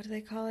what do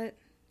they call it?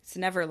 It's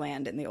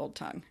Neverland in the old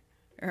tongue.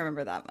 I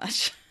remember that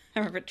much. I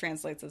remember it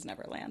translates as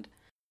Neverland.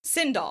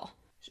 Sindal.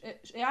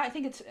 Yeah, I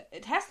think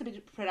it has to be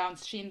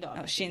pronounced Shindal.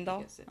 Oh,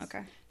 Shindal?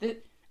 Okay.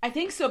 I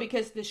think so,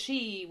 because the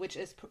she, which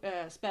is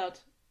spelled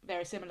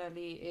very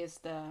similarly, is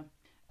the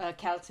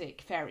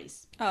Celtic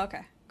fairies. Oh,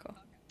 okay. Cool.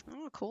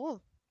 Oh, cool.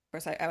 Of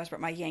course, I always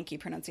brought my Yankee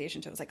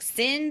pronunciation to it. It was like,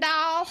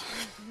 Sindal!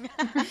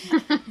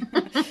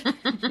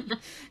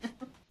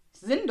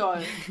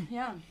 Zindal.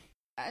 Yeah.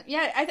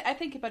 I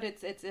think, but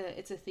it's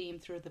a theme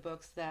through the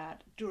books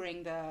that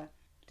during the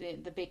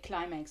big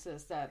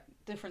climaxes that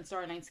different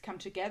storylines come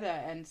together,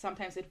 and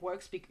sometimes it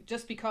works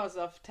just because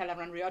of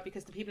Tel'aran'rhiod,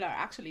 because the people are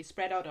actually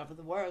spread out over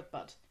the world,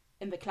 but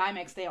in the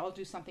climax they all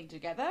do something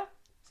together.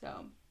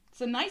 So it's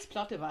a nice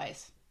plot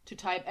device to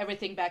type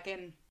everything back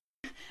in.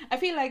 I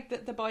feel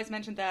like the boys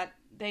mentioned that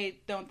they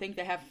don't think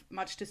they have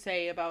much to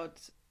say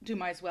about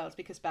Dumai's Wells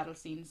because battle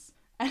scenes,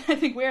 and I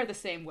think we're the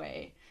same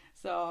way.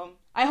 So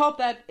I hope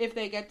that if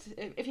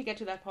you get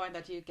to that point,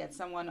 that you get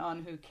someone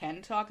on who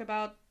can talk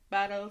about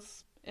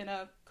battles in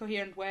a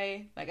coherent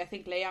way. Like, I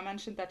think Leia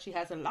mentioned that she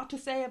has a lot to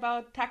say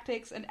about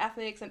tactics and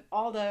ethics and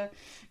all the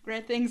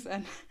great things,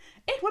 and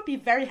it would be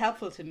very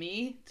helpful to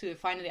me to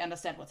finally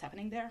understand what's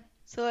happening there.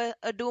 So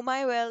a Do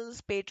My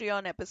Wells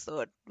Patreon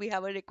episode. We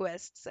have a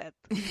request, Seth.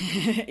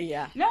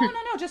 Yeah. No,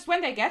 just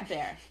when they get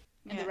there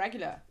in the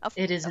regular.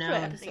 It is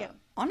known. Yeah.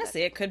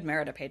 Honestly, it could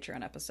merit a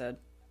Patreon episode.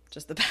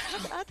 Just the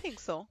battle. I think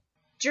so.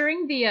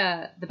 During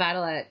the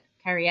battle at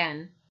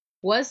Carrion,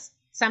 was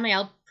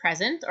Samael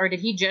present, or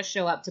did he just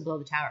show up to blow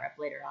the tower up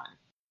later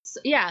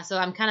on? So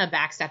I'm kind of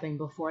backstepping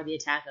before the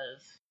attack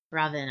of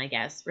Ravin, I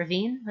guess.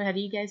 Ravine? How do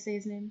you guys say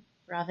his name?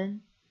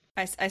 Ravin?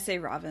 I say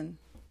Ravin.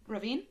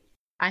 Ravine?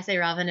 I say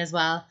Ravin as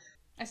well.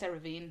 I say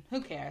Ravine.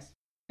 Who cares?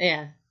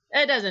 Yeah,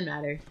 it doesn't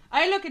matter.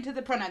 I look into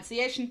the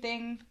pronunciation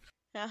thing.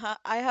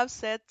 I have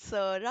said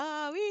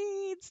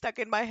Ravine stuck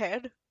in my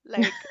head.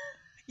 Like,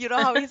 you know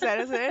how he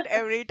says it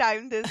every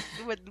time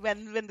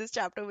when this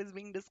chapter was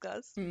being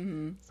discussed.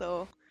 Mm-hmm.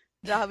 So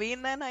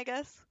Ravine then, I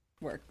guess.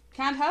 Work.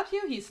 Can't help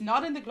you. He's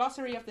not in the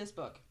glossary of this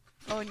book.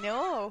 Oh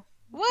no!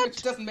 What?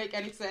 Which doesn't make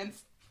any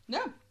sense.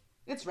 No,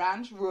 it's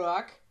Ranj,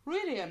 Ruach,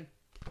 Ruidian.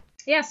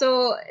 Yeah,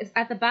 so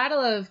at the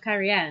Battle of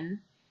Carrion,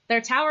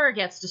 their tower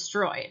gets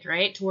destroyed,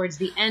 right? Towards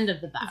the end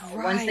of the battle.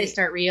 Right. Once they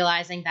start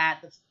realizing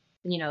that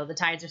the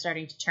tides are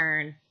starting to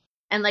turn.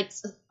 And like,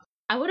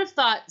 I would have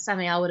thought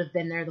Samael would have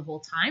been there the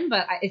whole time,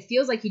 but it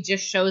feels like he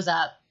just shows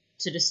up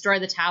to destroy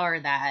the tower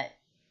that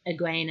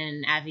Egwene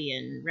and Avi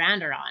and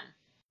Rand are on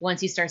once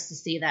he starts to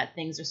see that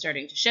things are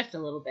starting to shift a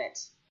little bit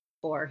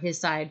for his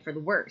side for the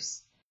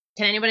worse.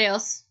 Can anybody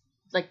else,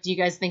 like, do you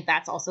guys think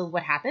that's also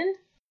what happened?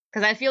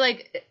 Because I feel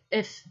like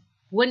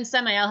wouldn't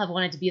Samael have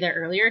wanted to be there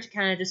earlier to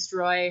kind of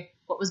destroy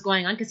what was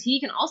going on? Because he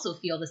can also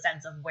feel the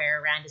sense of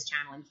where Rand is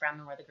channeling from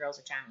and where the girls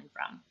are channeling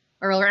from.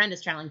 Or Rand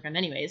is channeling from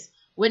anyways.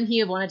 Wouldn't he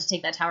have wanted to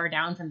take that tower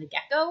down from the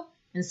get-go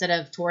instead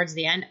of towards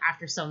the end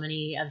after so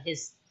many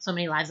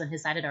lives on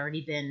his side had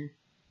already been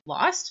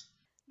lost?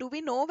 Do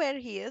we know where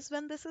he is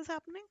when this is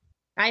happening?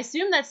 I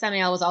assume that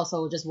Samael was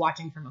also just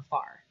watching from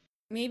afar.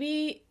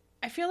 Maybe,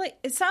 I feel like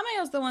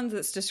Samael's the one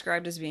that's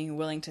described as being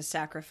willing to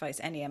sacrifice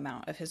any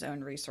amount of his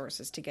own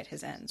resources to get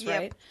his ends, Yep.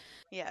 right?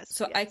 Yes.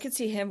 So yes. I could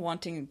see him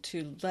wanting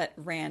to let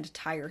Rand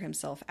tire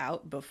himself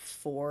out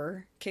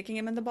before kicking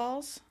him in the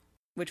balls,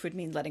 which would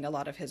mean letting a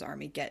lot of his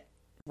army get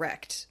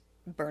wrecked,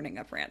 burning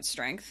up Rand's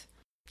strength.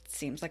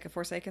 Seems like a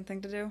Forsaken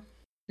thing to do.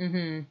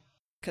 Mm-hmm.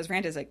 Because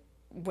Rand is like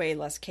way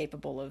less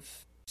capable of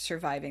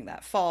surviving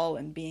that fall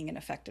and being an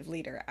effective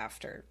leader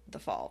after the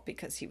fall,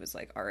 because he was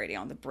like already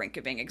on the brink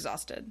of being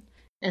exhausted.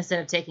 Instead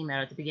of taking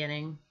that at the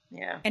beginning.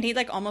 Yeah. And he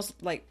like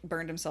almost like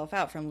burned himself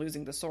out from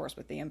losing the source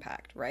with the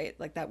impact, right?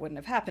 Like that wouldn't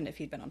have happened if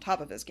he'd been on top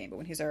of his game, but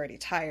when he's already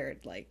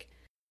tired, like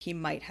he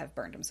might have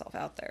burned himself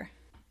out there.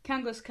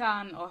 Kangus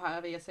Khan, or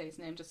however you say his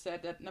name, just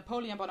said that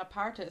Napoleon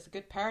Bonaparte is a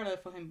good parallel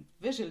for him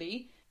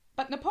visually,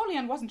 but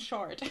Napoleon wasn't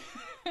short.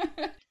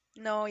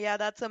 No, yeah,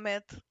 that's a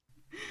myth.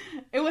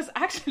 It was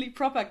actually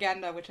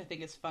propaganda, which I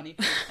think is funny.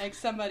 Like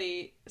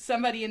somebody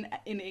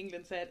in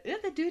England said, "Oh,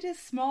 the dude is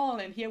small,"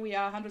 and here we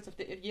are hundreds of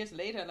years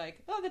later,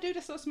 like, "Oh, the dude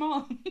is so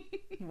small."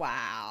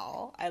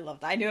 Wow, I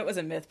love that. I knew it was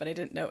a myth, but I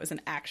didn't know it was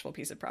an actual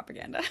piece of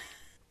propaganda.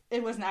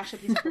 It was an actual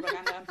piece of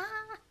propaganda.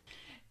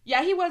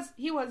 Yeah, he was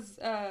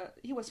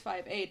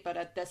 5'8", but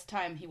at this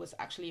time he was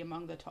actually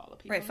among the taller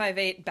people. Right,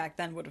 5'8" back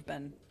then would have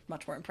been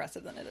much more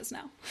impressive than it is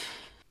now.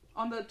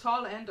 On the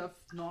tall end of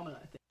normal, I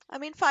think. I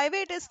mean,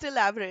 5'8" is still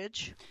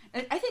average.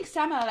 I think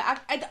Samuel.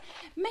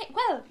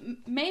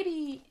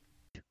 Maybe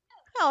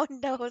Oh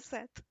no,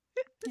 Seth.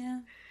 Yeah.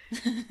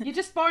 you're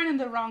just born in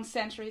the wrong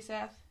century,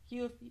 Seth.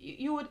 You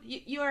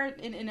are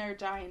an inner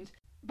giant.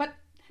 But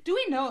do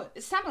we know,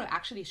 is Samuel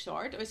actually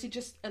short, or is he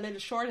just a little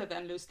shorter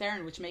than Lews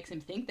Therin, which makes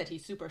him think that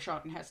he's super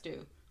short and has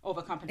to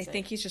overcompensate? I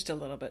think he's just a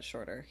little bit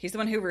shorter. He's the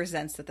one who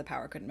resents that the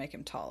power couldn't make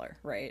him taller,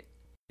 right?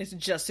 It's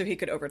just so he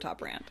could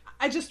overtop Rand.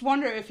 I just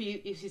wonder if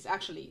he's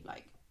actually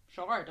like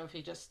short, or if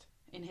he just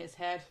in his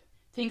head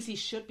thinks he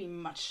should be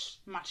much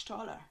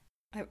taller.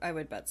 I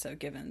would bet so,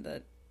 given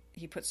that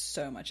he puts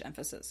so much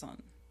emphasis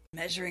on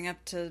measuring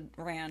up to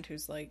Rand,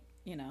 who's like,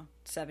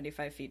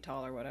 75 feet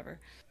tall or whatever.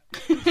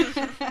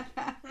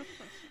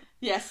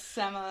 Yes,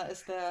 Samuel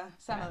is the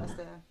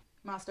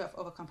master of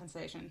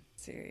overcompensation.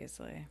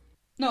 Seriously.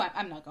 No,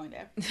 I'm not going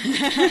there.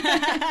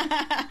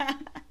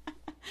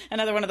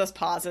 Another one of those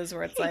pauses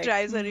where it's He like...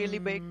 drives a really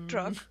big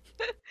truck.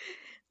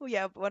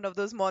 Yeah, one of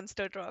those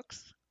monster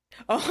trucks.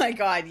 Oh my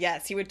god,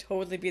 yes. He would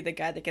totally be the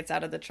guy that gets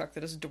out of the truck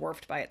that is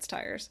dwarfed by its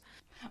tires.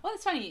 Well,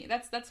 it's funny.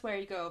 That's where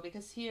you go,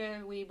 because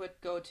here we would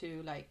go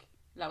to like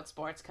loud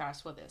sports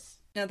cars for this.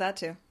 No, that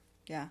too.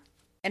 Yeah.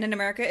 And in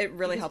America, it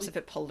really helps if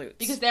it pollutes.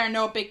 Because there are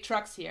no big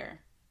trucks here.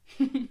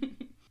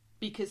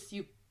 Because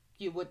you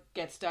would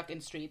get stuck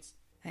in streets.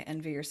 I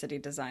envy your city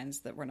designs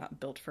that were not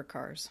built for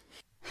cars.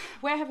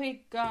 Where have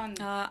we gone?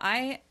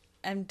 I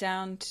am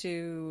down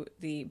to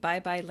the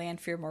bye-bye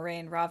Lanfear,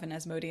 Moraine, Ravin,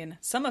 Asmodean.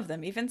 Some of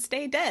them even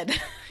stay dead.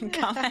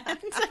 Comment.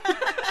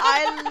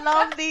 I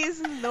love these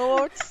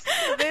notes.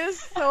 This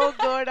is so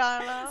good,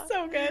 Anna.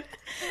 So good.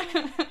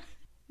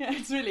 Yeah,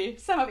 it's really,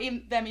 some of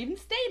them even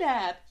stay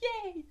dead.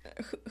 Yay!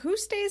 Who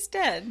stays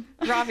dead?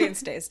 Ravian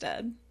stays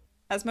dead.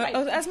 Right.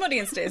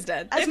 Asmodean stays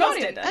dead. They both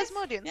stay dead.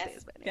 Asmodean Yes.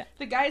 stays dead. Yeah.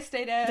 The guys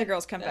stay dead. The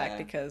girls come back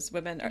because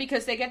women are...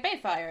 Because they get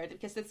balefired,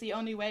 because that's the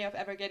only way of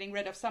ever getting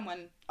rid of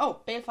someone. Oh,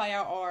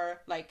 balefire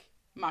or like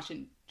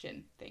Martian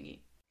Jin thingy.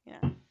 Yeah.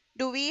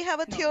 Do we have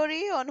a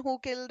theory on who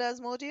killed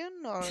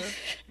Asmodean, or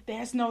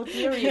There's no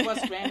theory. It was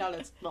Grendel.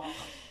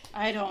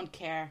 I don't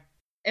care.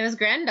 It was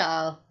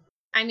Grendel.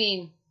 I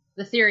mean,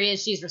 the theory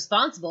is she's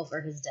responsible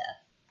for his death.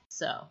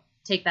 So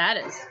take that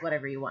as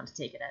whatever you want to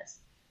take it as.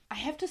 I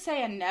have to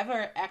say I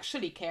never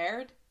actually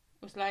cared.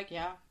 It was like,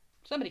 yeah,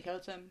 somebody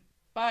killed him.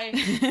 Bye.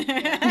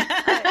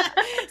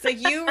 It's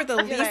like, you were the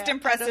least Yeah,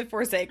 impressive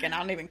Forsaken. I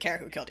don't even care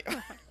who killed you.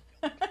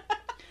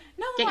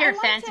 No, Get I your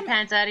liked fancy him.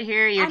 pants out of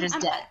here. You're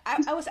just dead.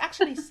 I was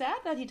actually sad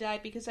that he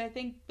died, because I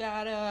think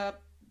that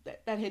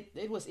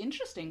it was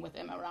interesting with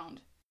him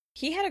around.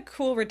 He had a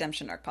cool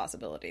redemption arc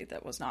possibility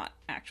that was not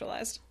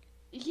actualized.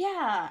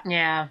 Yeah.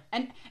 Yeah.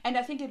 And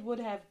I think it would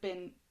have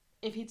been,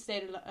 if he'd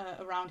stayed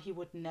around, he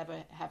would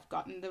never have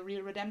gotten the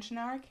real redemption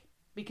arc,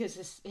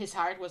 because his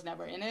heart was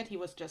never in it. He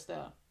was just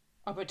a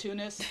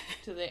opportunist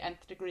to the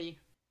nth degree.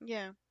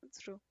 yeah, that's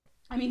true.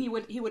 I mean,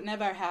 he would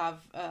never have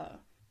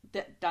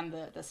done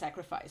the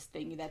sacrifice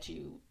thing that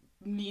you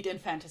need in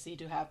fantasy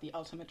to have the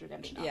ultimate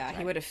redemption arc. Yeah, right?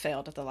 he would have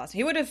failed at the last.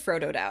 He would have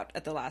Frodo'd out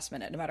at the last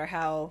minute, no matter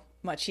how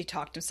much he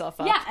talked himself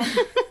up. Yeah,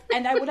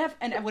 and I would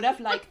have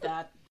liked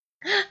that.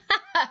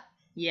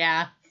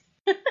 Yeah.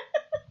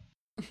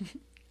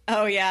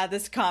 Oh yeah,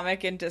 this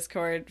comic in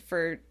Discord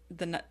for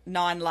the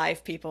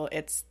non-live people,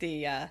 it's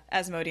the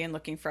Asmodean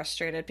looking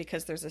frustrated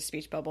because there's a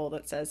speech bubble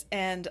that says,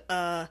 and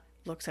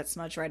looks at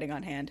smudge writing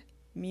on hand.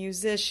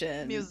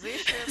 Musician.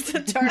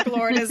 The Dark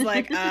Lord is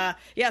like,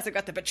 yes, I've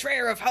got the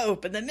Betrayer of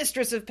Hope and the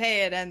Mistress of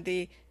Pain and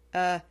the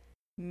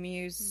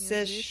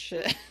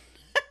musician.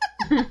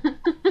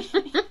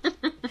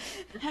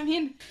 I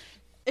mean,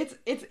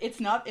 it's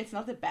not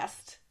the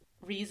best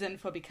reason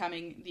for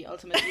becoming the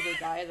ultimate evil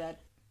guy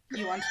that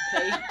you want to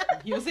play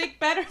music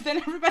better than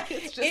everybody.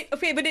 It's just...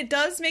 Okay, but it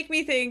does make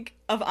me think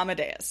of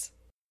Amadeus,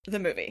 the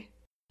movie.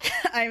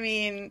 I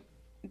mean,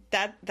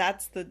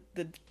 that's the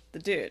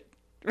dude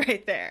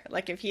right there.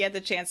 Like, if he had the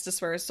chance to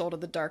swear his soul to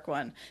the Dark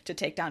One to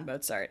take down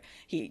Mozart,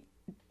 he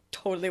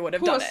totally would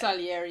have done it. Poor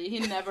Salieri, he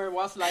never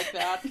was like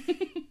that.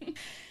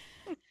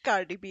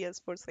 Cardi B is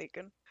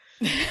Forsaken.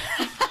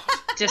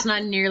 Just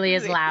not nearly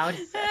as loud.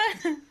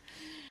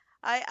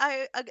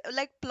 I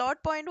like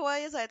plot point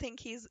wise, I think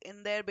he's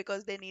in there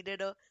because they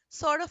needed a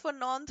sort of a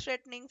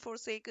non-threatening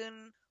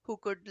Forsaken who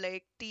could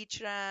like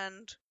teach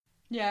Rand.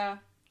 Yeah,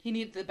 he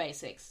needed the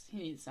basics. He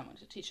needed someone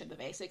to teach him the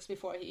basics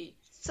before he...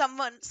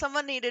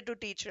 Someone needed to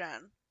teach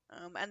Rand.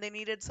 And they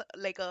needed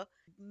like a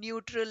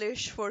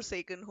neutral-ish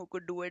Forsaken who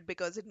could do it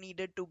because it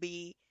needed to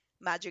be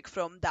magic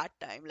from that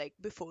time, like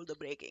before the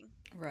breaking.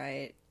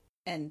 Right.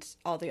 And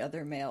all the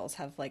other males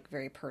have like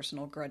very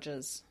personal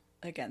grudges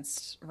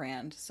against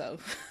Rand, so...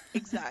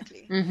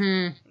 Exactly.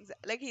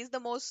 Like, he's the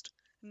most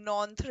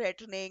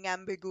non-threatening,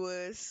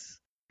 ambiguous.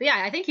 But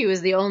yeah, I think he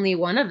was the only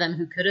one of them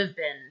who could have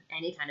been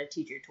any kind of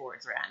teacher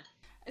towards Rand.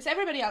 Is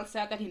everybody else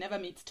sad that he never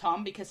meets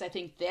Tom? Because I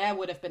think there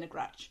would have been a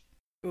grudge.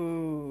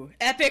 Ooh.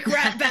 Epic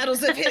rap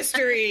battles of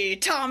history!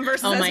 Tom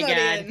versus my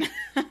Asmodean.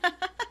 God.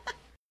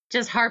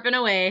 Just harping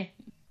away.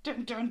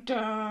 Dun dun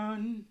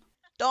dun!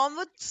 Tom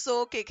would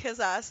so kick his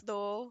ass,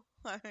 though.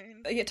 I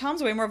mean... Yeah,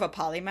 Tom's way more of a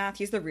polymath.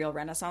 He's the real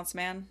Renaissance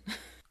man.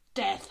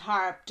 Death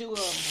harp duel.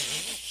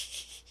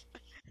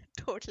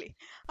 Totally.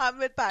 I'm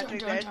with Patrick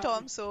Dun, dun, there. dun.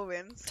 Tom so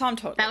wins. Tom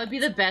totally. That would be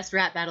the best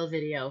rap battle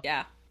video.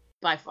 Yeah.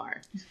 By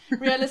far.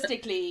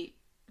 Realistically,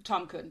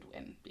 Tom couldn't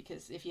win,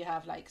 because if you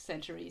have like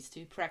centuries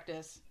to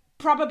practice,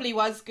 probably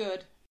was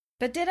good.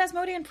 But did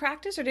Asmodean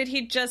practice, or did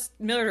he just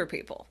murder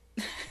people?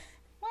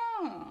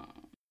 Oh,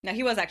 No,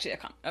 he was actually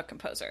a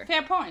composer.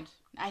 fair point.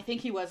 I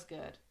think he was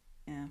good.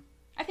 Yeah.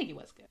 I think he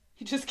was good.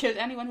 He just killed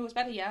anyone who was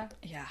better, yeah.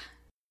 Yeah.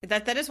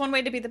 That is one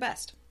way to be the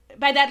best.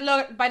 By that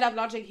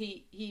logic,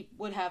 he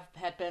would have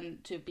had been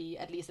to be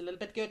at least a little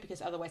bit good,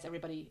 because otherwise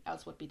everybody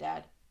else would be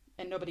dead.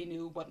 And nobody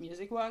knew what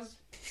music was.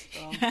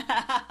 So.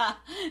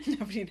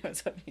 Nobody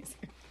knows what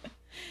music.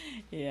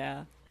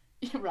 Yeah.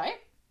 Right?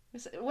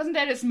 Wasn't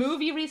there this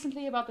movie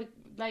recently about the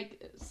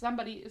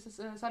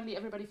suddenly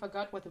everybody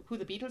forgot who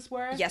the Beatles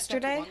were?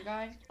 Yesterday? Except the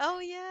one guy. Oh,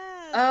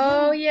 yeah.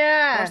 Oh,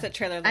 yeah. I watched that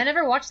trailer. I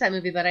never watched that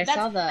movie, but I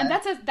saw that.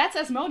 And that's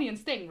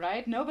Asmodean's thing,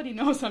 right? Nobody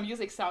knows how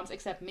music sounds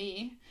except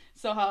me.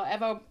 So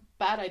however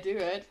bad I do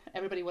it,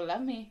 everybody will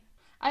love me.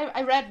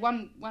 I read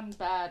one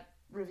bad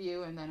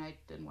review and then I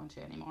didn't want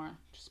to anymore.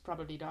 Which is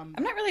probably dumb.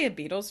 I'm not really a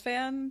Beatles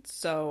fan,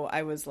 so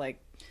I was like...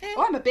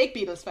 Oh, I'm a big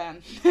Beatles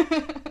fan.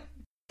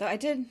 Though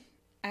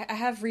I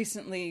have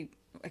recently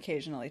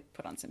occasionally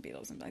put on some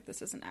Beatles and be like,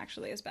 this isn't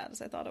actually as bad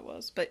as I thought it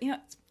was. But, you know,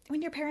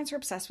 when your parents are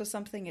obsessed with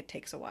something, it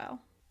takes a while.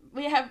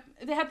 They have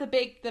the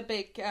big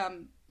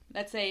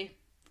let's say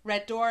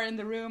red door in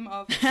the room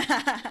of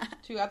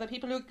two other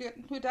people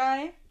who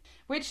die,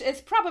 which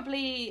is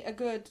probably a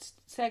good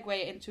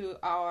segue into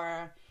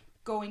our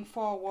going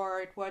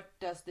forward. What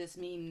does this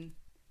mean?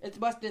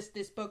 What does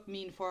this book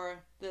mean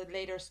for the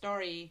later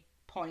story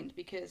point?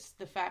 Because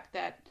the fact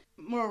that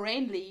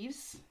Moraine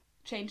leaves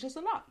changes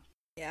a lot.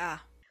 Yeah.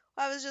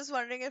 I was just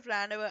wondering if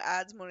Rand ever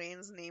adds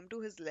Moraine's name to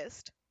his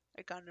list.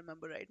 I can't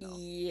remember right now.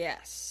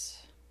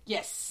 Yes.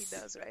 Yes. He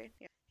does, right?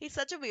 Yeah. He's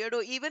such a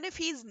weirdo. Even if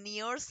he's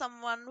near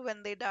someone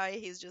when they die,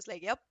 he's just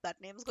like, yep,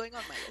 that name's going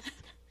on my list.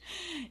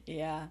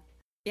 Yeah.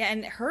 Yeah,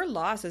 and her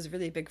loss is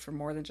really big for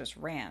more than just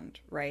Rand,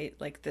 right?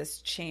 Like,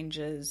 this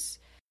changes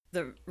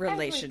the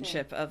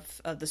relationship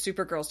of the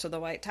Supergirls to the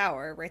White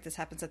Tower, right? This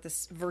happens at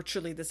this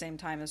virtually the same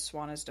time as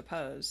Swan is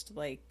deposed.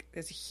 Like,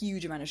 there's a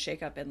huge amount of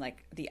shakeup in,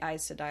 like, the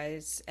Aes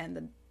Sedai's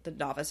and the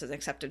Novice's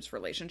acceptance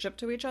relationship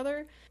to each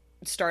other,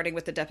 starting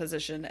with the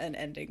deposition and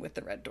ending with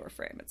the Red Door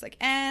frame. It's like,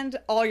 and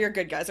all your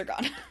good guys are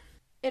gone.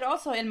 It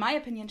also, in my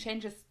opinion,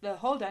 changes the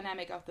whole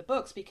dynamic of the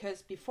books,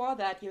 because before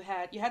that you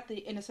had the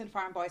innocent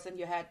farm boys and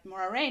you had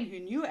Moraine, who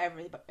knew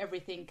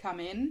everything, come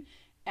in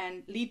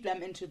and lead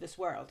them into this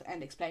world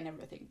and explain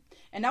everything.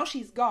 And now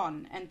she's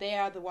gone, and they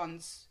are the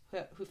ones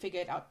who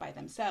figure it out by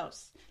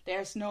themselves.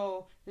 There's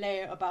no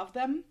layer above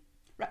them.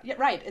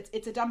 Right,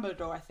 it's a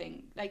Dumbledore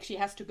thing. Like, she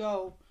has to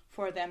go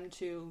for them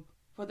to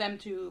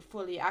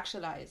fully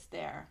actualize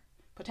their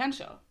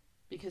potential,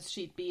 because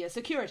she'd be a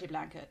security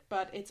blanket.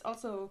 But it's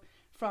also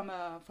from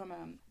a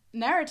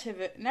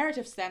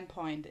narrative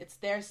standpoint,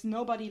 there's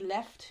nobody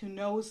left who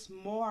knows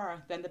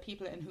more than the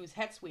people in whose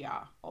heads we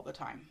are all the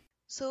time.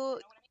 So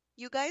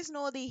you guys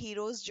know the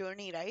hero's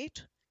journey,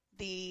 right?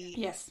 The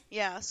Yes.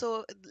 Yeah,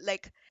 so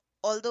like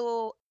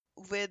although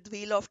with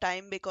Wheel of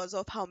Time, because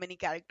of how many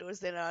characters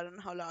there are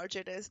and how large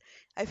it is,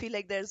 I feel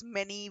like there's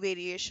many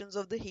variations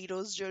of the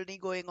hero's journey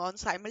going on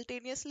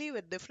simultaneously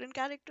with different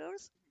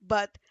characters.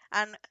 But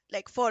and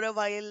like for a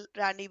while,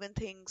 Rand even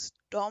thinks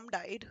Tom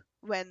died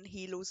when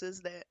he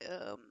loses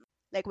the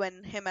like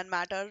when him and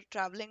Matt are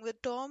traveling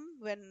with Tom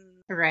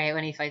when Right,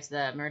 when he fights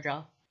the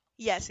Murdrell.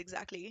 Yes,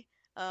 exactly.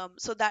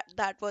 So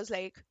that was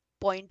like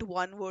point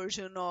one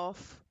version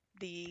of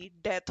the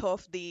death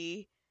of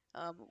the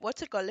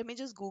what's it called? Let me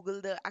just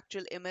Google the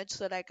actual image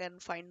so that I can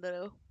find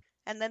the.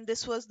 And then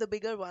this was the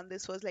bigger one.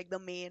 This was like the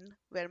main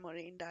where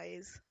Moraine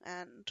dies,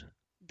 and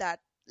that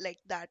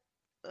that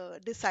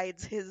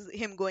decides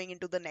him going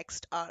into the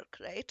next arc,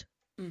 right?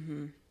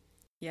 Mm-hmm.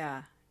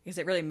 Yeah. Because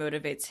it really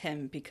motivates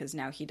him because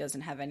now he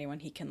doesn't have anyone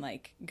he can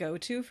like go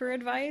to for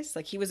advice.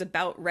 Like he was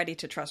about ready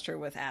to trust her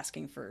with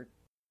asking for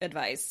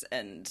advice,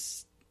 and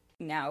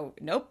now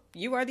nope,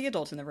 you are the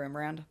adult in the room,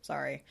 Rand.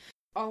 Sorry.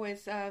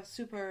 Always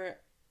super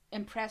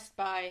impressed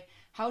by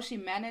how she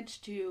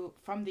managed to,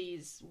 from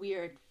these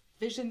weird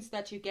visions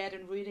that you get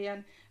in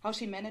Rudian, how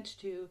she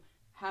managed to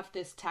have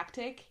this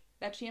tactic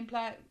that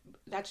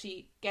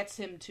she gets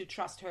him to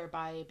trust her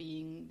by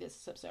being this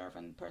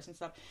subservient person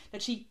stuff.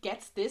 That she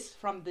gets this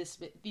from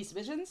these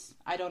visions.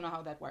 I don't know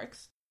how that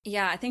works.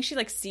 Yeah, I think she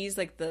like sees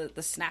like the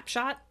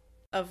snapshot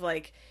of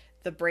like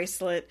the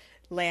bracelet,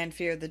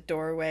 Lanfear, the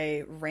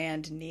doorway,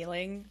 Rand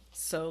kneeling.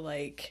 So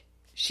like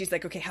she's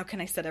like, okay, how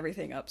can I set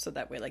everything up so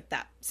that way like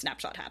that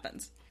snapshot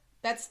happens?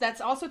 That's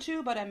also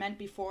true, but I meant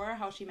before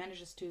how she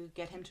manages to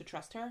get him to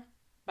trust her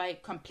by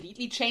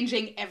completely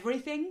changing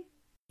everything.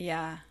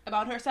 Yeah.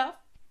 About herself,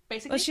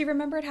 basically. Well, she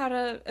remembered how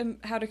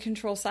to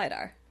control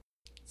Sidar.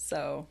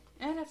 So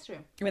yeah, that's true.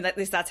 I mean, at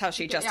least that's how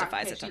she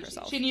justifies it to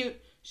herself.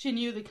 She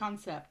knew the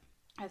concept.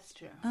 That's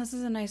true. Oh, this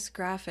is a nice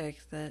graphic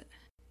that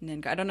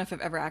Ninga. I don't know if I've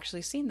ever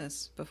actually seen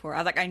this before.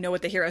 I know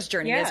what the hero's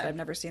journey is, but I've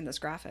never seen this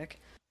graphic.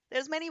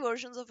 There's many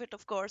versions of it,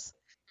 of course.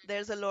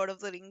 There's a Lord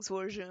of the Rings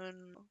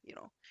version.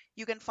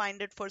 You can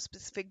find it for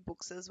specific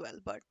books as well,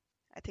 but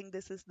I think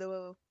this is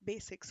the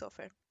basics of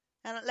it.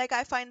 And like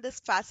I find this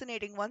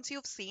fascinating. Once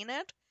you've seen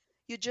it,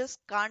 you just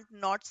can't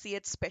not see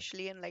it,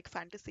 especially in like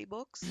fantasy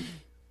books.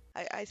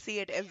 I see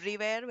it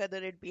everywhere, whether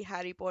it be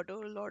Harry Potter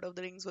or Lord of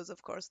the Rings was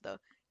of course the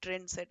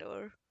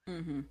trendsetter.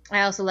 Mm-hmm.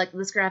 I also like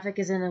this graphic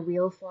is in a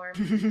wheel form.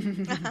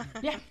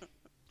 Yeah,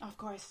 of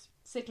course.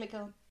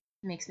 Cyclical.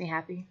 Makes me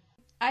happy.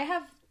 I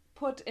have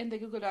put in the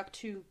Google Doc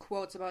 2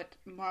 quotes about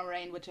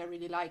Moraine, which I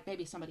really like.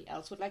 Maybe somebody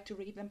else would like to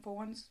read them for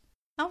once.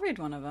 I'll read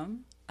one of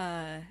them.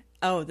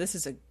 This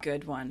is a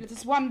good one. This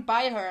is one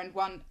by her and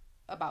one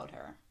about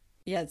her.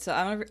 Yeah, so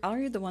I'll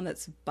read the one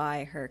that's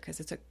by her because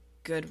it's a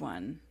good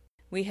one.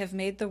 We have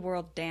made the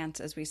world dance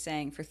as we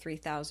sang for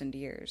 3,000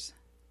 years.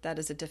 That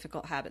is a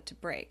difficult habit to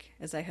break,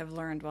 as I have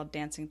learned while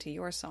dancing to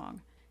your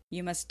song.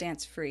 You must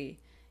dance free.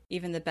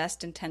 Even the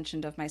best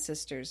intentioned of my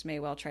sisters may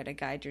well try to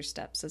guide your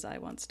steps as I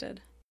once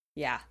did.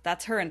 Yeah,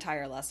 that's her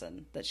entire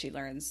lesson that she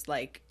learns,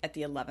 like, at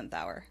the 11th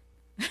hour.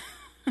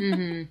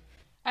 Mm-hmm.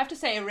 I have to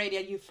say,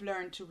 Aradia, you've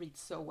learned to read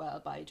so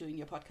well by doing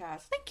your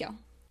podcast. Thank you.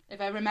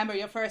 If I remember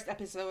your first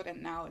episode,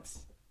 and now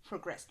it's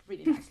progressed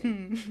really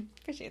nicely.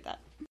 Appreciate that.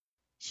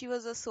 She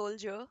was a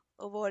soldier,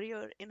 a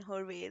warrior in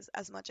her ways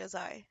as much as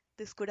I.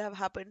 This could have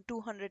happened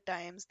 200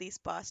 times these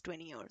past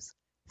 20 years.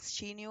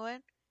 She knew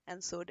it,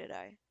 and so did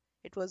I.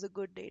 It was a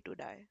good day to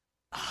die.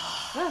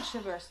 Oh,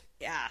 shivers.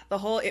 Yeah, the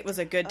whole "it was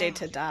a good day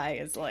to die"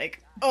 is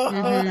like,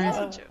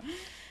 That's true.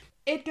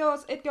 It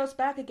goes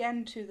back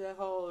again to the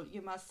whole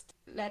you must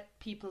let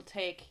people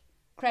take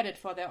credit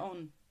for their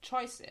own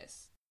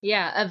choices.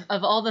 Yeah,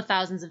 of all the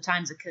thousands of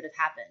times it could have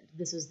happened,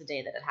 this was the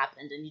day that it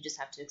happened, and you just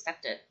have to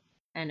accept it.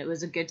 And it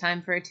was a good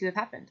time for it to have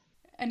happened.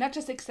 And not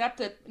just accept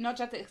it,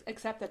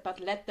 but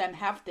let them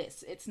have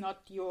this. It's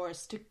not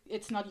yours to give,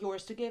 it's not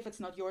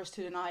yours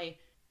to deny.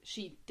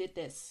 She did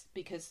this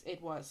because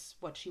it was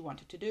what she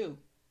wanted to do,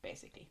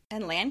 basically.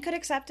 And Lan could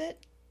accept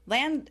it.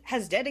 Lan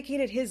has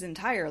dedicated his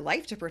entire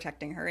life to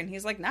protecting her, and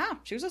he's like, nah,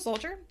 she was a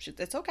soldier.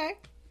 It's okay.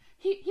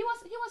 He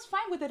was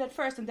fine with it at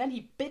first, and then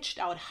he bitched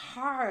out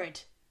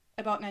hard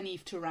about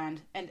Nynaeve to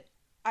Rand, and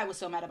I was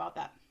so mad about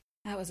that.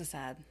 That was a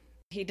sad.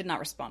 He did not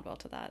respond well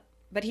to that.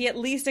 But he at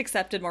least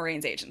accepted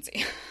Moraine's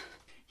agency.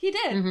 He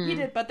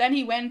did. But then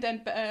he went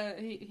and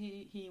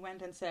he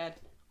went and said,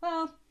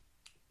 "Well,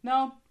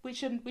 no, we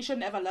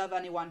shouldn't ever love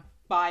anyone.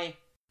 Bye."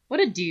 What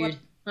a dude!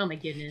 Oh my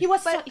goodness. He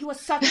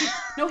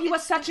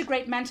was such a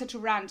great mentor to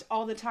Rand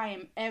all the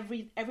time.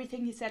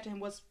 Everything he said to him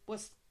was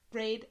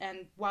great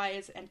and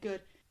wise and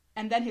good.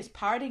 And then his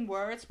parting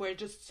words were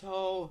just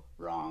so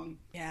wrong.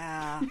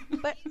 Yeah,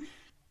 but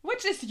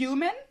which is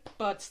human,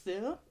 but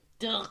still,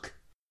 duck.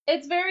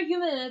 It's very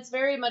human, and it's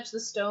very much the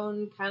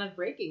stone kind of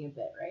breaking a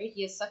bit, right?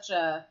 He is such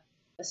a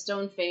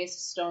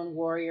stone-faced, stone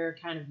warrior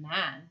kind of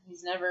man.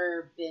 He's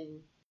never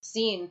been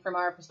seen from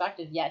our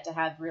perspective yet to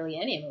have really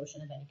any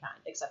emotion of any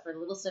kind, except for the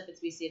little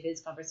snippets we see of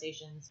his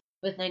conversations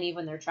with Nynaeve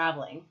when they're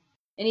traveling.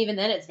 And even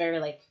then it's very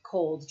like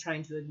cold,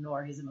 trying to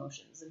ignore his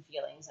emotions and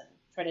feelings and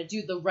try to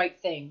do the right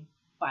thing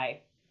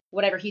by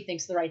whatever he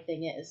thinks the right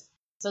thing is.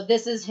 So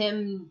this is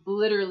him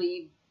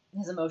literally,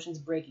 his emotions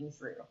breaking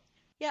through.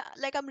 Yeah,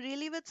 like I'm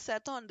really with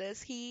Seth on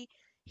this. He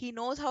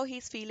knows how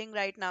he's feeling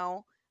right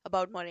now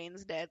about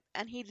Moraine's death,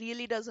 and he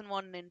really doesn't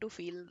want Nin to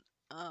feel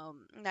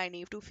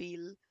Nynaeve to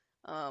feel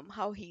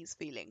how he's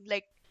feeling.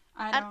 Like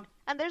I and know.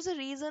 and there's a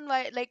reason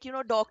why, like,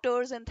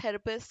 doctors and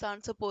therapists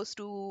aren't supposed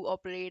to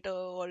operate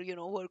or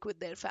work with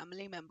their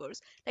family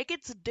members. Like,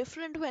 it's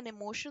different when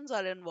emotions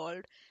are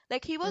involved.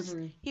 Like, he was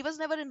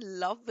never in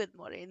love with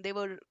Moraine. They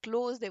were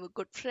close, they were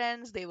good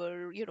friends, they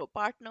were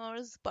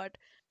partners, but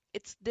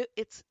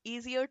it's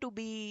easier to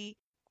be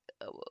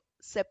uh,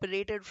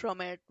 separated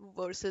from it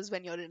versus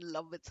when you're in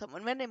love with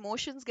someone. When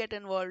emotions get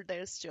involved,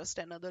 there's just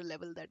another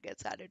level that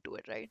gets added to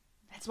it, right?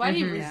 That's why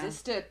he Mhm.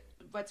 resisted.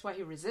 That's why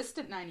he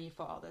resisted Nynaeve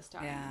for all this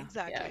time. Yeah.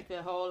 Exactly. Like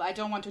the whole "I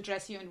don't want to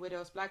dress you in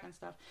widow's black" and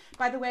stuff.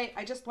 By the way,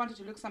 I just wanted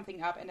to look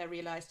something up, and I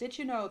realized. Did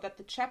you know that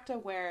the chapter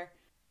where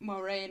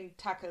Moraine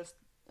tackles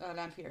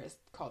Lanfear is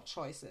called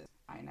 "Choices"?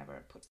 I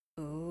never put.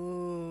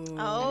 Ooh.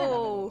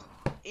 Oh,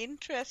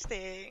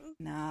 interesting.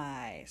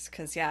 Nice.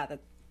 Because, yeah,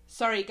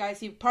 Sorry,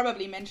 guys, you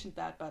probably mentioned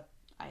that, but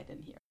I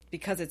didn't hear.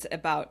 because it's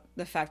about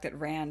the fact that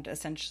Rand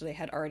essentially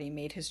had already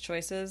made his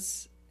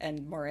choices,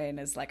 and Moraine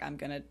is like, I'm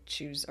going to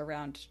choose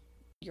around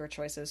your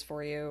choices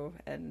for you,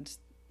 and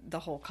the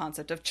whole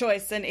concept of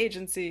choice and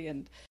agency.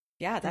 And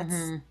yeah,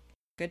 that's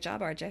good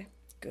job, RJ.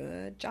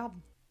 Good job.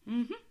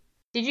 Mm-hmm.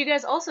 Did you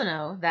guys also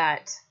know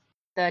that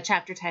the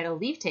chapter title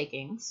Leave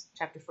Takings,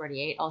 chapter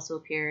 48, also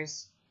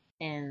appears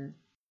in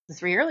the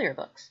 3 earlier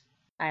books?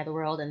 Eye of the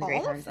World and the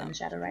Great All of Hunt them? and the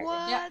Shadow Rising.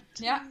 What?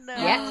 Yeah. No.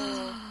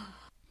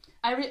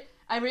 Yeah.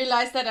 I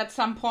realized that at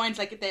some point,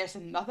 like, there's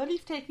another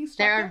leaf taking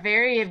chapter. There are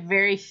very,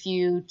 very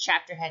few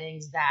chapter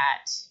headings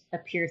that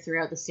appear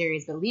throughout the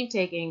series, but Leave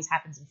Takings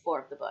happens in 4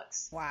 of the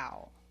books.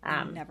 Wow.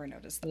 I never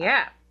noticed that.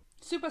 Yeah.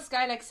 Super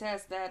Skylex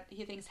says that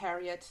he thinks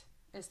Harriet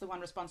is the one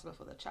responsible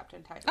for the chapter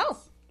entitled. Oh,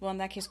 well, in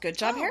that case, good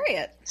job,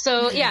 Harriet.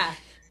 So, yeah.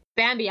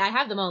 Bambi, I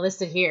have them all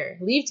listed here.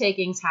 Leave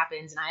Takings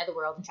happens in Eye of the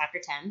World in chapter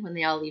 10 when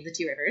they all leave the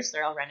 2 rivers.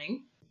 They're all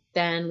running.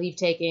 Then Leave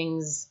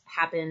Takings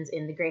happens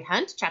in The Great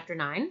Hunt, chapter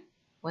 9,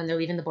 when they're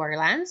leaving the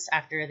Borderlands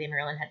after the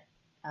Merlin had...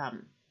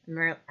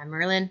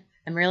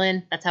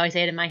 Merlin, that's how I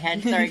say it in my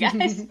head. Sorry,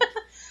 guys.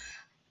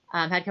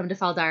 Had come to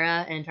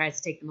Faldara and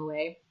tries to take them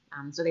away.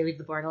 So they leave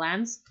the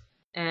Borderlands.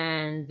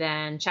 And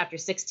then chapter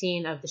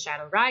 16 of The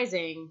Shadow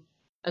Rising,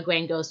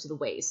 Egwene goes to the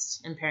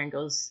Waste, and Perrin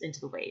goes into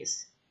the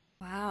Ways.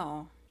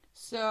 Wow.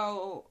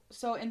 So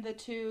in the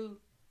 2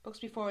 books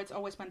before, it's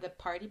always when the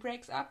party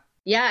breaks up.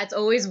 Yeah, it's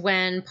always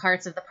when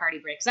parts of the party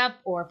breaks up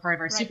or part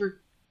of our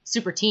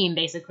super team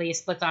basically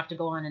splits off to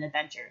go on an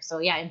adventure. So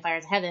yeah, in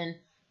Fires of Heaven,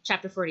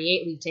 chapter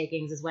 48, Leave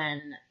Takings, is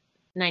when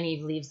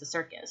Nynaeve leaves the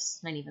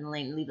circus. Nynaeve and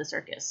Elaine leave the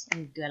circus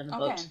and get on the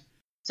boat.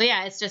 So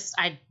yeah, it's just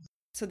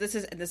So this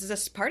is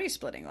a party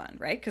splitting one,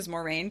 right? Because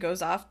Moraine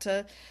goes off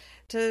to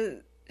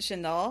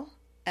Shindal,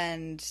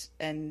 and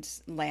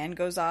Lan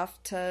goes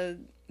off to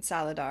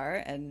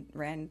Saladar, and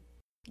Rand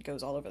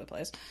goes all over the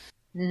place.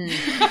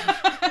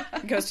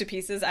 Goes to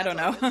pieces. I don't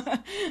know.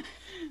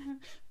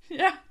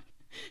 Yeah,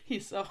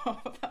 he's so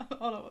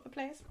all over the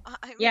place.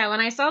 Yeah, when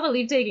I saw the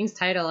Leave Takings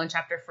title on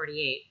chapter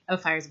 48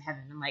 of Fires of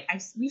Heaven, I'm like,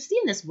 we've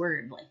seen this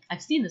word. Like,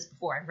 I've seen this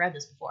before. I've read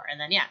this before. And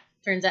then, yeah,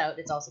 turns out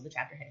it's also the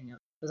chapter heading of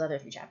those other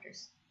 3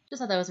 chapters. Just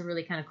thought that was a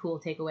really kind of cool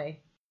takeaway.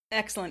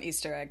 Excellent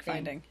Easter egg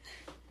finding.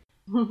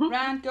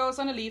 Rand goes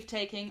on a leave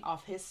taking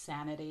of his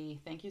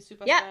sanity. Thank you,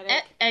 Super Yeah,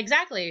 Static.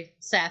 exactly,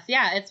 Seth.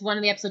 Yeah, it's one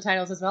of the episode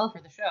titles as well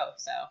for the show,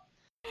 so...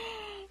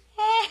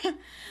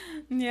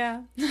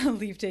 Yeah.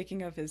 Leave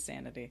taking of his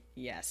sanity.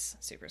 Yes,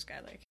 Super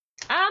Skylake.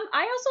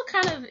 I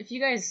also kind of, if you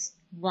guys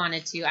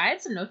wanted to, I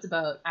had some notes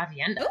about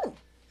Avienda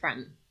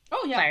from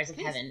Fires of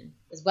Heaven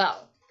as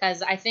well.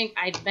 Because I think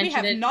I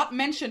mentioned We have not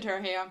mentioned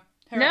her here.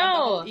 Her No. and the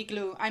whole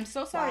igloo. I'm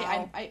so sorry.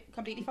 Wow. I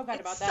completely forgot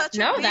about It's that. such a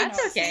No, big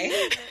that's okay.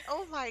 scene.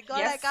 Oh my god,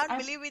 Yes, I can't I-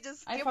 believe we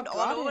just I skipped all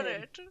forgot over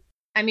it. it.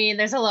 I mean,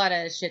 there's a lot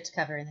of shit to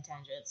cover in the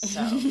tangents,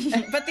 so...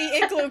 But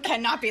the igloo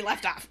cannot be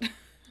left off.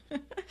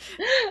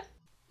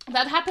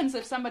 That happens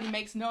if somebody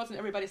makes notes and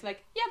everybody's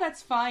like, yeah,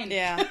 that's fine.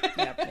 Yeah.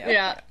 Yep.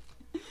 Yeah.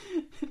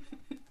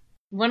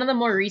 One of the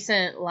more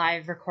recent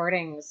live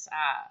recordings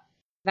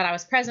that I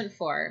was present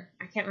for,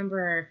 I can't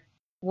remember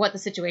what the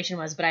situation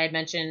was, but I had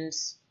mentioned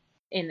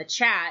in the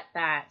chat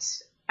that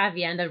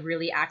Avienda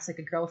really acts like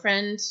a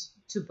girlfriend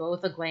to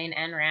both Egwene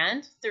and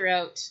Rand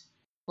throughout,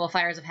 well,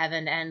 Fires of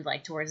Heaven and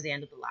like towards the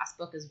end of the last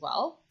book as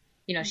well.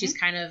 You know, she's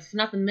kind of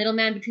not the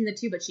middleman between the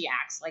two, but she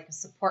acts like a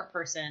support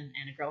person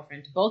and a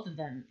girlfriend to both of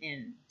them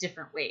in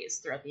different ways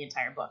throughout the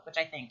entire book, which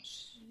I think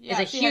is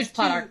a she huge has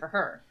plot arc for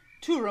her.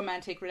 2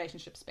 romantic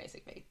relationships,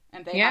 basically.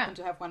 And they happen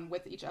to have one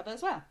with each other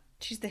as well.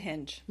 She's the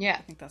hinge. Yeah.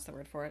 I think that's the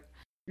word for it.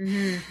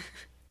 Mm-hmm.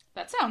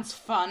 That sounds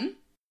fun.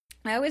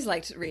 I always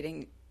liked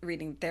reading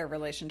reading their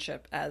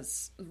relationship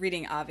as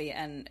reading Avi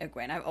and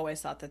Egwene. I've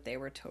always thought that they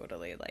were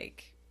totally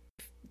like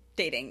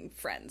dating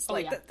friends.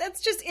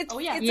 That's just it's a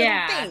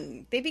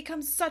thing. They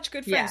become such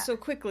good friends so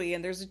quickly,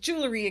 and there's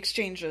jewelry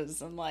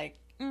exchanges and like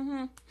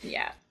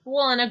yeah.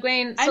 Well, and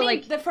Egwene. So I mean,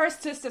 like the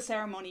first sister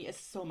ceremony is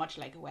so much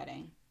like a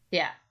wedding.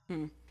 Yeah,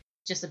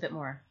 just a bit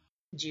more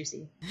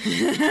juicy,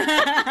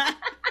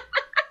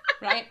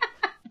 right?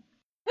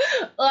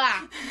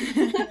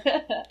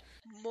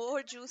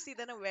 More juicy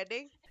than a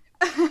wedding.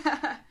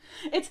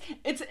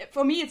 It's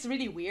for me. It's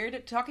really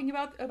weird talking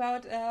about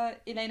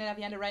Elaine and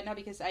Avienda right now,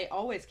 because I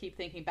always keep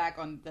thinking back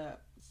on the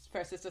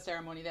first sister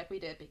ceremony that we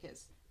did,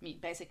 because I mean,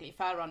 basically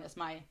Faron is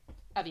my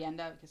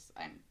Avienda, because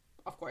I'm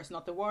of course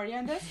not the warrior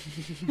in this.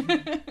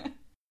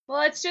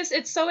 Well,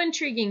 it's so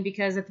intriguing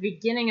because at the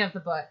beginning of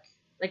the book,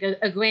 like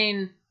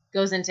Egwene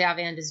goes into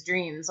Avienda's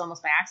dreams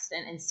almost by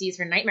accident and sees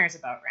her nightmares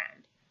about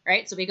Rand,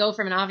 right? So we go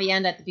from an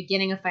Avienda at the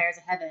beginning of Fires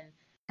of Heaven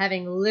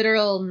having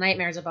literal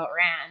nightmares about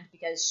Rand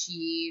because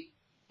she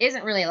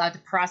isn't really allowed to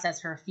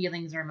process her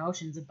feelings or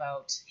emotions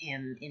about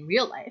him in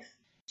real life.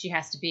 She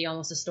has to be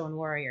almost a stone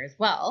warrior as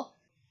well.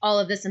 All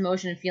of this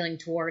emotion and feeling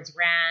towards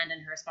Rand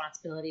and her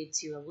responsibility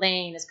to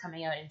Elaine is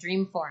coming out in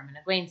dream form, and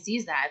Egwene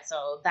sees that,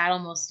 so that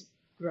almost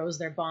grows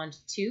their bond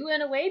too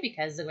in a way,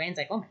 because Egwene's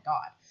like, oh my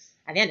god,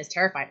 Avienda's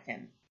terrified of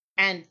him.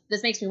 And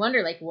this makes me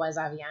wonder, like, was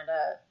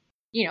Avienda,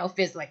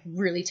 like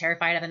really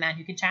terrified of a man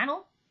who can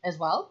channel as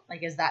well?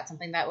 Like, is that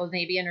something that was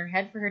maybe in her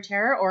head for her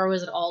terror, or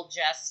was it all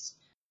just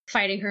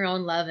fighting her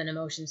own love and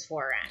emotions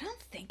for Rand? I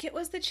don't think it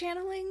was the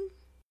channeling.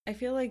 I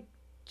feel like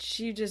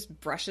she just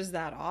brushes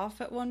that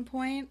off at one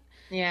point.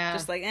 Yeah.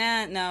 Just like,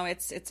 no,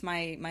 it's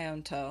my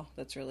own toe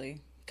that's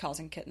really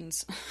causing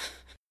kittens.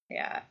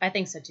 Yeah, I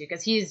think so too,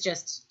 because he's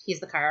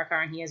the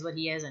Karakar and he is what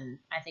he is, and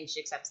I think she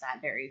accepts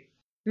that very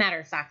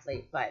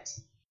matter-of-factly. But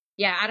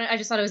yeah, I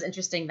just thought it was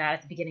interesting that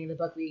at the beginning of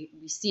the book we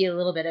see a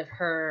little bit of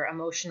her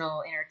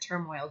emotional inner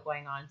turmoil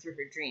going on through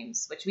her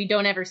dreams, which we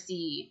don't ever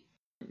see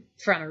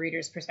from a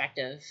reader's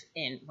perspective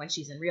when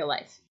she's in real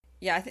life.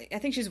 Yeah, I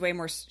think she's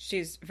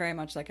very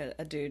much like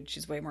a dude.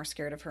 She's way more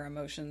scared of her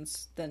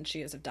emotions than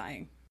she is of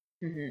dying.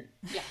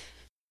 Mm-hmm. Yeah,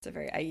 it's a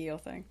very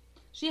Aiel thing.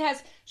 She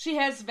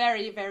has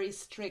very, very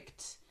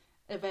strict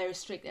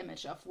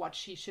image of what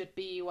she should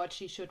be, what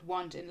she should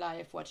want in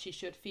life, what she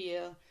should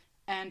feel,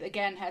 and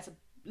again has a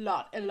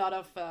lot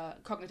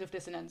of cognitive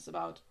dissonance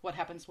about what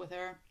happens with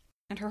her.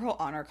 And her whole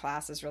honor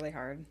class is really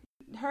hard.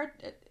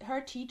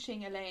 Her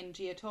teaching Elaine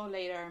Giotto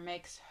later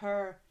makes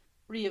her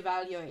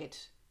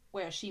reevaluate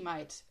where she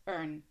might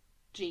earn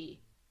G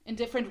in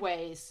different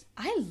ways.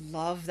 I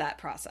love that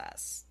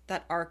process,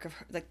 that arc of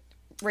her, like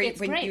when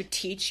great. You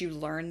teach, you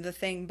learn the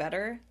thing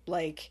better.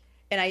 Like,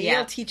 and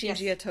Aiel teaching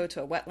Giotto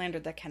to a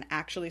wetlander that can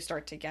actually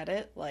start to get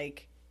it,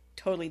 like,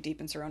 totally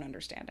deepens her own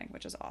understanding,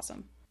 which is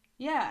awesome.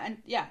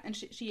 And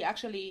she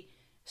actually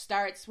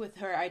starts with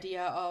her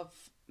idea of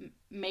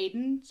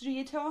maiden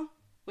Giotto,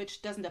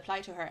 which doesn't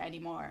apply to her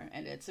anymore,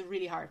 and it's a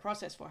really hard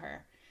process for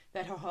her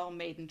that her whole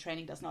maiden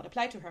training does not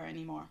apply to her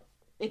anymore.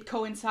 It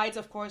coincides,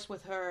 of course,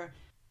 with her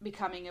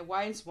becoming a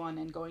wise one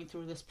and going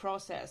through this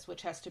process,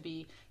 which has to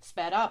be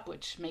sped up,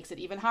 which makes it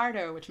even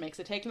harder, which makes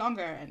it take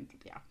longer, and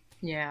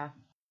Yeah.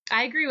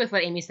 I agree with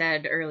what Amy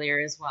said earlier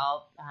as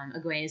well.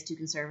 Egwene is too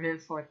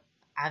conservative for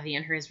Avi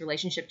and his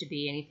relationship to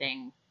be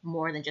anything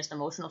more than just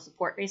emotional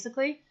support,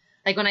 basically.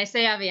 Like, when I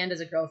say Avienda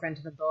is a girlfriend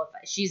to them both,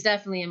 she's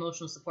definitely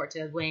emotional support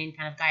to Egwene,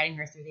 kind of guiding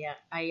her through the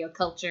Aiel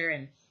culture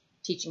and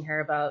teaching her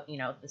about,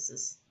 this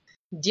is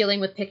dealing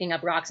with picking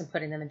up rocks and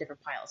putting them in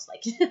different piles.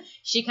 Like,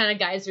 she kind of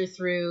guides her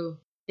through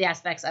the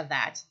aspects of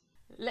that.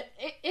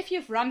 If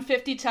you run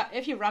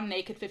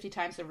naked 50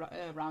 times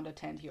around a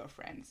tent, you're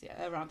friends.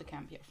 Yeah, around the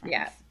camp, you're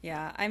friends.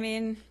 Yeah. I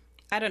mean,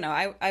 I don't know.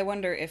 I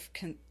wonder if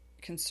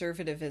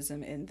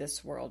conservatism in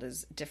this world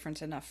is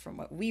different enough from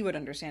what we would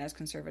understand as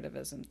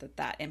conservatism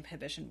that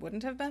inhibition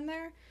wouldn't have been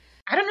there.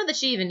 I don't know that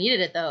she even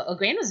needed it, though.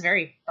 Egwene was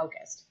very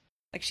focused.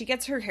 Like, she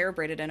gets her hair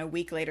braided, and a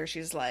week later,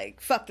 she's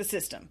like, "Fuck the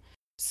system."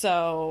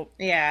 So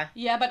yeah,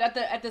 but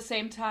at the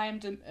same time,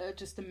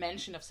 just the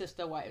mention of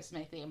sister wives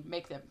make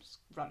them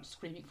run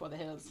screaming for the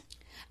hills.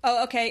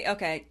 Oh,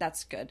 okay,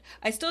 that's good.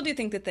 I still do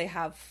think that they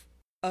have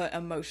an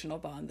emotional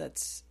bond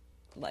that's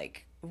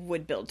like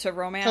would build to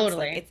romance.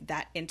 Totally, like, it's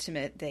that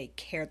intimate. They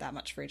care that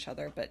much for each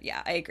other. But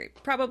yeah, I agree.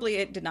 Probably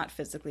it did not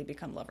physically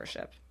become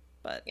lovership,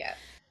 but yeah,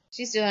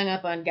 she's still hung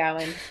up on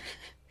Gawain.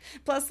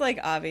 Plus, like,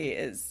 Avi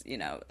is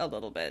a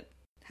little bit.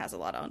 Has a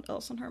lot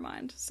else on her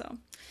mind, so.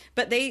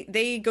 But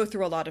they go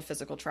through a lot of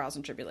physical trials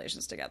and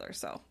tribulations together,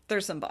 so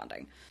there's some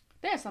bonding.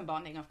 There's some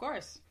bonding, of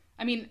course.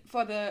 I mean,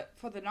 for the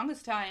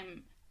longest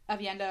time,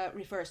 Avienda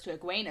refers to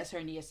Egwene as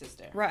her near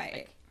sister.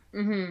 Right.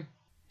 Like,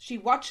 she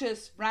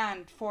watches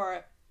Rand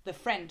for the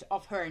friend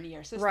of her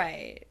near sister.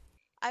 Right.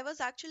 I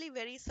was actually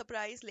very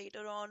surprised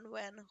later on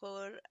when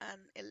her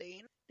and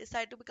Elaine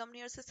decide to become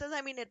near sisters.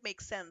 I mean, it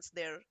makes sense.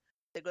 They're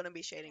going to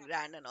be sharing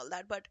Rand and all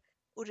that, but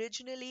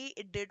originally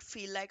it did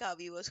feel like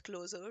Avi was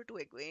closer to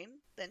Egwene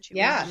than she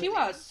was. She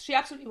was. She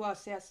absolutely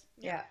was, yes.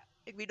 Yeah.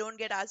 Like, we don't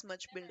get as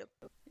much build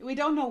up. We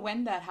don't know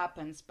when that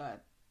happens,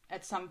 but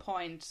at some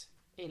point,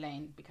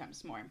 Elaine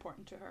becomes more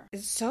important to her.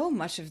 So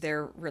much of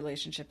their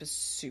relationship is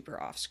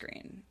super off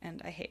screen,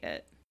 and I hate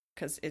it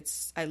because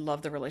I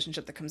love the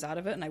relationship that comes out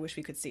of it, and I wish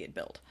we could see it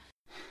build.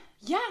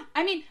 Yeah,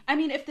 I mean,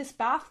 if this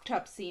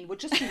bathtub scene would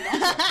just be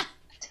longer.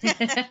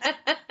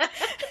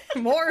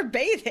 More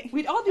bathing.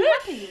 We'd all be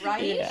happy,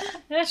 right?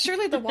 Yeah.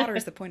 Surely the water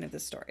is the point of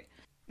this story.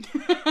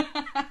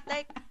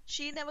 Like,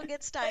 she never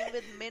gets time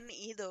with Min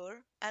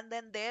either, and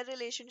then their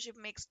relationship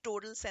makes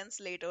total sense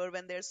later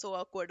when they're so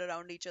awkward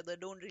around each other,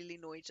 don't really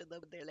know each other,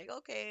 but they're like,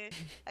 okay,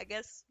 I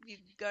guess we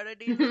gotta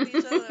deal with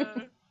each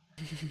other.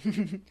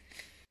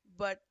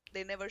 But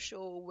they never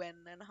show when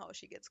and how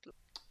she gets close.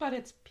 But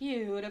it's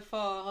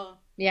beautiful.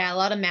 Yeah, a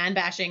lot of man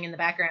bashing in the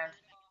background.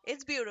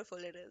 It's beautiful,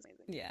 it is.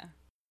 Yeah.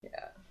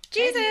 Yeah.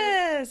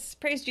 Jesus!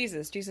 Praise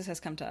Jesus. Jesus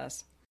has come to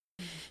us.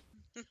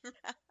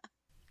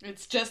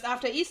 It's just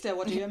after Easter,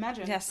 what do you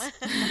imagine? Yes.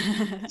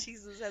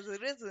 Jesus has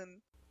risen.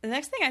 The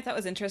next thing I thought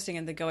was interesting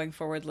in the going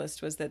forward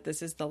list was that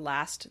this is the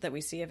last that we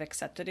see of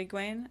accepted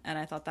Egwene, and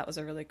I thought that was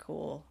a really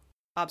cool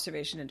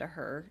observation into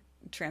her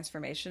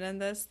transformation in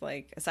this.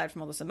 Like, aside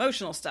from all this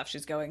emotional stuff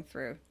she's going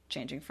through,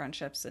 changing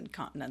friendships and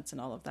continents and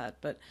all of that,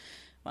 but,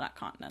 well, not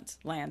continents,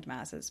 land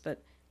masses,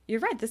 but you're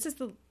right, this is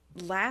the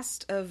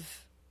last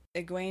of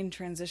Egwene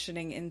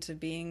transitioning into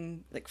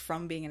being, like,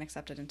 from being an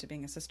accepted into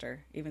being a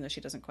sister, even though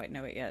she doesn't quite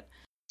know it yet.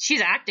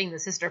 She's acting the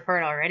sister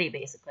part already,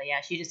 basically.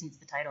 Yeah, she just needs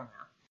the title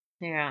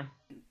now. Yeah.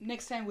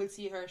 Next time we'll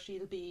see her,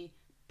 she'll be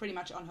pretty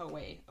much on her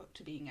way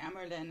to being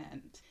Amerlin,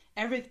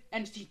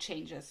 and she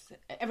changes.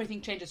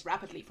 Everything changes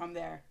rapidly from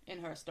there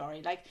in her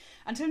story. Like,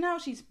 until now,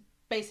 she's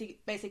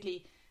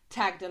basically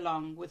tagged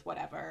along with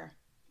whatever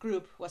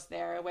group was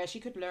there where she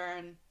could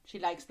learn. She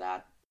likes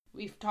that.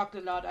 We've talked a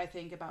lot, I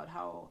think, about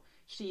how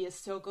she is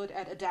so good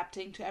at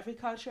adapting to every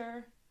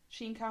culture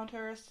she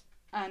encounters.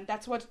 And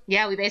that's what...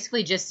 Yeah, we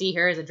basically just see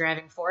her as a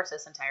driving force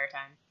this entire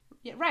time.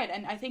 Yeah, right.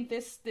 And I think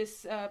this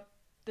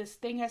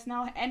thing has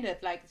now ended.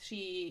 Like,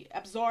 she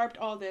absorbed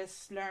all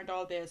this, learned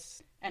all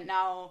this, and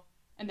now,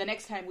 and the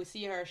next time we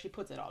see her, she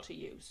puts it all to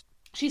use.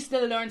 She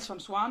still learns from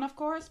Swan, of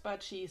course,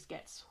 but she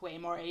gets way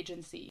more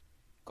agency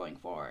going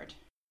forward.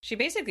 She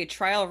basically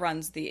trial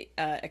runs the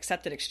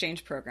accepted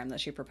exchange program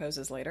that she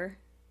proposes later.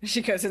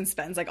 She goes and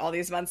spends, like, all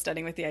these months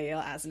studying with the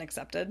Aiel as an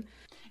accepted.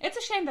 It's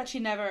a shame that she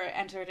never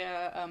entered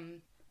a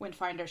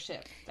Windfinder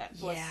ship. That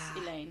was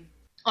Elaine.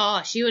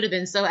 Oh, she would have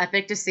been so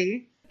epic to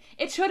see.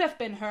 It should have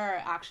been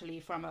her, actually,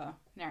 from a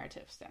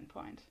narrative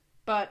standpoint.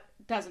 But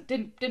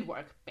didn't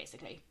work,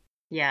 basically.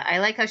 Yeah, I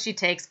like how she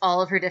takes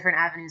all of her different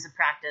avenues of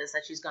practice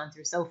that she's gone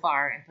through so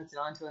far and puts it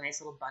all into a nice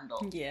little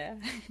bundle. Yeah.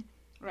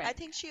 Right. I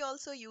think she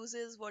also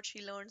uses what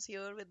she learns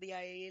here with the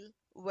Aiel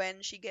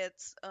when she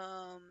gets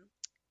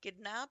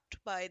kidnapped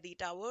by the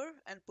tower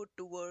and put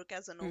to work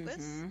as a novice.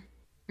 Mm-hmm.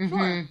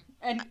 Sure.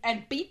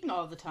 And beaten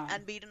all the time.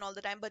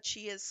 But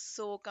she is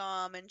so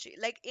calm, and she,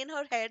 like, in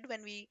her head,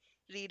 when we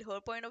read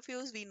her point of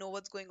views, we know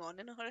what's going on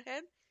in her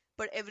head,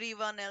 but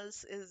everyone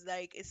else is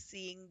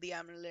seeing the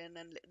Amerlin,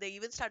 and they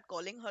even start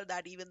calling her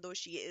that even though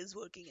she is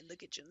working in the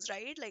kitchens,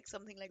 right? Like,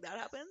 something like that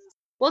happens.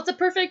 Well, it's a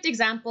perfect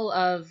example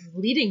of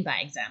leading by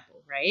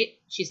example, right?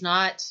 She's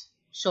not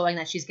showing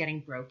that she's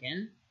getting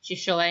broken. She's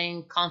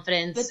showing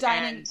confidence.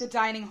 The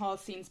dining hall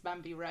scenes,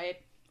 Bambi, right?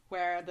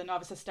 Where the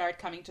novices start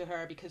coming to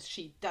her because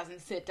she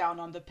doesn't sit down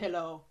on the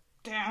pillow.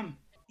 Damn.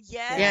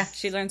 Yes. Yeah.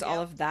 She learns all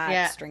of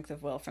that strength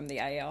of will from the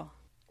Aiel.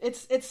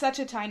 It's such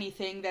a tiny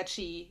thing that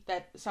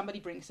somebody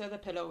brings her the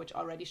pillow, which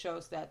already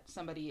shows that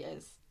somebody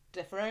is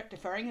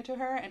deferring it to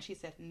her, and she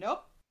said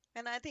nope.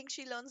 And I think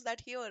she learns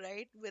that here,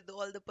 right? With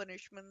all the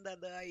punishment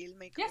that the Aiel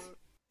make Yes. her.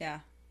 Yeah.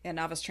 Yeah,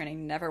 novice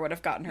training never would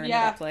have gotten her into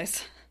that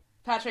place.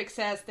 Patrick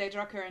says they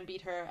drug her and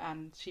beat her,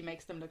 and she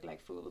makes them look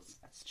like fools.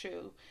 That's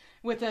true.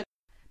 With the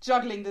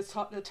juggling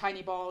the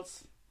tiny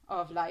balls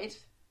of light.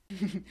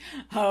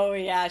 Oh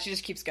yeah, she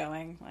just keeps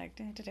going like.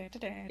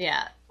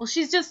 Yeah. Well,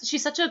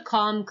 she's such a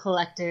calm,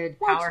 collected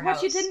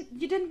powerhouse. What?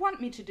 You didn't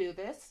want me to do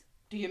this?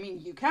 Do you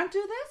mean you can't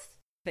do this?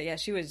 But yeah,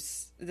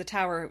 the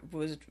tower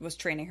was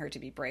training her to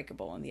be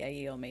breakable, and the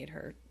Aiel made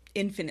her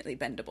infinitely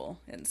bendable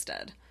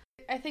instead.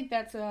 I think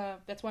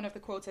that's one of the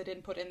quotes I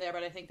didn't put in there,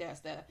 but I think there's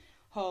the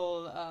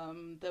whole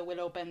the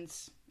willow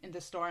bends in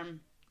the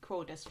storm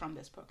quote is from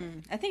this book.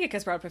 I think it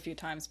gets brought up a few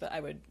times, but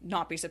I would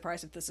not be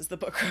surprised if this is the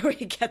book where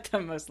we get the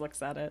most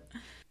looks at it.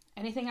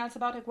 Anything else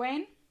about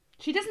Egwene?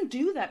 She doesn't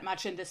do that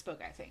much in this book,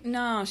 I think.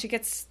 No, she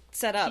gets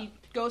set up. She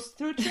goes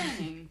through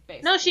training,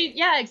 basically.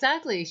 No,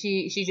 exactly.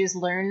 She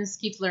just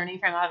keeps learning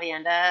from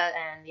Avienda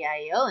and the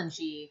Aiel, and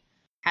she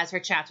has her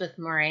chats with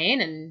Moraine,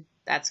 and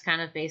that's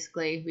kind of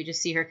basically, we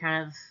just see her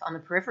kind of on the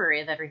periphery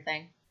of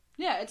everything.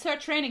 Yeah, it's her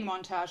training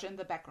montage in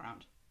the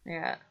background.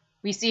 Yeah.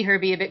 We see her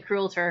be a bit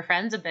cruel to her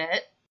friends a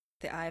bit.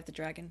 The Eye of the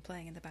Dragon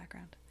playing in the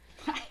background.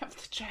 Eye of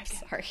the Dragon.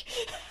 Sorry.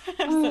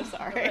 I'm so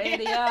sorry.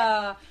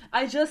 Aradia.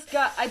 I just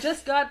got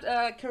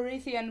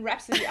Carithian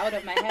Rhapsody out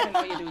of my head, and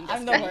now you're doing this.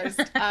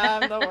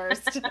 I'm the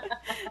worst.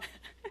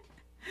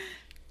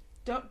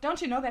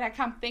 Don't you know that I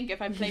can't think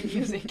if I play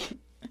music?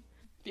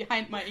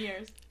 behind my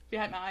ears.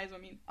 Behind my eyes, I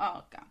mean.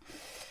 Oh, God.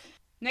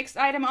 Next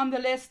item on the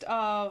list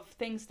of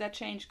things that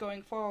change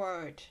going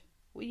forward.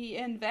 We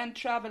invent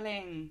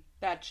traveling.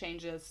 That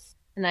changes.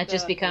 And that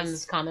just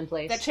becomes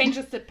commonplace. That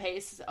changes the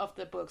pace of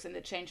the books and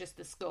it changes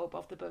the scope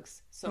of the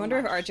books so I wonder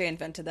much. if RJ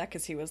invented that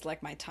because he was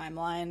like, my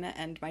timeline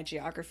and my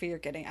geography are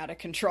getting out of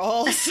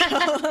control. So,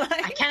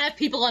 I can't have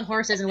people on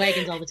horses and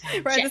wagons all the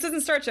time. Right, Shit. this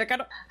isn't Star Trek.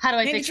 How do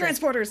I need fix this?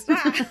 transporters.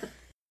 Ah!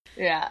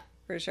 Yeah.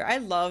 For sure. I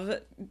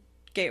love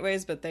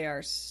gateways, but they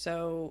are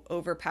so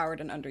overpowered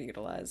and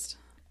underutilized.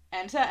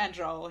 Enter and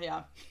roll,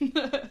 yeah. One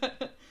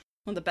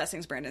of the best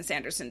things Brandon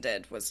Sanderson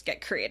did was get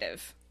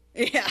creative.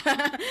 Yeah,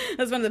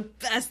 that's one of the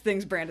best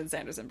things Brandon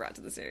Sanderson brought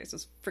to the series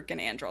was freaking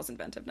Androl's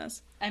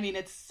inventiveness. I mean,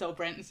 it's so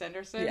Brandon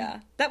Sanderson.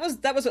 Yeah, that was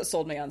what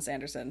sold me on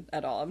Sanderson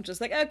at all. I'm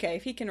just like, okay,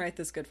 if he can write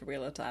this good for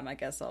Wheel of Time, I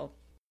guess I'll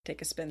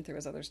take a spin through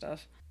his other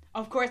stuff.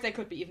 Of course, they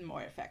could be even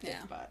more effective,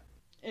 Yeah. but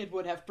it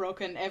would have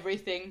broken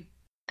everything.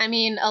 I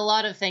mean, a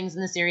lot of things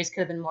in the series could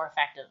have been more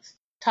effective.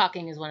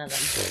 Talking is one of them.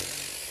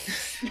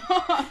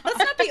 Let's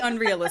not be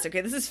unrealistic.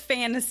 Okay, this is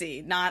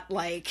fantasy, not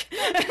like.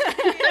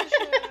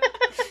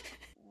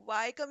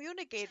 Why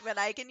communicate when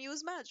I can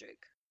use magic?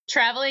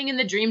 Traveling in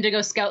the dream to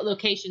go scout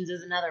locations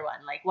is another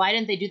one. Like, why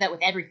didn't they do that with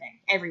everything,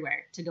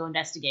 everywhere, to go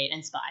investigate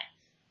and spy?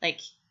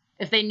 Like,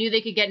 if they knew they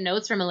could get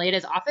notes from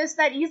Aleda's office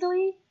that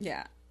easily,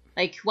 Yeah.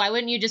 like, why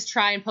wouldn't you just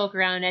try and poke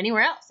around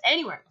anywhere else?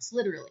 Anywhere else,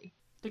 literally.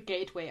 The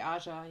Gateway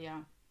Aja,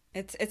 yeah.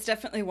 It's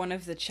definitely one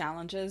of the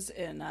challenges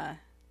in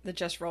the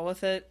Just Roll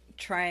With It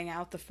trying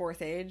out the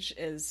Fourth Age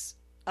is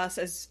us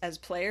as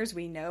players,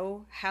 we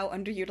know how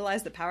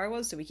underutilized the power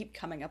was, so we keep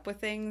coming up with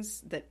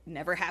things that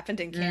never happened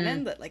in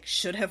canon that like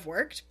should have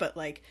worked, but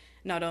like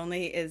not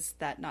only is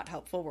that not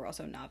helpful, we're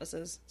also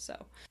novices,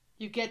 so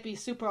You get be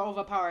super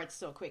overpowered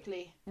so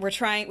quickly. we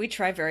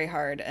try very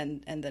hard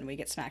and then we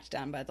get smacked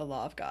down by the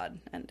law of God,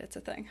 and it's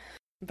a thing.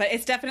 But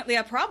it's definitely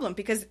a problem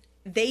because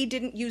they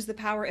didn't use the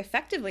power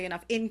effectively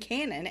enough in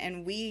canon,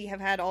 and we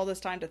have had all this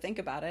time to think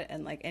about it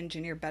and like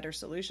engineer better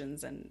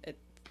solutions, and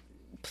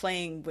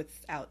playing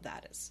without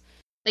that is...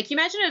 Like, can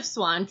you imagine if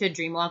Swan could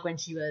dreamwalk when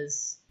she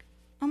was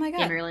Oh my in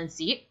god. Merlin's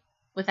seat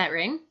with that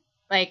ring?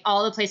 Like,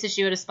 all the places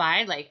she would have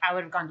spied, like, I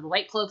would have gone to the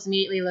White Cloaks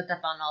immediately, looked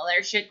up on all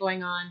their shit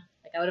going on.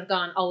 Like, I would have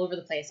gone all over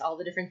the place, all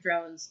the different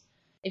thrones.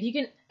 If you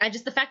can,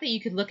 just the fact that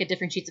you could look at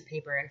different sheets of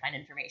paper and find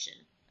information,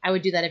 I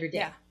would do that every day.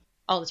 Yeah.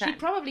 All the time.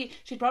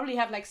 She'd probably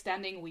have like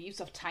standing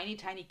weaves of tiny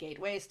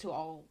gateways to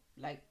all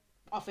like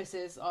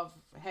offices of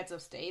heads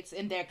of states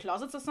in their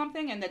closets or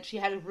something, and then she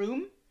had a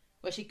room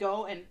where she'd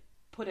go and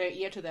put her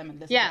ear to them and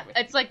listen to Yeah,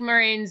 everything. it's like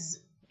Moraine's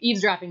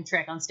eavesdropping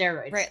trick on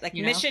steroids. Right, like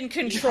you know? mission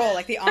control,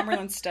 like the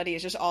Amerlin study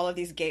is just all of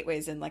these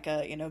gateways in like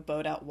a,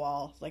 bowed out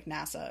wall, like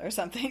NASA or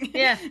something.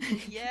 Yeah.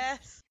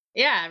 Yes.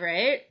 Yeah,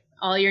 right?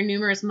 All your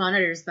numerous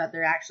monitors, but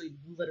they're actually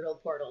literal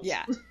portals.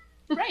 Yeah.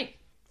 Right.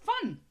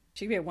 Fun.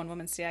 She could be a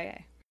one-woman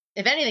CIA.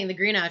 If anything, the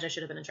Green Aja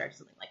should have been in charge of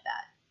something like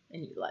that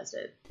and utilized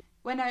it.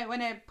 When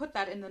I put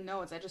that in the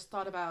notes, I just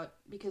thought about,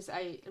 because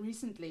I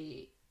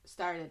recently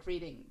started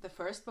reading the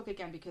first book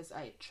again because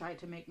I tried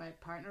to make my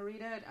partner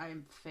read it.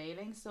 I'm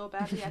failing so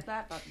badly at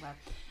that, but well.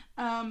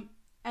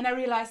 And I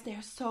realized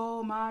there's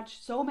so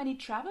many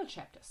travel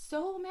chapters,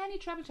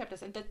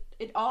 and that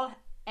it all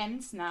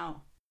ends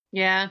now.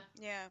 Yeah.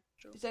 Yeah,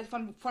 true. So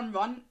from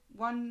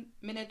one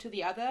minute to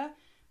the other,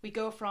 we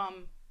go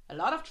from a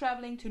lot of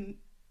traveling to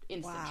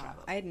instant Wow.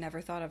 travel. I had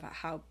never thought about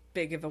how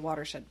big of a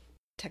watershed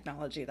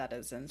technology that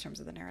is in terms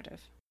of the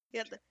narrative.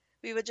 Yeah,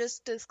 we were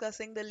just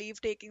discussing the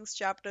leave takings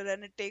chapter,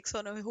 and it takes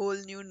on a whole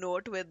new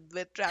note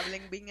with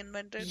traveling being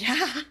invented.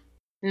 Yeah.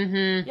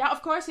 Mm-hmm. Yeah,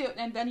 of course,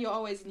 and then you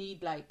always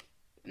need like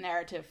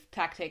narrative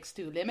tactics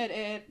to limit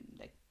it,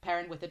 like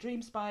parent with the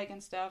dream spike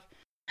and stuff.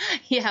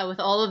 Yeah, with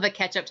all of the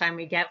catch-up time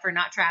we get for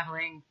not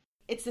traveling.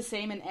 It's the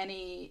same in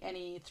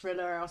any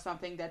thriller or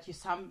something that you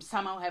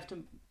somehow have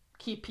to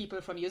keep people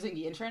from using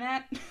the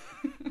internet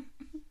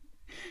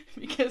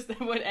because that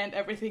would end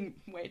everything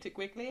way too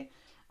quickly.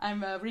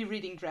 I'm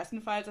rereading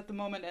Dresden Files at the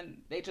moment,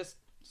 and they just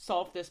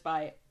solved this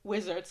by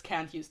wizards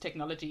can't use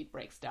technology, it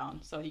breaks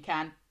down, so he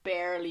can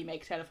barely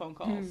make telephone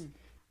calls.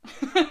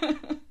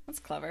 That's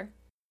clever.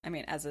 I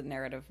mean, as a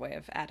narrative way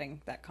of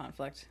adding that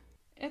conflict.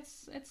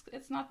 It's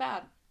not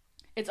bad.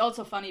 It's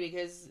also funny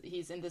because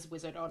he's in this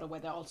wizard order where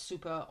they're all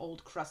super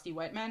old, crusty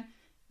white men.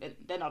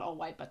 They're not all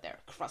white, but they're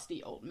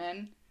crusty old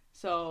men.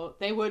 So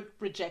they would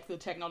reject the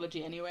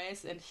technology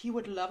anyways, and he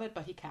would love it,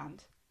 but he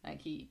can't.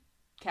 Like, he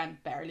can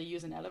barely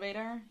use an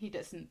elevator. He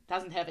doesn't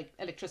have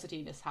electricity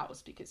in his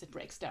house because it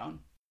breaks down.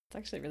 It's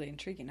actually really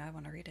intriguing. Now I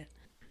want to read it.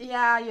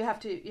 Yeah, you have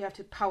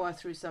to power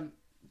through some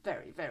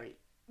very, very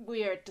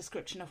weird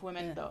description of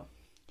women, though.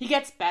 He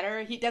gets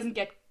better. He doesn't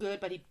get good,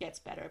 but he gets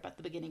better. But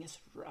the beginning is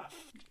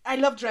rough. I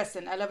love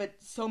Dresden. I love it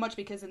so much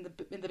because in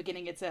the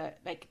beginning it's a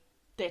like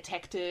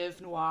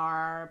detective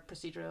noir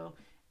procedural,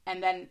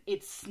 and then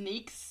it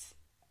sneaks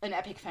an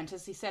epic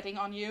fantasy setting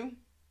on you.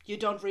 You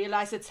don't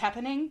realize it's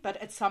happening, but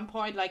at some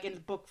point, like in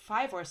book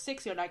 5 or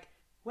 6, you're like,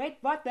 wait,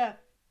 what the?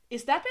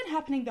 Is that been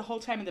happening the whole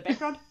time in the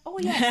background? Oh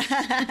yes,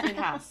 it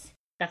has.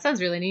 That sounds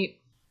really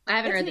neat. I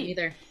haven't It's read them neat.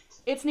 either.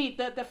 It's neat.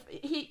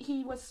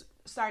 He was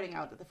starting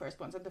out with the first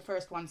ones, and the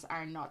first ones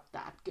are not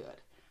that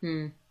good.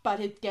 But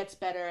it gets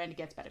better, and it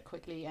gets better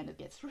quickly, and it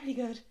gets really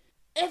good.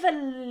 If a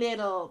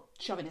little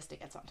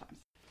chauvinistic at sometimes.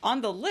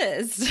 On the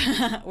list,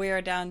 we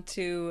are down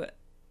to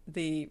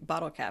the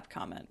bottle cap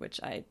comment, which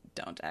I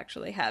don't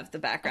actually have the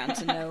background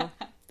to know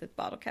that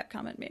bottle cap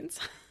comment means.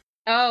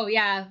 Oh,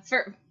 yeah.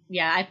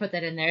 I put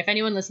that in there. If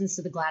anyone listens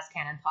to the Glass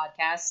Cannon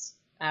podcast,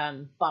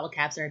 bottle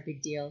caps are a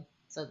big deal.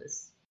 So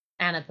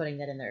Anna putting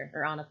that in there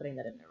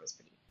was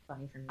pretty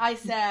funny for me. I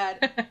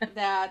said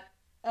that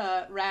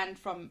Rand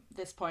from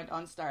this point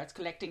on starts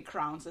collecting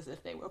crowns as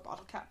if they were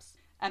bottle caps.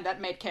 And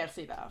that made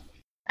Kelsey laugh.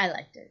 I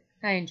liked it.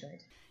 I enjoyed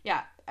it.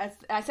 Yeah, as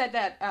I said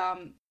that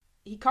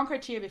he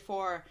conquered Tyr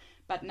before,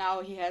 but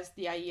now he has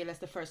the Aiel as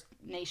the first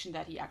nation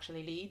that he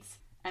actually leads.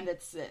 And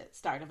it's the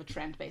start of a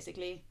trend,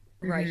 basically.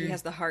 Right, he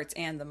has the hearts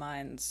and the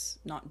minds,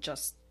 not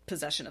just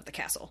possession of the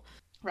castle.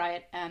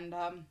 Right, and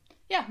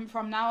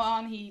from now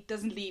on, he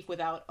doesn't leave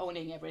without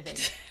owning everything.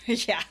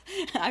 Yeah,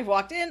 I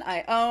walked in,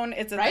 I own,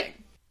 it's a thing.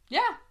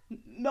 Yeah,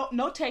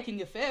 no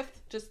taking a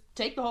fifth, just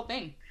take the whole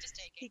thing.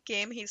 He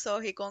came, he saw,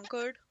 he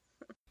conquered.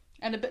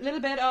 And little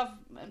bit of,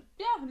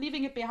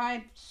 leaving it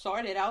behind,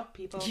 sort it out,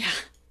 people. Yeah.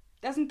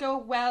 Doesn't go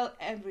well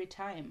every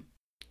time.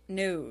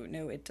 No,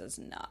 it does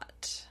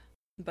not.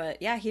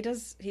 But yeah, he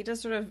does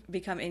sort of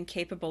become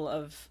incapable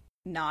of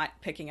not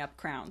picking up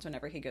crowns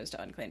whenever he goes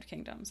to unclaimed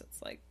kingdoms.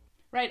 It's like...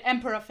 Right,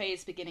 Emperor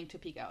phase beginning to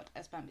peek out,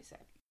 as Bambi said.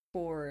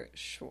 For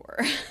sure.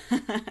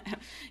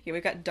 Yeah,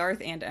 we've got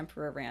Darth and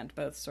Emperor Rand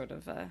both sort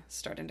of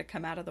starting to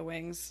come out of the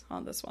wings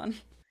on this one.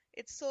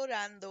 It's so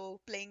Rand,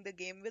 though, playing the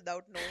game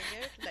without knowing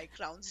it. Like,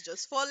 crowns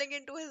just falling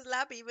into his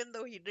lap, even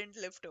though he didn't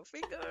lift a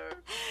finger.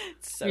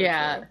 It's so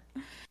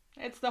true.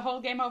 It's the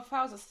whole game of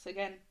houses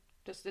again.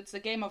 Just it's a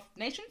game of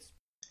nations.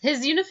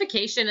 His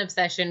unification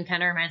obsession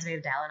kind of reminds me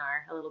of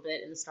Dalinar a little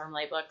bit in the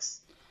Stormlight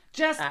books.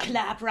 Just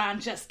clap,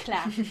 Rand, just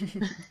clap.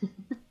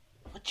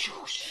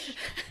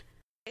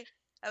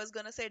 I was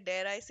gonna say,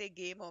 dare I say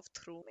Game of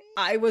Thrones?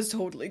 I was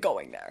totally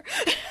going there.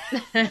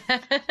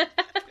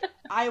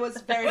 I was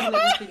very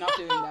deliberately not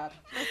doing that.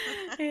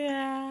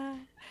 Yeah.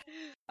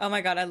 Oh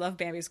my god, I love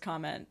Bambi's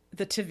comment.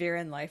 The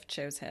Taviran life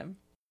chose him.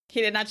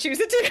 He did not choose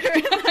a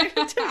Taviran life.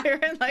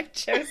 Taviran life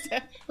chose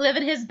him.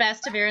 Living his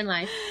best Taviran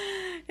life.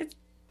 It's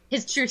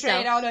his true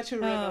straight self. out of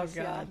Two oh Rivers.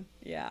 god.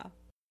 Yeah.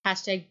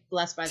 Hashtag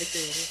blessed by the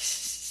creator.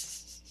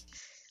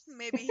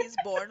 Maybe he's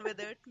born with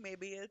it.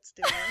 Maybe it's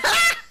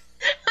different.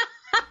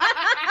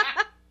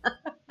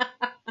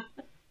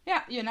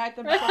 Yeah, unite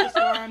them before the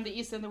storm. The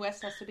east and the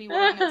west has to be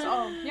one. It's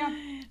all,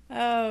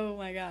 Oh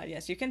my god,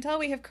 yes. You can tell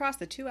we have crossed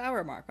the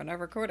 2-hour mark on our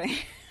recording.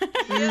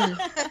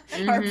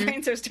 Mm-hmm. Our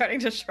brains are starting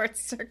to short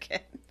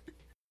circuit.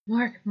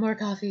 More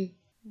coffee.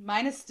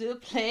 Mine is still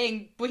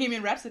playing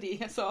Bohemian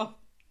Rhapsody, so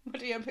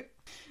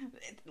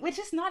which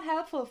is not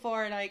helpful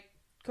for like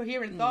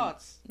coherent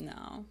thoughts.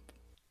 No.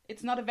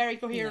 It's not a very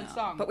coherent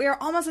song. But we are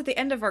almost at the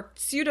end of our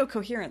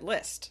pseudo-coherent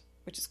list,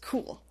 which is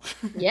cool.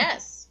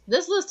 Yes.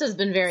 This list has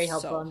been very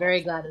helpful. So I'm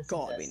very glad this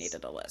God, exists. we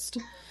needed a list.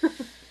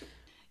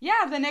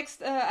 Yeah, the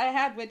next I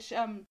had, which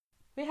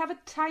we have a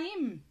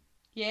time.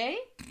 Yay?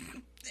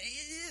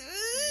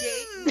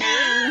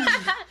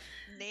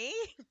 Nay?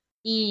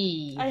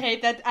 E. I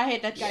hate that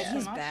guy so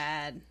He's much.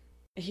 bad.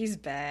 He's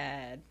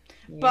bad.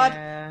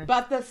 Yeah.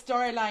 But the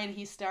storyline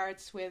he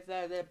starts with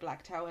the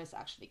Black Tower is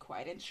actually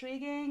quite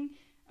intriguing.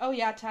 Oh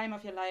yeah, time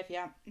of your life.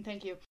 Yeah,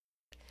 thank you.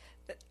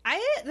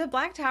 The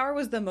Black Tower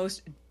was the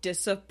most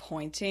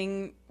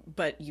disappointing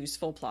but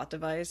useful plot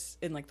device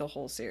in like the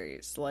whole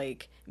series.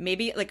 Like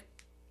maybe like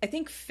I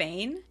think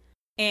Fane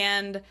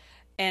and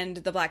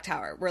the Black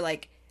Tower were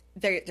like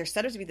they're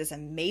set up to be this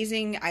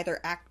amazing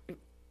either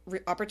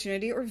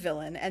opportunity or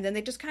villain, and then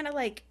they just kind of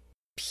like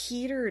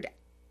petered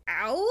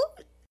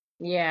out.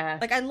 Yeah.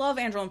 Like I love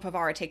Andral and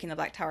Pavara taking the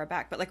Black Tower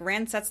back, but like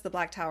Rand sets the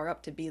Black Tower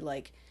up to be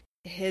like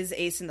his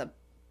ace in the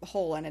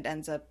hole, and it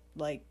ends up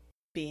like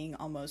being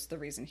almost the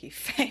reason he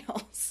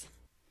fails.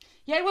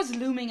 Yeah, it was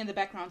looming in the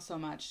background so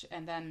much,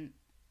 and then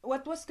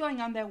what was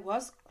going on there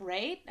was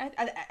great.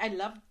 I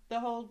loved the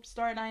whole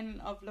storyline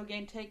of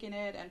Logain taking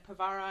it, and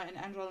Pavara and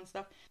Andral and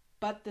stuff,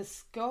 but the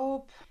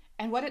scope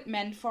and what it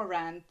meant for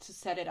Rand to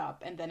set it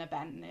up and then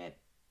abandon it,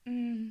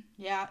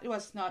 yeah, it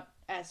was not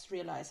as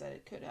realized as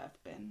it could have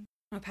been.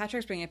 Well,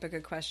 Patrick's bringing up a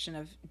good question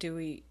of do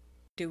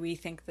we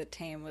think that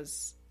Tame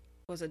was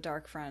a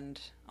dark friend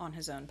on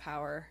his own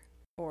power,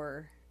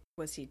 or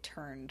was he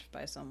turned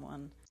by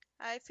someone?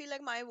 I feel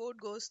like my vote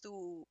goes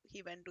to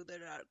he went to the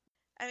dark.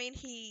 I mean,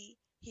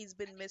 he's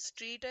been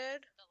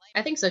mistreated.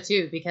 I think so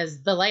too,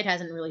 because the light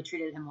hasn't really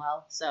treated him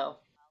well, so.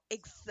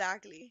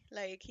 Exactly.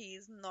 Like,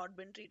 he's not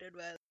been treated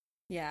well.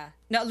 Yeah.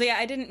 No, Leah,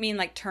 I didn't mean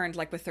like turned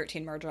like with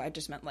 13 Murder. I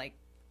just meant like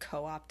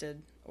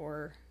co-opted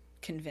or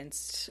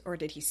convinced, or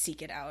did he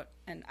seek it out?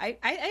 And I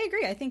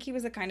agree. I think he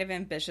was a kind of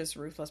ambitious,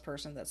 ruthless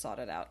person that sought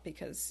it out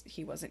because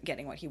he wasn't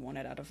getting what he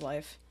wanted out of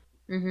life.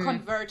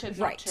 Converted,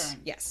 not Right.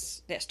 turned.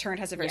 Yes. Turned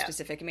has a very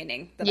specific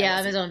meaning. Of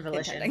his own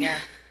volition. intending. Yeah.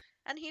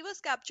 And he was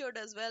captured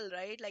as well,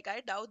 right? Like,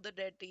 I doubt the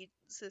dead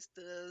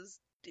sisters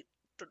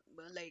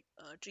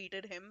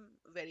treated him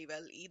very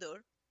well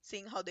either,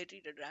 seeing how they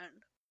treated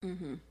Rand.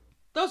 Mm-hmm.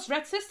 Those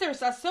red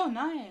sisters are so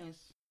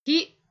nice.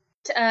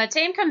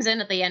 Tame comes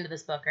in at the end of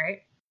this book,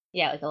 right?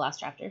 Yeah, like the last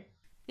chapter.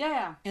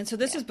 Yeah. And so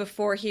this is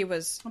before he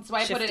was That's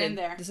why I put it in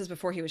there. This is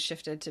before he was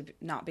shifted to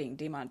not being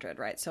Demon Dread,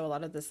 right? So a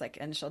lot of this like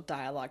initial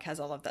dialogue has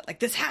all of that, like,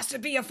 this has to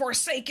be a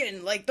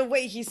Forsaken, like the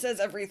way he says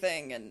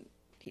everything, and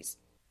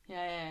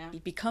he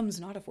becomes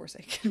not a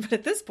Forsaken. But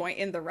at this point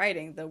in the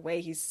writing, the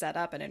way he's set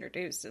up and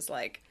introduced is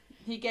like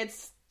he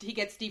gets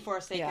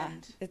deforsaken. Yeah,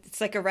 it's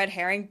like a red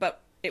herring,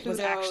 but it was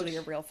Pluto. actually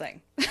a real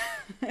thing.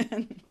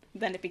 And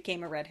then it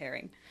became a red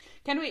herring.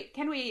 Can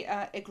we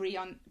agree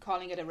on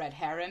calling it a red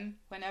heron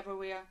whenever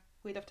we are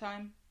Wheel of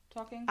Time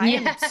talking? I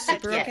am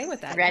super okay with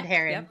that. Red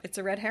heron. Yep, it's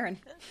a red heron.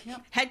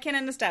 Yep.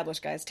 Headcanon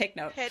established, guys. Take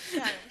note.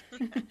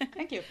 Headcanon.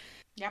 Thank you.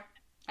 Yep,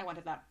 I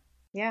wanted that.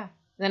 Yeah.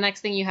 The next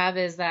thing you have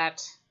is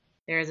that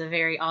there is a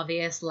very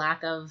obvious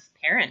lack of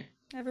Perrin.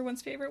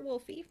 Everyone's favorite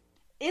Wolfie.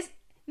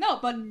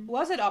 But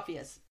was it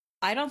obvious?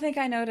 I don't think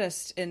I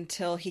noticed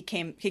until he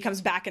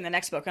comes back in the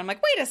next book. And I'm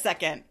like, wait a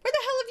second, where the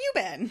hell have you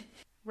been?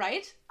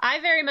 Right? I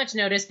very much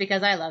noticed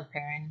because I love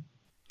Perrin.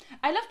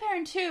 I love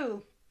Perrin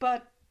too,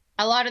 but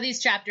A lot of these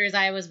chapters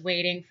I was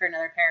waiting for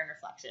another Perrin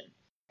reflection,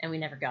 and we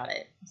never got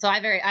it. So I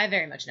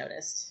very much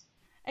noticed.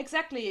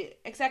 exactly,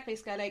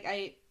 Sky. Like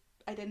I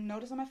didn't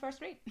notice on my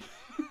first read.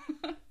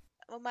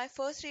 Well, my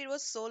first read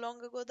was so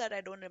long ago that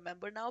I don't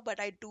remember now, but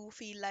I do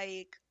feel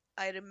like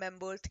I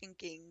remember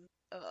thinking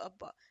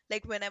about,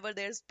 like, whenever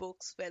there's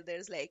books where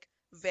there's like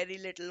very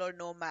little or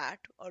no Matt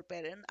or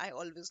Perrin, I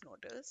always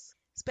notice.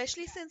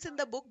 Especially since in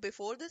the book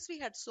before this we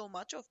had so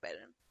much of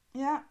Perrin.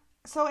 Yeah.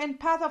 So in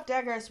Path of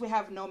Daggers we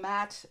have no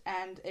Matt,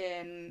 and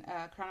in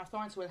Crown of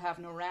Thorns we'll have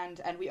no Rand,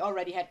 and we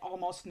already had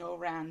almost no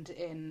Rand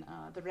in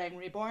The Dragon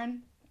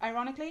Reborn,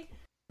 ironically.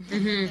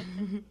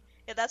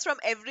 Yeah, that's from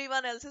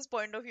everyone else's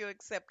point of view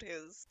except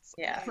his.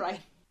 Yeah. Right.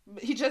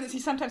 He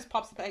sometimes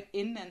pops back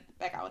in and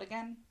back out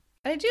again.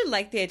 I do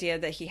like the idea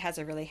that he has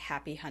a really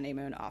happy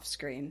honeymoon off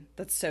screen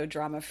that's so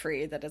drama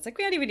free that it's like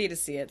we don't even need to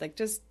see it. Like,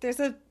 just there's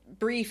a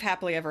brief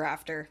happily ever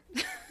after.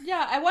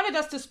 Yeah, I wanted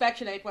us to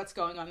speculate what's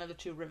going on in the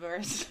Two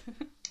Rivers.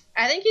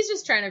 I think he's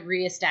just trying to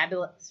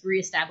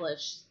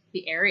reestablish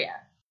the area,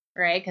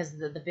 right? Because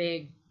the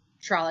big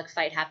Trolloc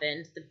fight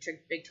happened, the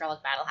big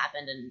Trolloc battle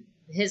happened, and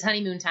his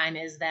honeymoon time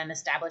is them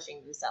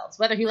establishing themselves,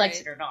 whether he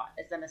likes it or not.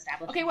 It's them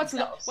establishing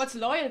themselves. What's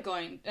Loyal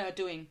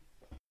doing?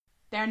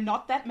 There are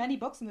not that many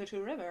books in the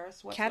Two Rivers.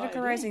 What's Loyal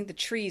Categorizing doing? the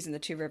trees in the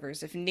Two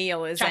Rivers. If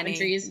Neil is Chopping any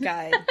trees.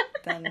 guide,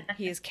 then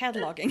he is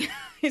cataloging.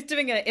 He's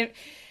doing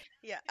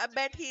Yeah, I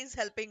bet he's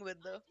helping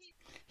with the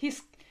He's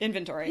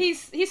inventory.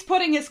 He's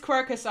putting his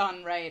Quercus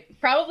on, right?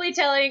 Probably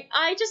telling,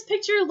 I just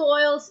picture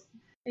Loyal's.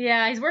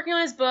 Yeah, he's working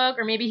on his book,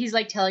 or maybe he's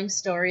like telling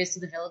stories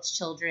to the village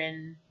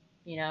children,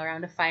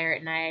 around a fire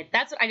at night.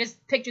 That's what I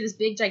just picture, this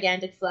big,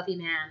 gigantic, fluffy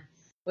man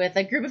with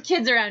a group of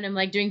kids around him,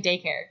 like doing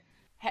daycare.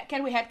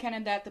 Can we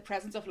headcanon that the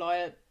presence of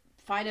Loyal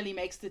finally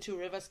makes the Two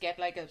Rivers get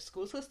like a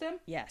school system?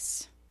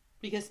 Yes.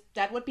 Because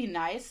that would be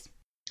nice.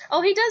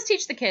 Oh, he does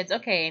teach the kids.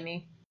 Okay,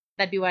 Amy.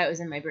 That'd be why it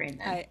was in my brain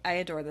then. I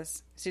adore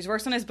this. So he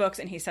works on his books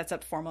and he sets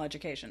up formal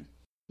education.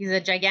 He's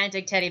a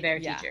gigantic teddy bear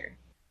teacher.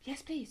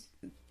 Yes, please.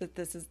 That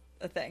this is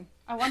a thing.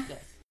 I want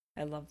this.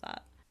 I love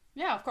that.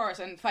 Yeah, of course.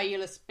 And Fael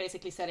is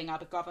basically setting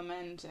out a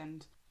government,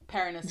 and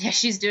Perrin is Yeah,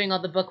 she's doing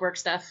all the bookwork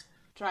stuff.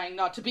 trying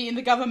not to be in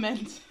the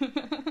government.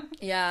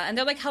 Yeah, and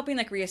they're like helping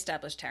like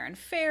reestablish Terran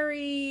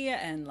Ferry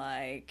and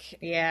like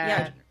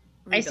Yeah.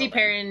 I see rebuilding.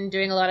 Perrin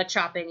doing a lot of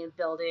chopping and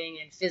building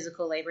and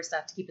physical labor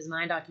stuff to keep his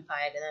mind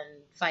occupied, and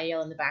then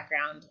Fael in the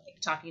background,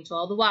 like talking to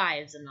all the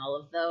wives and all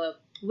of the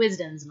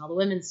wisdoms and all the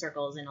women's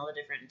circles in all the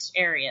different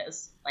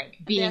areas, like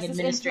being There's this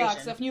administration.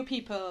 influx of new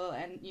people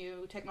and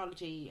new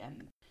technology,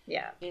 and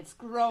Yeah. it's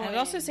growing. I would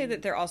also say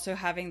that they're also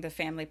having the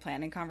family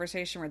planning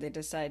conversation where they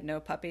decide no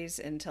puppies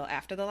until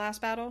after the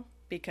last battle,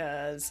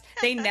 because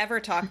they never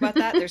talk about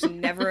that. There's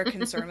never a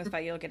concern with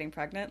Fael getting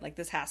pregnant. Like,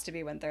 this has to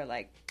be when they're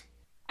like...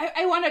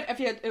 I wondered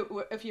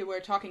if you were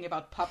talking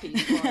about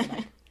puppies or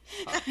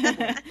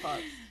like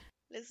pups.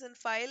 Listen,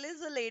 File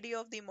is a lady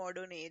of the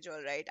modern age,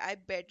 alright. I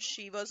bet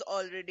she was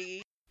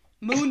already...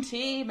 Moon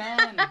tea,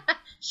 man.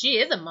 She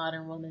is a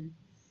modern woman.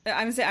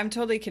 I'm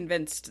totally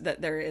convinced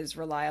that there is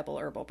reliable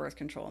herbal birth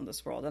control in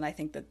this world, and I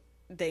think that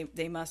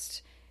they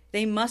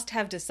must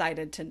have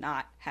decided to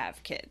not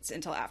have kids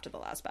until after the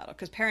last battle,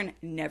 because Perrin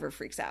never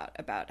freaks out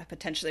about a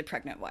potentially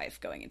pregnant wife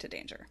going into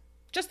danger.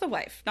 Just the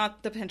wife,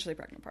 not the potentially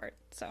pregnant part.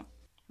 So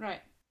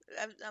Right.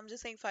 I'm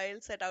just saying File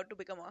set out to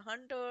become a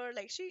hunter.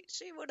 Like, she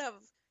would have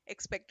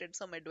expected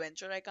some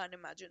adventure. I can't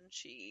imagine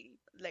she,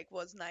 like,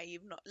 was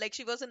naive. Like,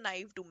 she wasn't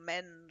naive to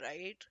men,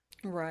 right?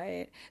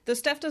 right. Though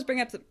Steph does bring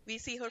up the... We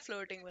see her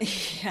flirting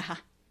with Yeah.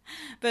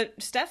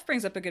 But Steph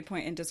brings up a good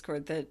point in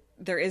Discord that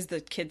there is the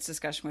kids'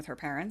 discussion with her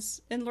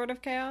parents in Lord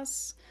of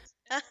Chaos.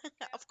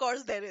 Of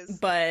course there is.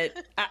 But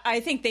I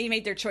think they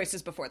made their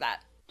choices before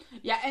that.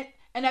 Yeah,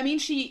 And I mean,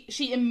 she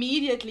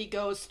immediately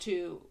goes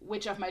to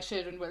which of my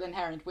children will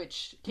inherit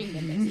which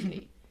kingdom,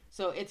 basically.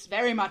 So it's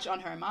very much on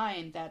her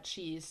mind that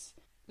she's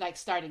like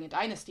starting a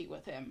dynasty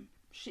with him.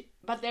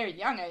 But they're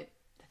young. I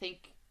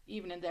think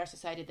even in their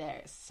society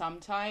there is some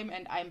time,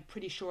 and I'm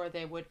pretty sure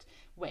they would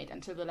wait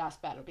until the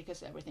last battle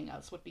because everything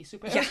else would be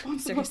super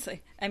irresponsible.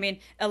 Seriously. I mean,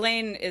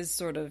 Elaine is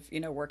sort of,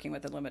 working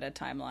with a limited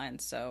timeline,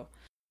 so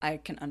I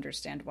can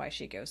understand why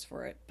she goes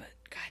for it. But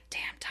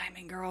goddamn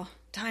timing, girl.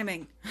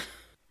 Timing.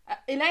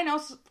 Elaine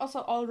also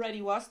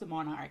already was the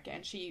monarch,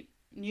 and she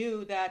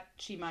knew that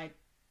she might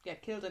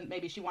get killed, and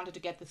maybe she wanted to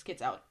get the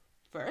kids out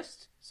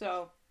first,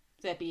 so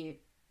there'd be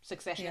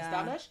succession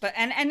established. But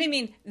and I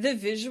mean, the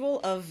visual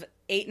of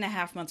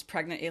 8.5 months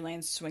pregnant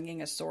Elaine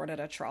swinging a sword at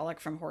a Trolloc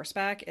from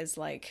horseback is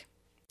like,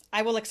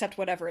 I will accept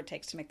whatever it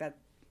takes to make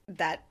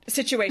that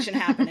situation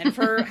happen. And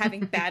for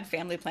having bad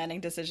family planning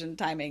decision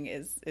timing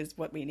is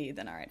what we need,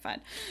 then all right,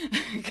 fine,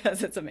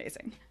 because it's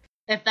amazing.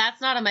 If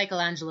that's not a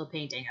Michelangelo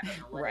painting, I don't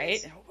know what right?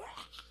 is.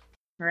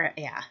 Right?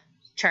 Yeah,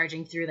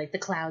 charging through like the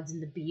clouds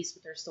and the beast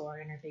with her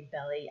sword and her big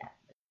belly. Yeah,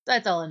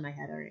 that's all in my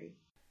head already.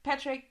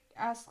 Patrick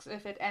asks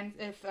if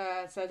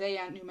Zaldea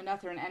and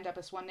Numenethrin end up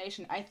as one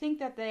nation. I think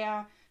that they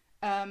are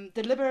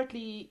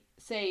deliberately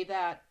say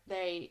that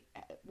they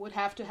would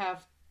have to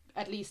have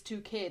at least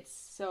 2 kids,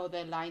 so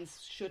their lines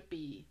should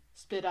be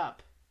split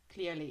up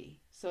clearly,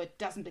 so it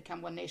doesn't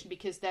become one nation,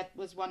 because that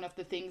was one of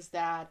the things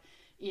that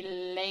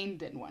Elaine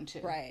didn't want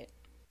to. Right.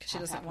 She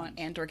doesn't want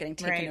Andor getting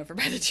taken over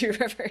by the Two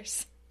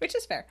Rivers, which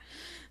is fair.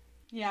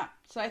 Yeah,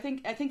 so I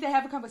think they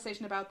have a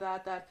conversation about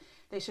that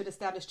they should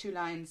establish 2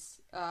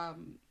 lines.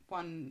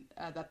 One,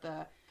 that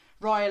the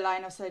royal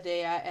line of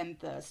Zaldea and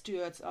the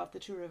stewards of the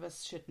Two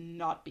Rivers should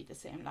not be the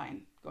same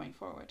line going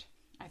forward.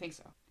 I think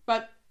so.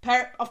 But,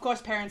 of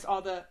course, parents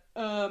are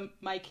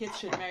my kids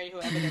should marry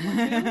whoever they want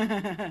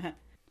to.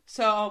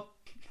 So,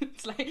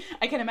 it's like,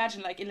 I can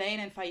imagine, like, Elaine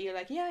and Fair,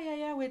 like,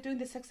 yeah, we're doing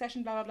the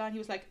succession, blah, blah, blah. And he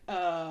was like,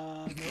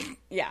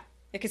 Yeah,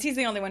 because he's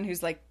the only one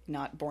who's, like,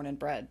 not born and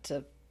bred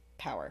to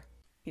power.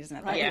 He doesn't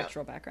have that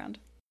cultural background.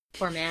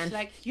 Poor man. It's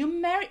like, you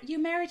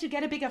married to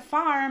get a bigger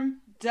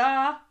farm,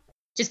 duh.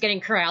 Just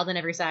getting corralled on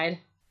every side.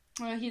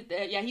 Well,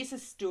 he's a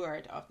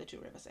steward of the Two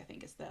Rivers, I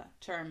think is the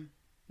term.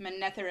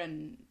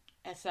 Manetheren,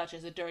 as such,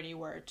 is a dirty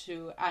word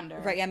to under.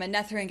 Right, yeah,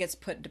 Manetheren gets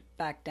put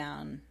back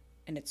down,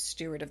 and it's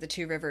steward of the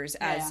Two Rivers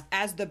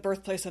as the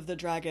birthplace of the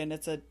dragon.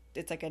 It's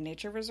like a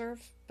nature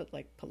reserve, but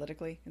like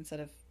politically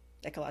instead of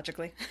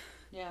ecologically.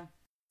 Yeah.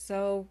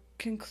 So,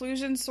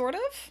 conclusion, sort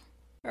of?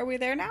 Are we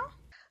there now?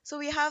 So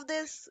we have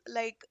this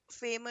like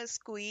famous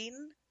queen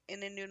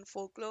in Indian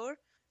folklore,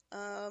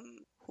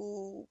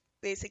 who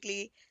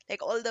basically,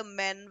 like, all the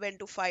men went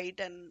to fight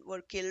and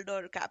were killed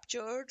or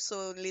captured,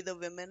 so only the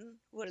women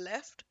were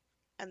left.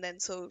 And then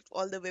so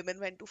all the women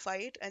went to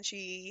fight, and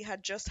she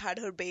had just had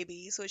her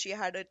baby, so she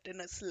had it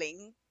in a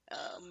sling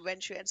when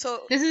she had.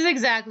 So this is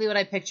exactly what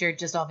I pictured.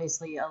 Just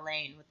obviously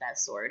Elaine with that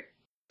sword.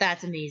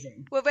 That's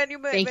amazing. Well, when you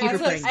Thank you for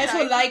putting I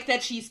also like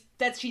that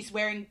she's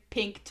wearing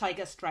pink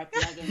tiger stripe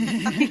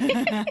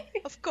leggings.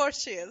 Of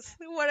course she is.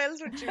 What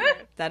else would you wear?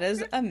 That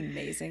is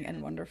amazing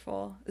and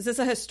wonderful. Is this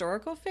a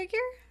historical figure?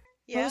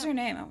 Yeah. What was her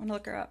name? I want to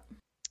look her up.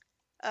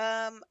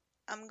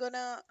 I'm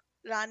gonna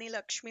Rani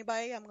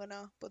Lakshmibai. I'm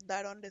gonna put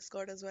that on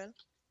Discord as well.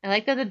 I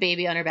like that the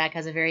baby on her back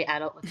has a very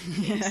adult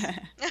looking face.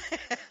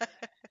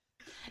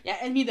 Yeah,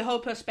 I mean, the whole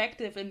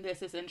perspective in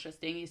this is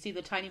interesting. You see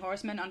the tiny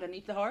horseman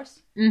underneath the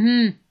horse?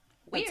 Mm-hmm.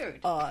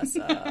 Weird. That's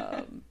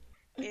awesome.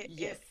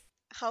 Yes.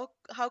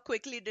 How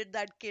quickly did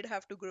that kid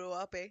have to grow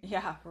up, eh?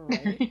 Yeah,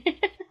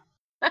 right.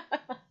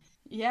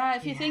 Yeah,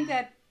 if you think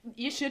that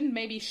you shouldn't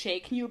maybe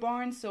shake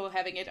newborns, so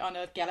having it on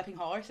a galloping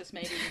horse is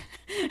maybe...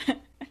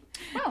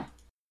 Well,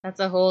 that's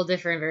a whole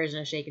different version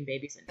of shaken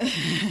baby syndrome.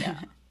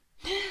 Yeah.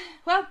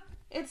 Well,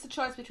 it's a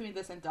choice between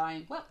this and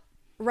dying. Well,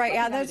 right,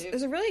 yeah,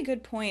 there's a really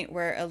good point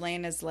where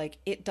Elaine is like,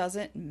 it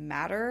doesn't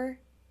matter,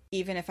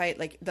 even if I,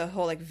 like, the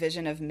whole, like,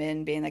 vision of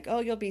Min being like, oh,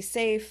 you'll be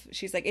safe.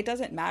 She's like, it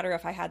doesn't matter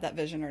if I had that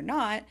vision or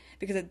not,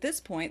 because at this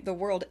point, the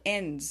world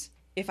ends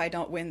if I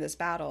don't win this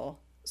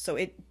battle. So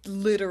it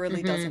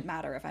literally doesn't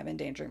matter if I'm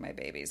endangering my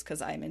babies,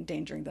 because I'm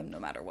endangering them no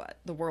matter what.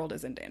 The world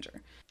is in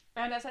danger.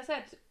 And as I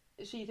said,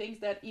 she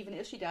thinks that even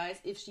if she dies,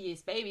 if she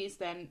is babies,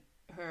 then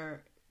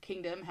her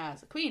kingdom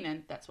has a queen,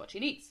 and that's what she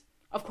needs.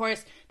 Of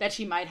course, that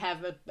she might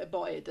have a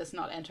boy does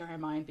not enter her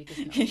mind, because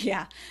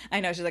Yeah, I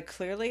know. She's like,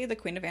 clearly the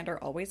Queen of Andor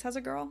always has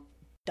a girl.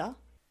 Duh.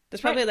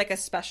 There's probably like a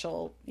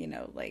special,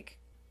 like,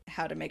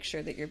 how to make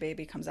sure that your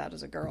baby comes out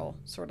as a girl,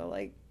 sort of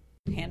like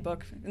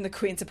handbook in the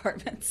Queen's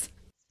apartments.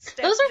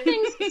 Those are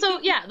things. So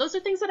yeah, those are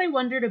things that I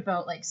wondered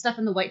about, like stuff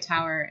in the White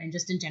Tower and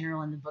just in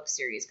general in the book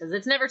series, because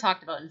it's never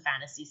talked about in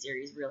fantasy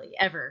series really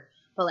ever.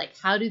 But like,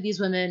 how do these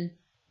women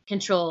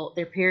control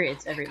their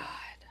periods every month?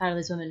 How do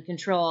these women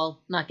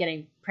control not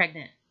getting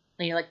pregnant?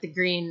 Like the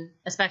Green,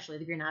 especially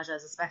the Green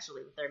Ajas,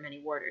 especially with their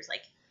many warders.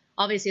 Like,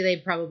 obviously they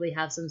probably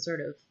have some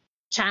sort of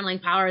channeling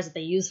powers that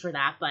they use for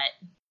that, but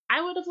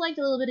I would have liked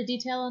a little bit of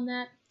detail on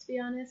that, to be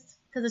honest,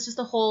 because it's just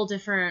a whole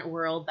different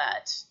world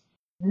that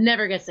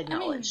never gets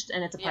acknowledged,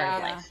 and it's a part of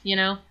yeah. life, you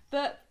know?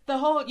 The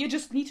whole you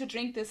just need to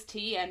drink this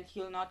tea and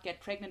you'll not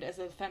get pregnant is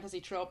a fantasy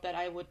trope that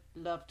I would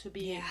love to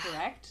be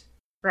correct.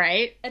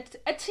 Right?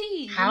 A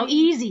tea. How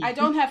easy. I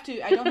don't have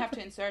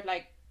to insert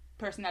like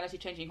personality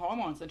changing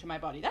hormones into my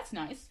body. That's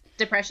nice.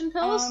 Depression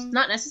pills?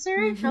 Not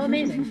necessary? How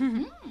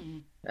amazing.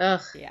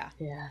 Ugh. Yeah.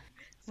 Yeah.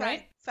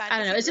 Right? I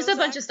don't know. It's just a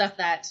bunch of stuff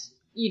that,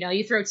 you know,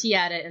 you throw tea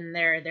at it and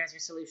there's your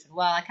solution.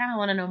 Well, I kind of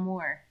want to know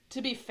more.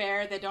 To be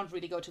fair, they don't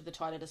really go to the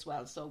toilet as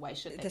well, so why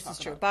should they This talk is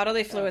true. about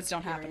Bodily fluids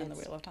don't happen in the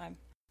periods? Wheel of Time.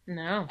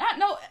 No.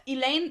 No,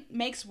 Elaine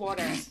makes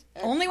water.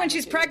 Only when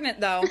she's pregnant,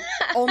 though.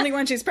 Only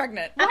when she's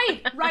pregnant.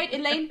 Right,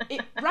 Elaine.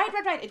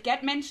 Right. It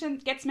gets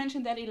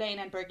mentioned that Elaine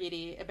and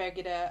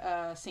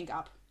Birgitte sync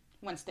up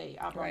once they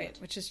are pregnant.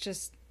 Right, which is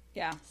just,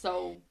 yeah.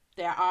 So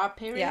there are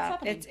periods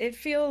happening. It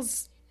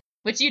feels...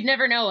 Which you'd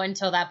never know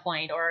until that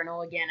point, or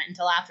know again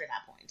until after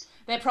that point.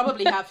 They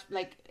probably have,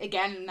 like,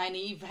 again,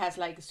 Nynaeve has,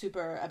 like,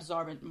 super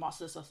absorbent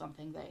mosses or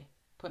something they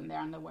put in their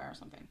underwear or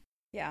something.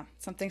 Yeah,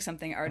 something.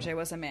 RJ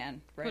was a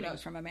man, writing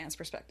knows? from a man's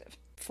perspective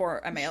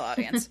for a male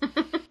audience.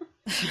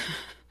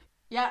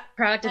 Yeah.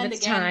 Product of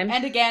its time.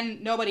 And again,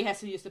 nobody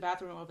has to use the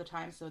bathroom all the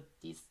time, so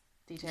these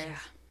details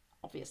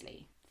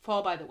obviously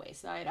fall by the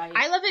wayside.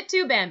 I love it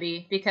too,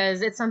 Bambi,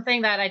 because it's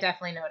something that I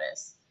definitely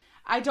notice.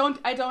 I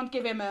don't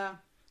give him a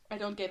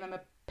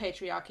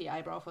patriarchy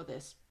eyebrow for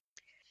this.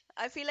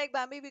 I feel like,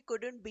 Bambi, we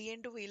couldn't be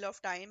into Wheel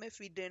of Time if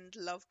we didn't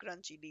love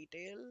crunchy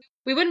detail.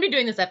 We wouldn't be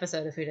doing this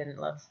episode if we didn't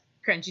love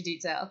crunchy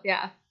detail.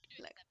 Yeah.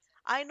 Like,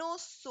 I know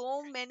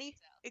so many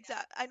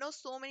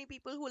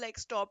people who like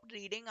stopped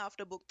reading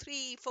after book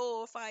 3,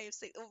 4, 5,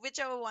 6,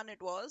 whichever one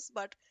it was,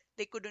 but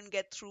they couldn't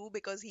get through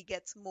because he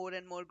gets more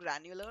and more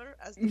granular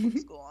as the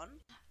books go on.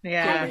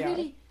 Yeah.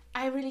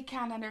 I really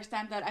can't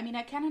understand that. I mean,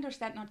 I can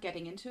understand not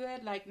getting into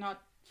it, like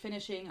not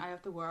finishing Eye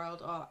of the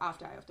World or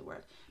after Eye of the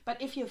World.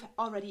 But if you've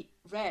already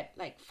read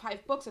like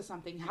 5 books or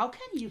something, how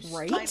can you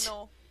stop? I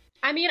know.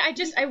 I mean,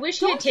 I wish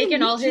he had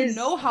taken all his... to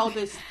know how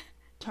this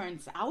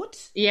turns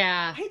out?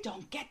 Yeah. I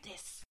don't get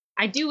this.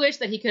 I do wish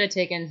that he could have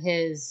taken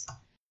his,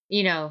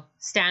 you know,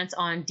 stance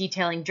on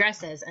detailing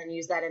dresses and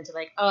used that into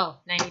like, oh,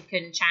 Nynaeve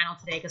couldn't channel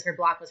today because her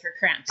block was her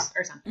cramps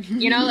or something.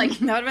 You know, like...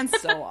 That would have been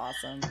so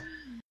awesome.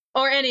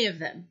 Or any of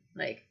them.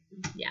 Like,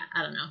 yeah,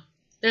 I don't know.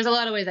 There's a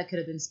lot of ways that could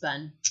have been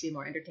spun to be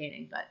more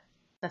entertaining, but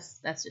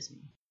that's just me.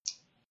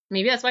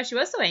 Maybe that's why she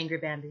was so angry,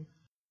 Bambi.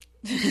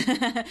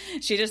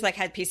 She just like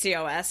had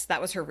PCOS. That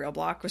was her real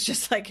block, was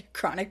just like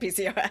chronic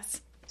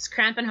PCOS. It's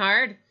cramping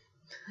hard.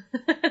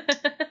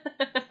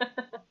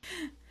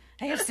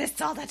 I have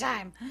cysts all the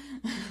time.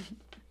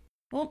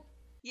 Well,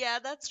 Yeah,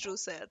 that's true,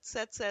 Seth.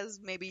 Seth says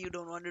maybe you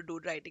don't want to do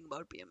writing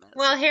about PMS.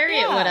 Well,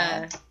 Harriet would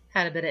have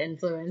had a bit of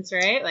influence,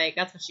 right? Like,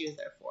 that's what she was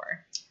there for.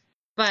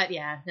 But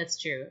yeah, that's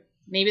true.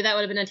 Maybe that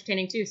would have been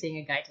entertaining too, seeing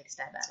a guy take a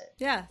stab at it.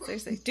 yeah,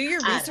 seriously. Do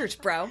your research,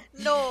 bro.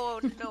 No.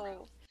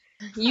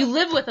 You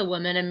live with a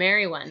woman and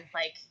marry one.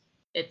 Like,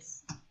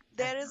 it's...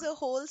 There is a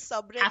whole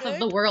subreddit. Half of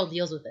the world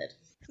deals with it.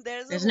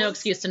 There's no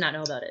excuse to not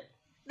know about it.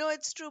 No,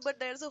 it's true, but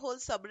there's a whole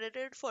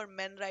subreddit for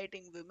men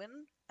writing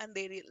women, and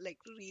they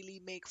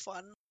really make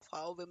fun of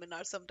how women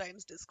are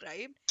sometimes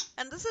described.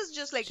 And this is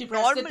just like She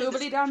pressed it normal.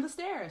 boobily down the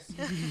stairs.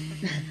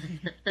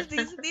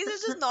 These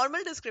are just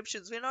normal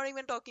descriptions. We're not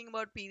even talking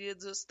about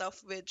periods or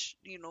stuff which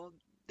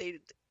they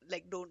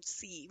like don't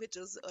see, which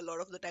is a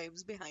lot of the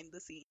times behind the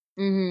scenes.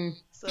 Mm-hmm.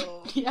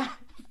 So Yeah,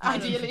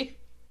 ideally.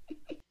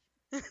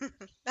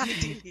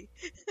 ideally,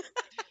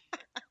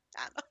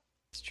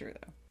 It's true,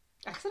 though.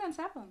 Accidents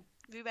happen.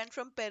 we went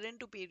from parent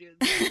to periods.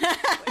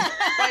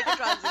 Quite a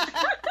transition.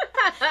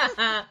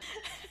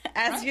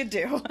 As you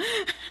do.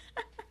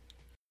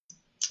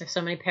 There's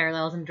so many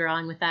parallels I'm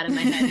drawing with that in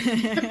my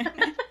head.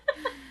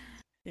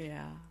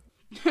 Yeah.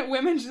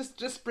 Women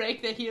just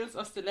break their heels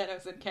or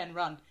stilettos and can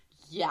run.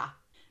 Yeah.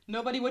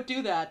 Nobody would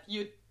do that.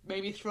 You'd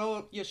maybe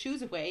throw your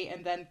shoes away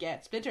and then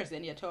get splinters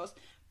in your toes.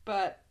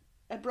 But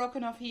a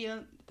broken off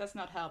heel does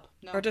not help.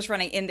 No. Or just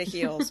running into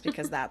heels,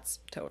 because that's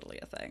totally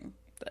a thing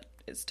that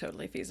is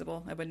totally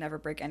feasible. I would never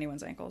break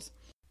anyone's ankles.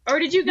 Or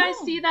did you guys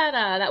see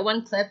that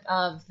one clip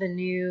of the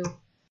new...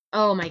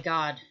 Oh my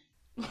god.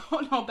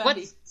 Oh no,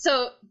 Betty.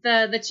 So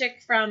the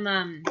chick from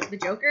the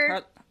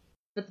Joker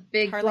with the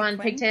big Harley blonde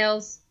Quinn?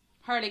 pigtails.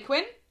 Harley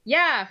Quinn?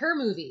 Yeah, her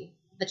movie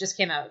that just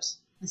came out.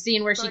 The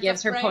scene where she Birds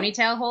gives of her Prey?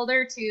 ponytail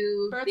holder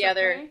to Birds the of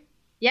other. Prey?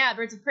 Yeah,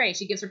 Birds of Prey.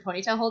 She gives her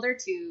ponytail holder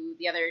to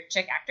the other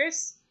chick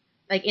actress,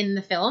 like in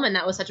the film, and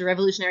that was such a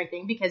revolutionary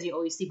thing because you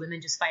always see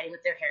women just fighting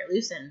with their hair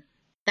loose, and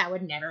that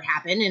would never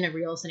happen in a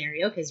real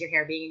scenario because your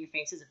hair being in your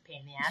face is a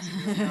pain in the ass.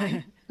 and really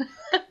annoying.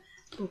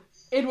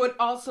 It would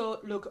also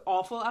look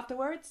awful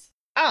afterwards.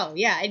 Oh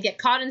yeah, it'd get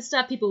caught in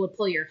stuff. People would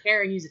pull your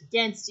hair and use it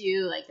against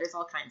you. Like there's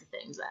all kinds of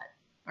things that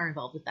are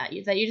involved with that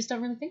you just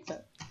don't really think so.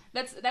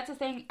 That's the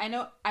thing. I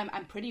know I'm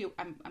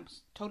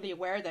totally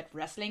aware that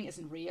wrestling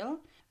isn't real,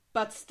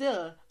 but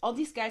still, all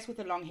these guys with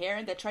the long hair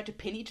and they try to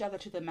pin each other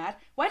to the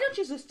mat. Why don't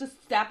you just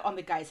step on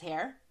the guy's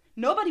hair?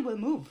 Nobody will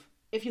move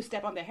if you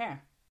step on their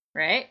hair.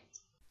 Right?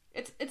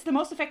 It's the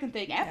most effective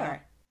thing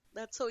ever.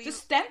 That's so you.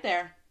 Just stand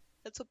there.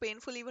 That's so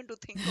painful even to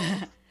think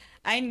of.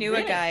 I knew a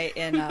Really? guy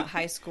in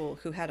high school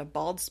who had a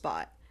bald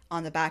spot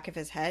on the back of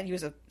his head. He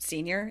was a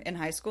senior in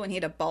high school, and he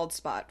had a bald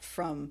spot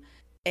from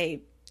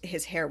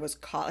his hair was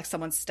caught, like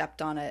someone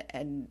stepped on it,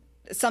 and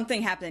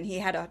something happened. And he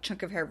had a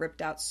chunk of hair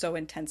ripped out so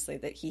intensely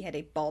that he had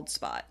a bald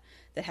spot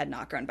that had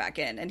not grown back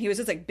in. And he was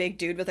this like big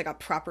dude with like a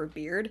proper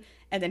beard,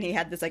 and then he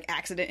had this like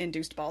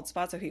accident-induced bald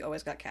spot, so he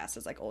always got cast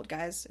as like old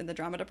guys in the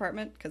drama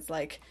department because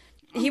like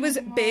he was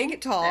big,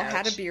 tall,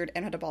 had a beard,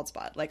 and had a bald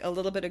spot. Like a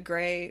little bit of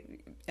gray,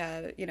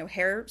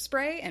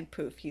 hairspray, and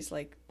poof, he's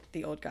like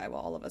the old guy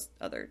while all of us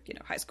other,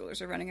 high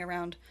schoolers are running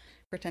around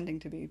pretending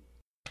to be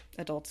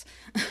adults.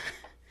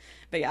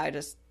 But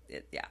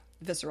yeah,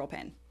 visceral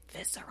pain.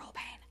 Visceral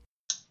pain.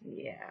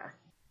 Yeah.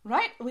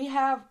 Right, we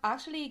have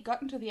actually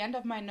gotten to the end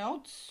of my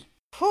notes.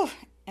 Whew.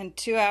 And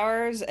 2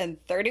 hours and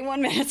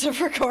 31 minutes of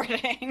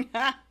recording.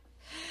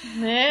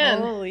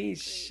 Man. Holy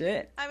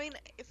shit. I mean,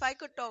 if I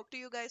could talk to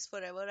you guys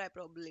forever, I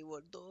probably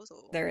would though.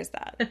 So There is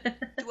that.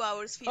 2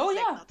 hours feels Oh like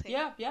yeah, nothing.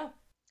 yeah.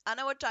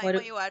 Anna, what time What are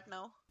if- you at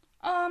now?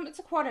 It's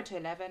a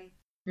 10:45.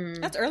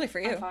 That's early for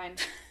you. I'm fine.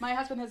 My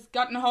husband has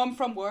gotten home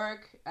from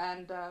work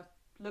and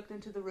looked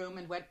into the room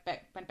and went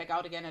back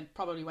out again and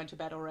probably went to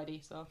bed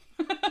already. So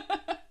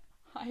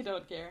I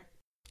don't care.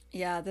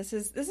 Yeah, this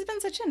has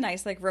been such a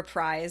nice like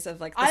reprise of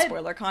like the I-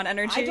 spoiler con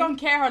energy. I don't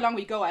care how long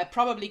we go. I'd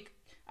probably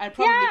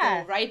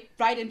Yeah. go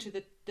right into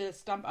the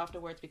stump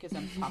afterwards because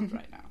I'm pumped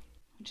right now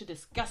to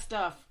discuss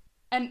stuff.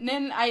 And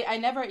then I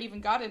never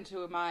even got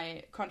into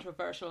my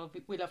controversial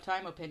Wheel of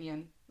Time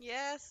opinion.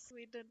 Yes,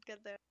 we did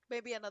get there.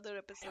 Maybe another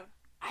episode.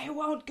 I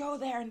won't go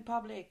there in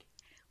public.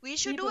 We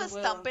should do People a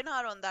stump will. in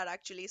our on that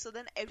actually, so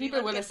then everyone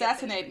People will can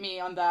assassinate me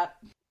on that.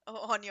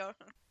 on your.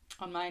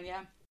 On mine,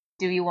 yeah.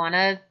 Do you want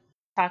to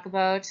talk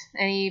about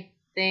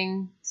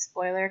anything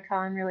spoiler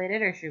con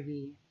related, or should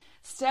we?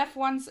 Steph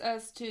wants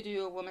us to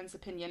do a woman's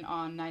opinion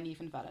on Nynaeve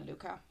and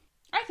Valeluca.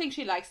 I think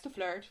she likes to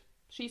flirt.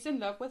 She's in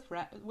love with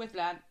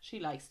Lan. She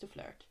likes to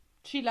flirt.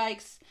 She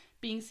likes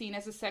being seen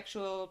as a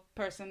sexual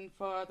person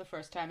for the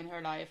first time in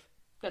her life.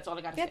 That's all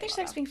I got to Yeah, say. I think she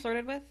about likes that. being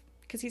flirted with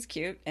because he's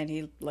cute and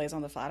he lays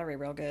on the flattery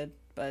real good.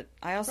 But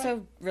I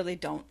also really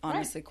don't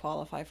honestly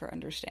qualify for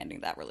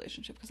understanding that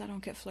relationship because I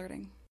don't get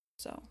flirting.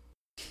 So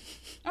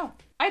Oh,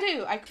 I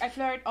do. I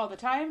flirt all the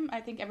time. I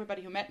think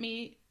everybody who met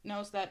me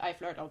knows that I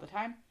flirt all the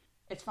time.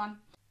 It's fun.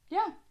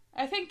 Yeah,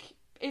 I think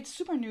it's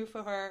super new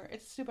for her.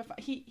 It's super fun.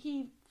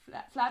 He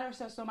flatters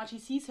her so much. He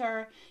sees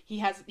her. He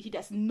has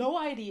no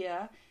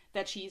idea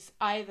that she's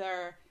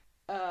either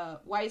a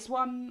wise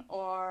one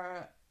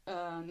or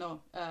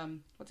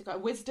what's it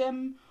called?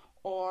 Wisdom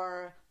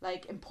or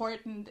like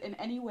important in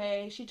any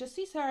way. She just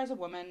sees her as a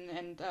woman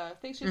and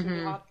thinks she's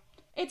really hot.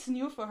 It's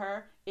new for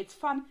her. It's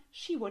fun.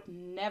 She would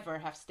never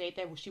have stayed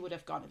there. She would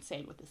have gone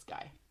insane with this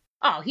guy.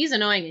 Oh, he's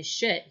annoying as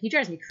shit. He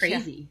drives me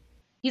crazy.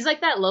 He's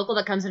like that local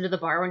that comes into the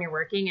bar when you're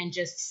working and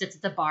just sits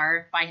at the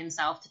bar by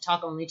himself to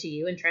talk only to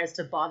you and tries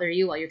to bother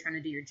you while you're trying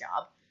to do your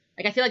job.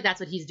 Like, I feel like that's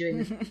what he's doing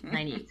with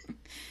Nynaeve.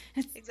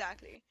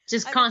 Exactly.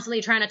 Just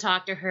constantly trying to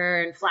talk to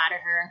her and flatter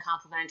her and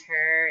compliment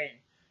her and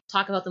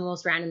talk about the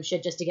most random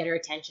shit just to get her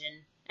attention.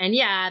 And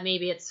yeah,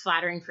 maybe it's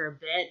flattering for a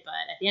bit, but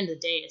at the end of the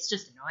day, it's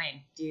just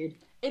annoying, dude.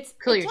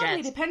 Cool your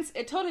totally jets. depends.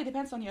 It totally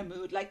depends on your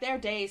mood. Like there are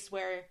days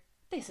where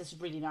this is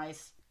really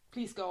nice.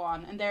 Please go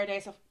on. And there are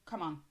days of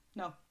come on,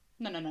 no.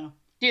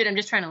 Dude, I'm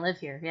just trying to live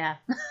here. Yeah.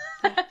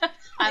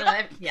 I don't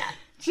know. Yeah.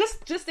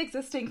 Just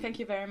existing. Thank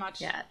you very much.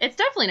 Yeah. It's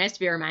definitely nice to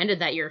be reminded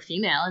that you're a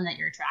female and that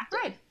you're attractive.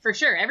 Right. For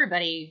sure.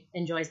 Everybody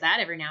enjoys that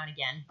every now and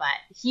again, but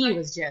he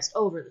was just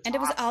over the top. and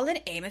it was all in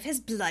aim of his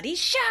bloody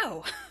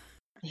show.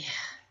 Yeah.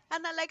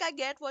 And I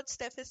get what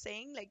Steph is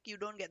saying. Like, you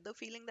don't get the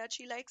feeling that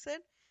she likes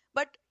it,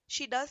 but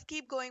she does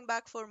keep going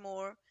back for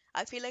more.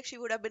 I feel like she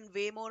would have been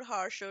way more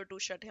harsher to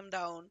shut him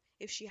down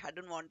if she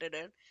hadn't wanted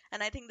it.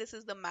 And I think this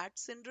is the Matt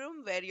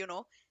syndrome where,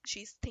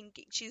 she's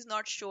thinking, she's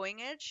not showing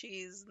it,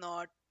 she's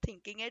not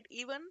thinking it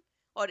even,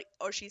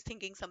 or she's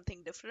thinking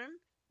something different,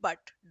 but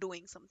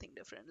doing something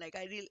different. Like,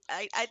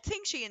 I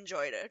think she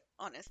enjoyed it,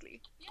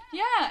 honestly.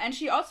 Yeah, and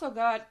she also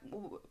got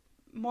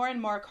more and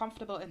more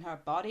comfortable in her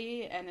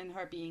body and in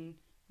her being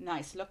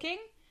nice looking,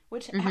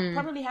 which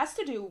probably has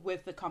to do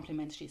with the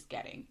compliments she's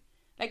getting.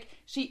 Like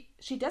she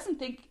doesn't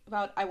think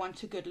about I want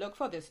to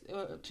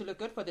look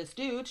good for this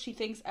dude. She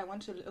thinks I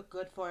want to look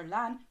good for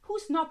Lan,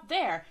 who's not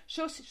there.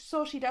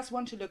 So she does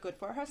want to look good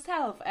for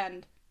herself,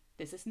 and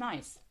this is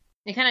nice.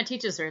 It kind of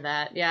teaches her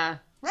that, yeah.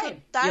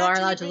 Right. That You are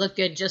actually allowed to look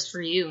good just for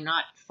you,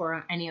 not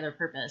for any other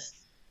purpose.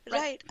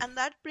 Right, and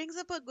that brings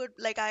up a good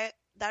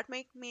that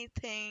make me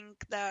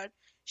think that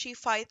she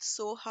fights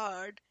so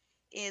hard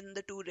in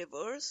the Two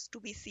Rivers to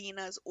be seen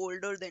as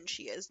older than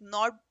she is.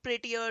 Not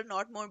prettier,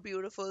 not more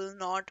beautiful,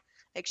 not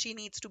like she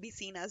needs to be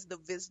seen as the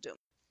wisdom.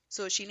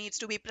 So she needs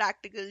to be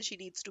practical, she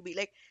needs to be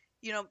like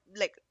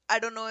I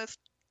don't know if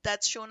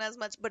that's shown as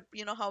much, but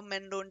you know how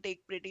men don't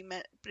take pretty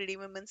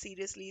women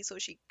seriously, so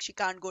she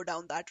can't go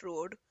down that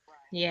road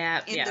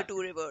Yeah, in the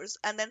Two Rivers.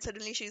 And then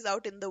suddenly she's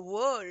out in the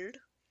world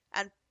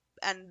and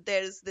and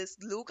there's this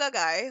Luca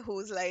guy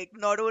who's like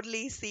not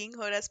only seeing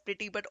her as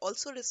pretty but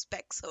also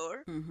respects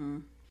her. Mm-hmm.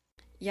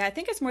 Yeah, I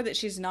think it's more that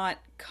she's not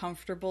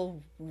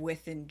comfortable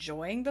with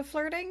enjoying the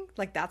flirting.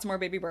 Like, that's more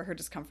maybe where her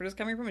discomfort is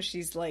coming from. Is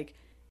she's like,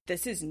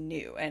 this is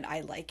new, and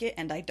I like it,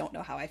 and I don't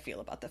know how I feel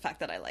about the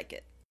fact that I like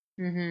it.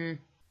 Mm-hmm.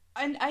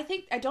 And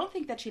I don't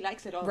think that she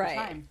likes it all the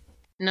time.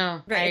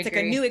 No, Right, I it's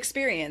agree. like a new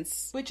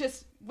experience. Which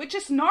is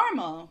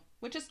normal.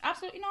 Which is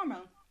absolutely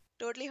normal.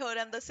 Totally her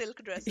and the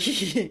silk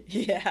dresses.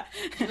 Yeah.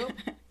 Nope.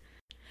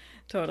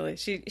 Totally.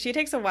 She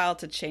takes a while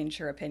to change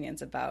her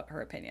opinions about her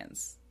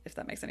opinions, if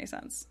that makes any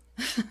sense.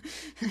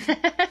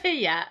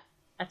 Yeah,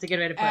 that's a good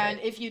way to put And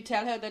it. if you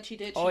tell her that she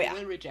did, she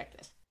will reject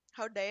it.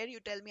 How dare you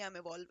tell me I'm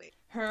evolving?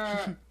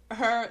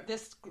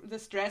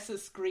 This dress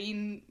is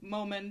green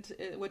moment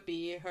would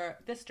be her.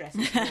 This dress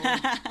is gold.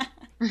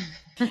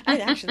 I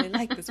actually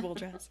like this wool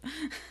dress.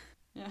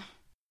 Yeah.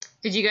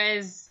 Did you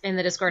guys in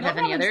the Discord No have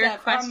any problem, other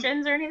Steph.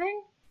 questions or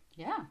anything?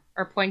 Yeah.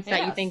 Or points that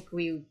you Yes. think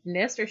we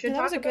missed or should Yeah,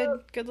 that talk was a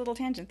about? good little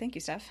tangent. Thank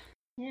you, Steph.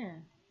 Yeah.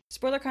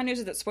 SpoilerCon news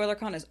is that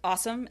SpoilerCon is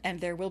awesome, and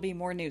there will be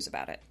more news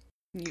about it.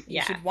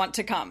 You should want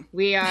to come.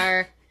 We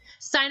are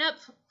sign up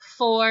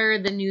for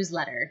the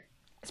newsletter.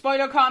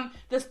 SpoilerCon.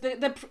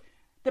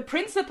 The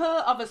principle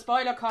of a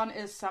SpoilerCon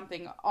is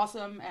something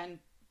awesome, and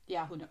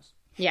yeah, who knows?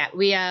 Yeah,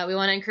 we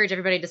want to encourage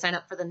everybody to sign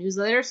up for the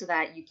newsletter so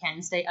that you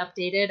can stay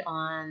updated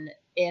on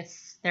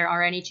if there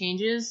are any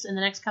changes in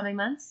the next coming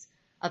months.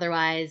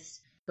 Otherwise,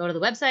 go to the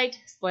website,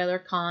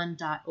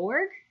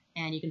 spoilercon.org,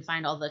 and you can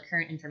find all the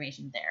current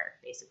information there,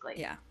 basically.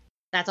 Yeah.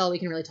 That's all we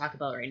can really talk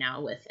about right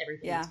now with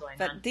everything that's going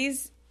but on.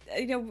 these,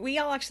 we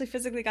all actually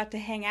physically got to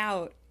hang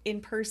out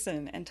in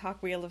person and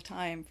talk Wheel of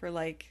Time for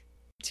like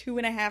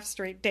 2.5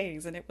 straight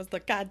days, and it was the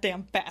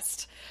goddamn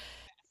best.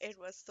 It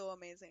was so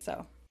amazing.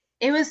 So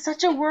It was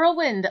such a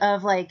whirlwind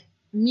of like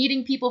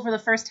meeting people for the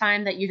first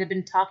time that you'd have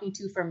been talking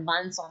to for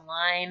months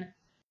online.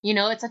 You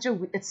know, it's such a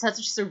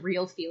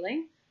surreal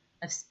feeling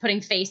of putting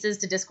faces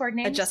to Discord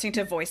names. adjusting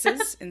to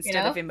voices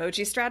instead of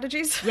emoji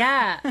strategies.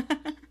 Yeah.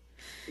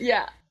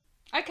 Yeah.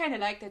 I kind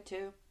of liked it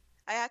too.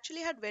 I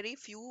actually had very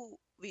few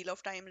Wheel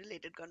of Time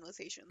related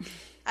conversations.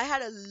 I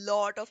had a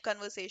lot of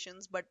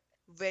conversations, but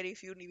very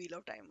few Wheel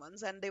of Time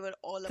ones, and they were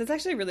all That's amazing.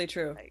 actually really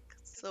true.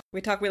 So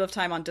We talk Wheel of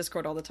Time on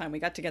Discord all the time. We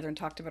got together and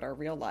talked about our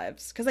real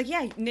lives. Because, like,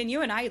 yeah, and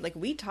you and I, like,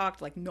 we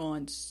talked, like,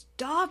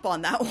 non-stop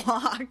on that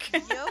walk.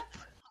 yep,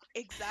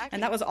 exactly.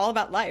 And that was all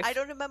about life. I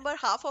don't remember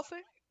half of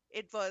it.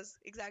 It was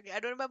exactly.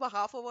 I don't remember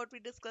half of what we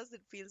discussed.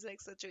 It feels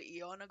like such a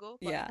eon ago.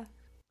 But,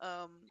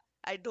 Yeah.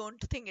 I don't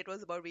think it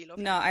was about Wheel of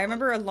Time. No, I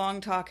remember a long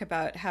talk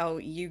about how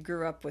you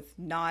grew up with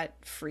not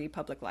free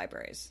public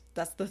libraries.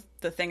 That's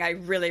the thing I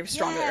really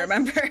strongly Yes.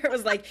 remember. It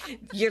was like,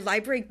 your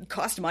library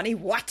cost money?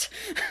 What?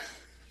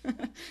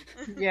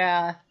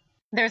 Yeah.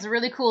 There's a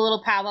really cool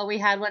little powwow we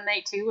had one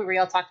night too, where we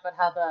all talked about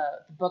how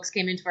the books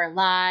came into our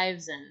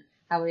lives and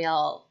how we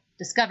all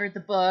discovered the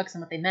books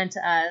and what they meant to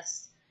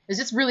us. It was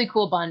just really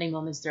cool bonding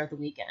moments throughout the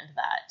weekend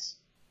that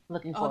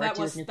looking forward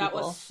to with new that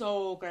people. was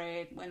so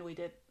great when we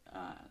did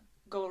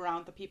go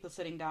around the people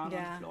sitting down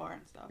on the floor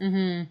and stuff.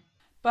 Mm-hmm.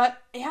 But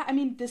yeah, I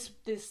mean this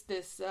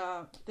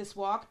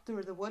walk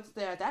through the woods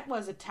there, that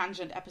was a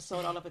tangent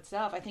episode all of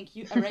itself. I think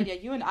you,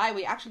 Aradia, you and I,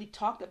 we actually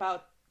talked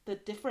about the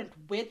different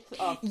width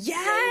of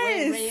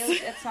railway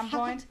rails at some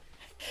point.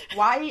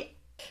 Why?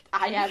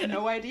 I have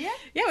no idea.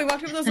 Yeah, we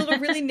walked over those little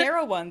really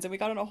narrow ones, and we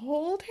got on a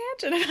whole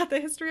tangent about the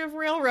history of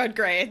railroad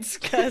grades.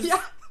 Because,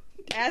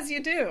 as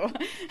you do.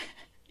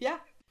 Yeah,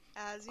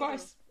 As of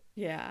course.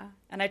 Yeah,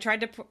 and I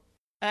tried to...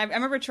 I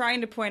remember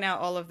trying to point out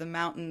all of the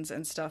mountains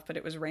and stuff, but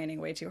it was raining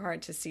way too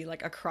hard to see,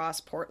 like,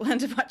 across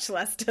Portland, much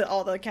less to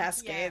all the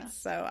Cascades. Yeah.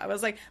 So I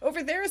was like,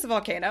 over there is a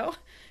volcano.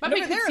 But and we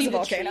over could there see is a the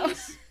volcano.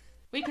 trees.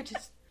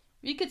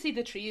 We could see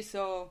the trees,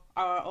 so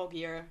our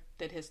Ogier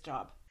did his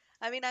job.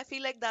 I mean, I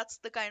feel like that's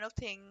the kind of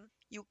thing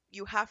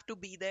you have to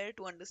be there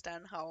to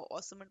understand how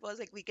awesome it was.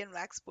 Like, we can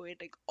wax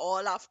poetic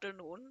all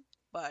afternoon,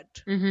 but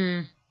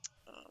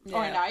Mm-hmm.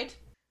 Or night.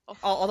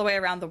 All the way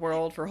around the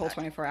world for a whole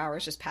 24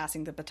 hours, just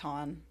passing the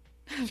baton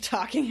of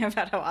talking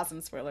about how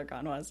awesome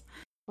SpoilerCon was.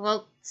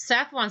 Well,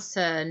 Seth wants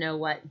to know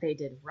what they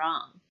did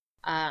wrong.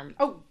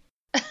 Oh,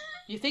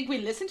 you think we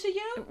listened to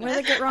you? What did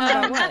I get wrong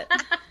about what?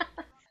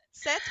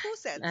 Seth, who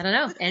said? I don't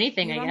know.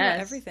 Anything, You're I wrong about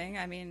guess. everything.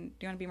 I mean,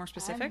 do you want to be more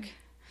specific?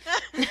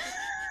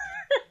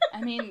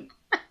 I mean,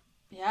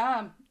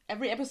 yeah,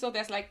 every episode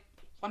there's like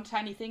one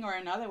tiny thing or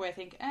another where I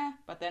think,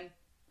 but then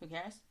who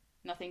cares?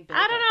 Nothing big.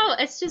 I don't know.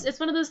 It's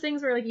one of those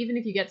things where, like, even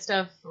if you get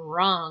stuff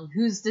wrong,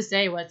 who's to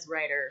say what's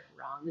right or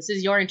wrong? This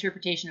is your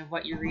interpretation of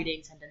what you're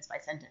reading sentence by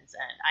sentence,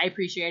 and I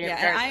appreciate it Yeah,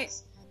 and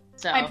regardless.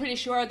 So I'm pretty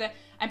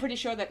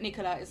sure that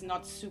Nicola is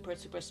not super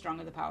strong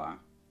in the power,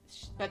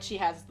 but she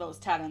has those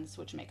talents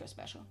which make her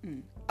special.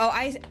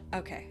 Oh,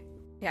 okay.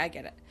 Yeah, I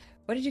get it.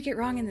 What did you get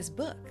wrong in this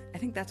book? I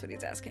think that's what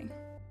he's asking.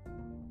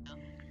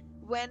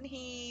 When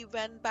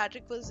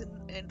Patrick was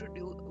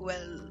introduced,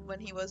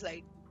 when he was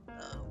like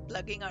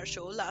plugging our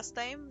show last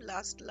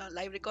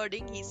live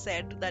recording, he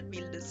said that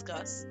we'll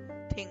discuss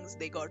things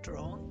they got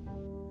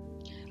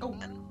wrong. Oh.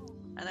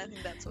 and I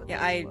think that's what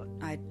Yeah, they were.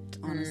 I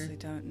honestly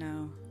don't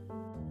know.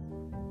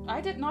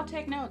 I did not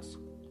take notes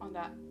on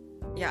that.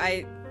 Yeah,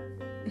 I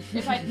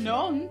If I'd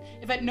known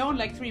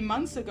like 3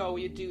 months ago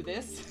you'd do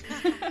this,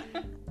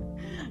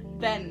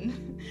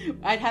 then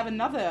I'd have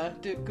another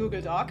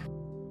Google Doc.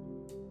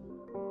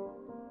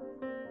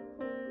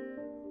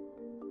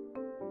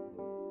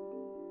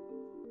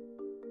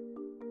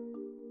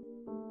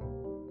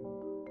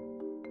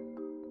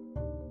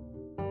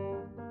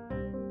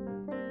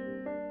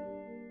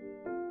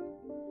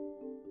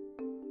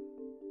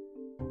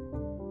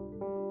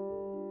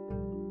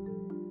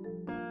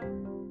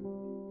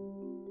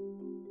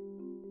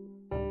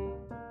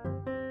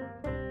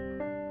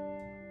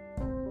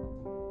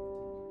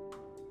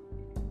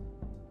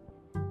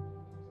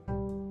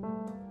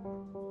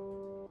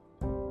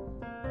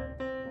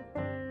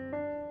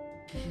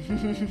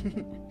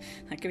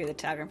 that could be the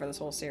tagline for this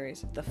whole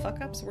series. The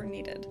fuck ups were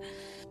needed.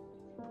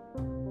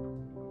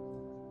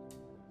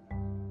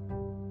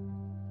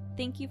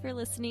 Thank you for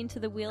listening to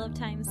the Wheel of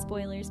Time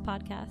Spoilers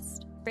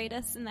podcast. Rate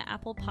us in the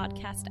Apple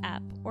Podcast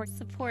app or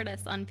support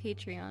us on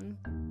Patreon.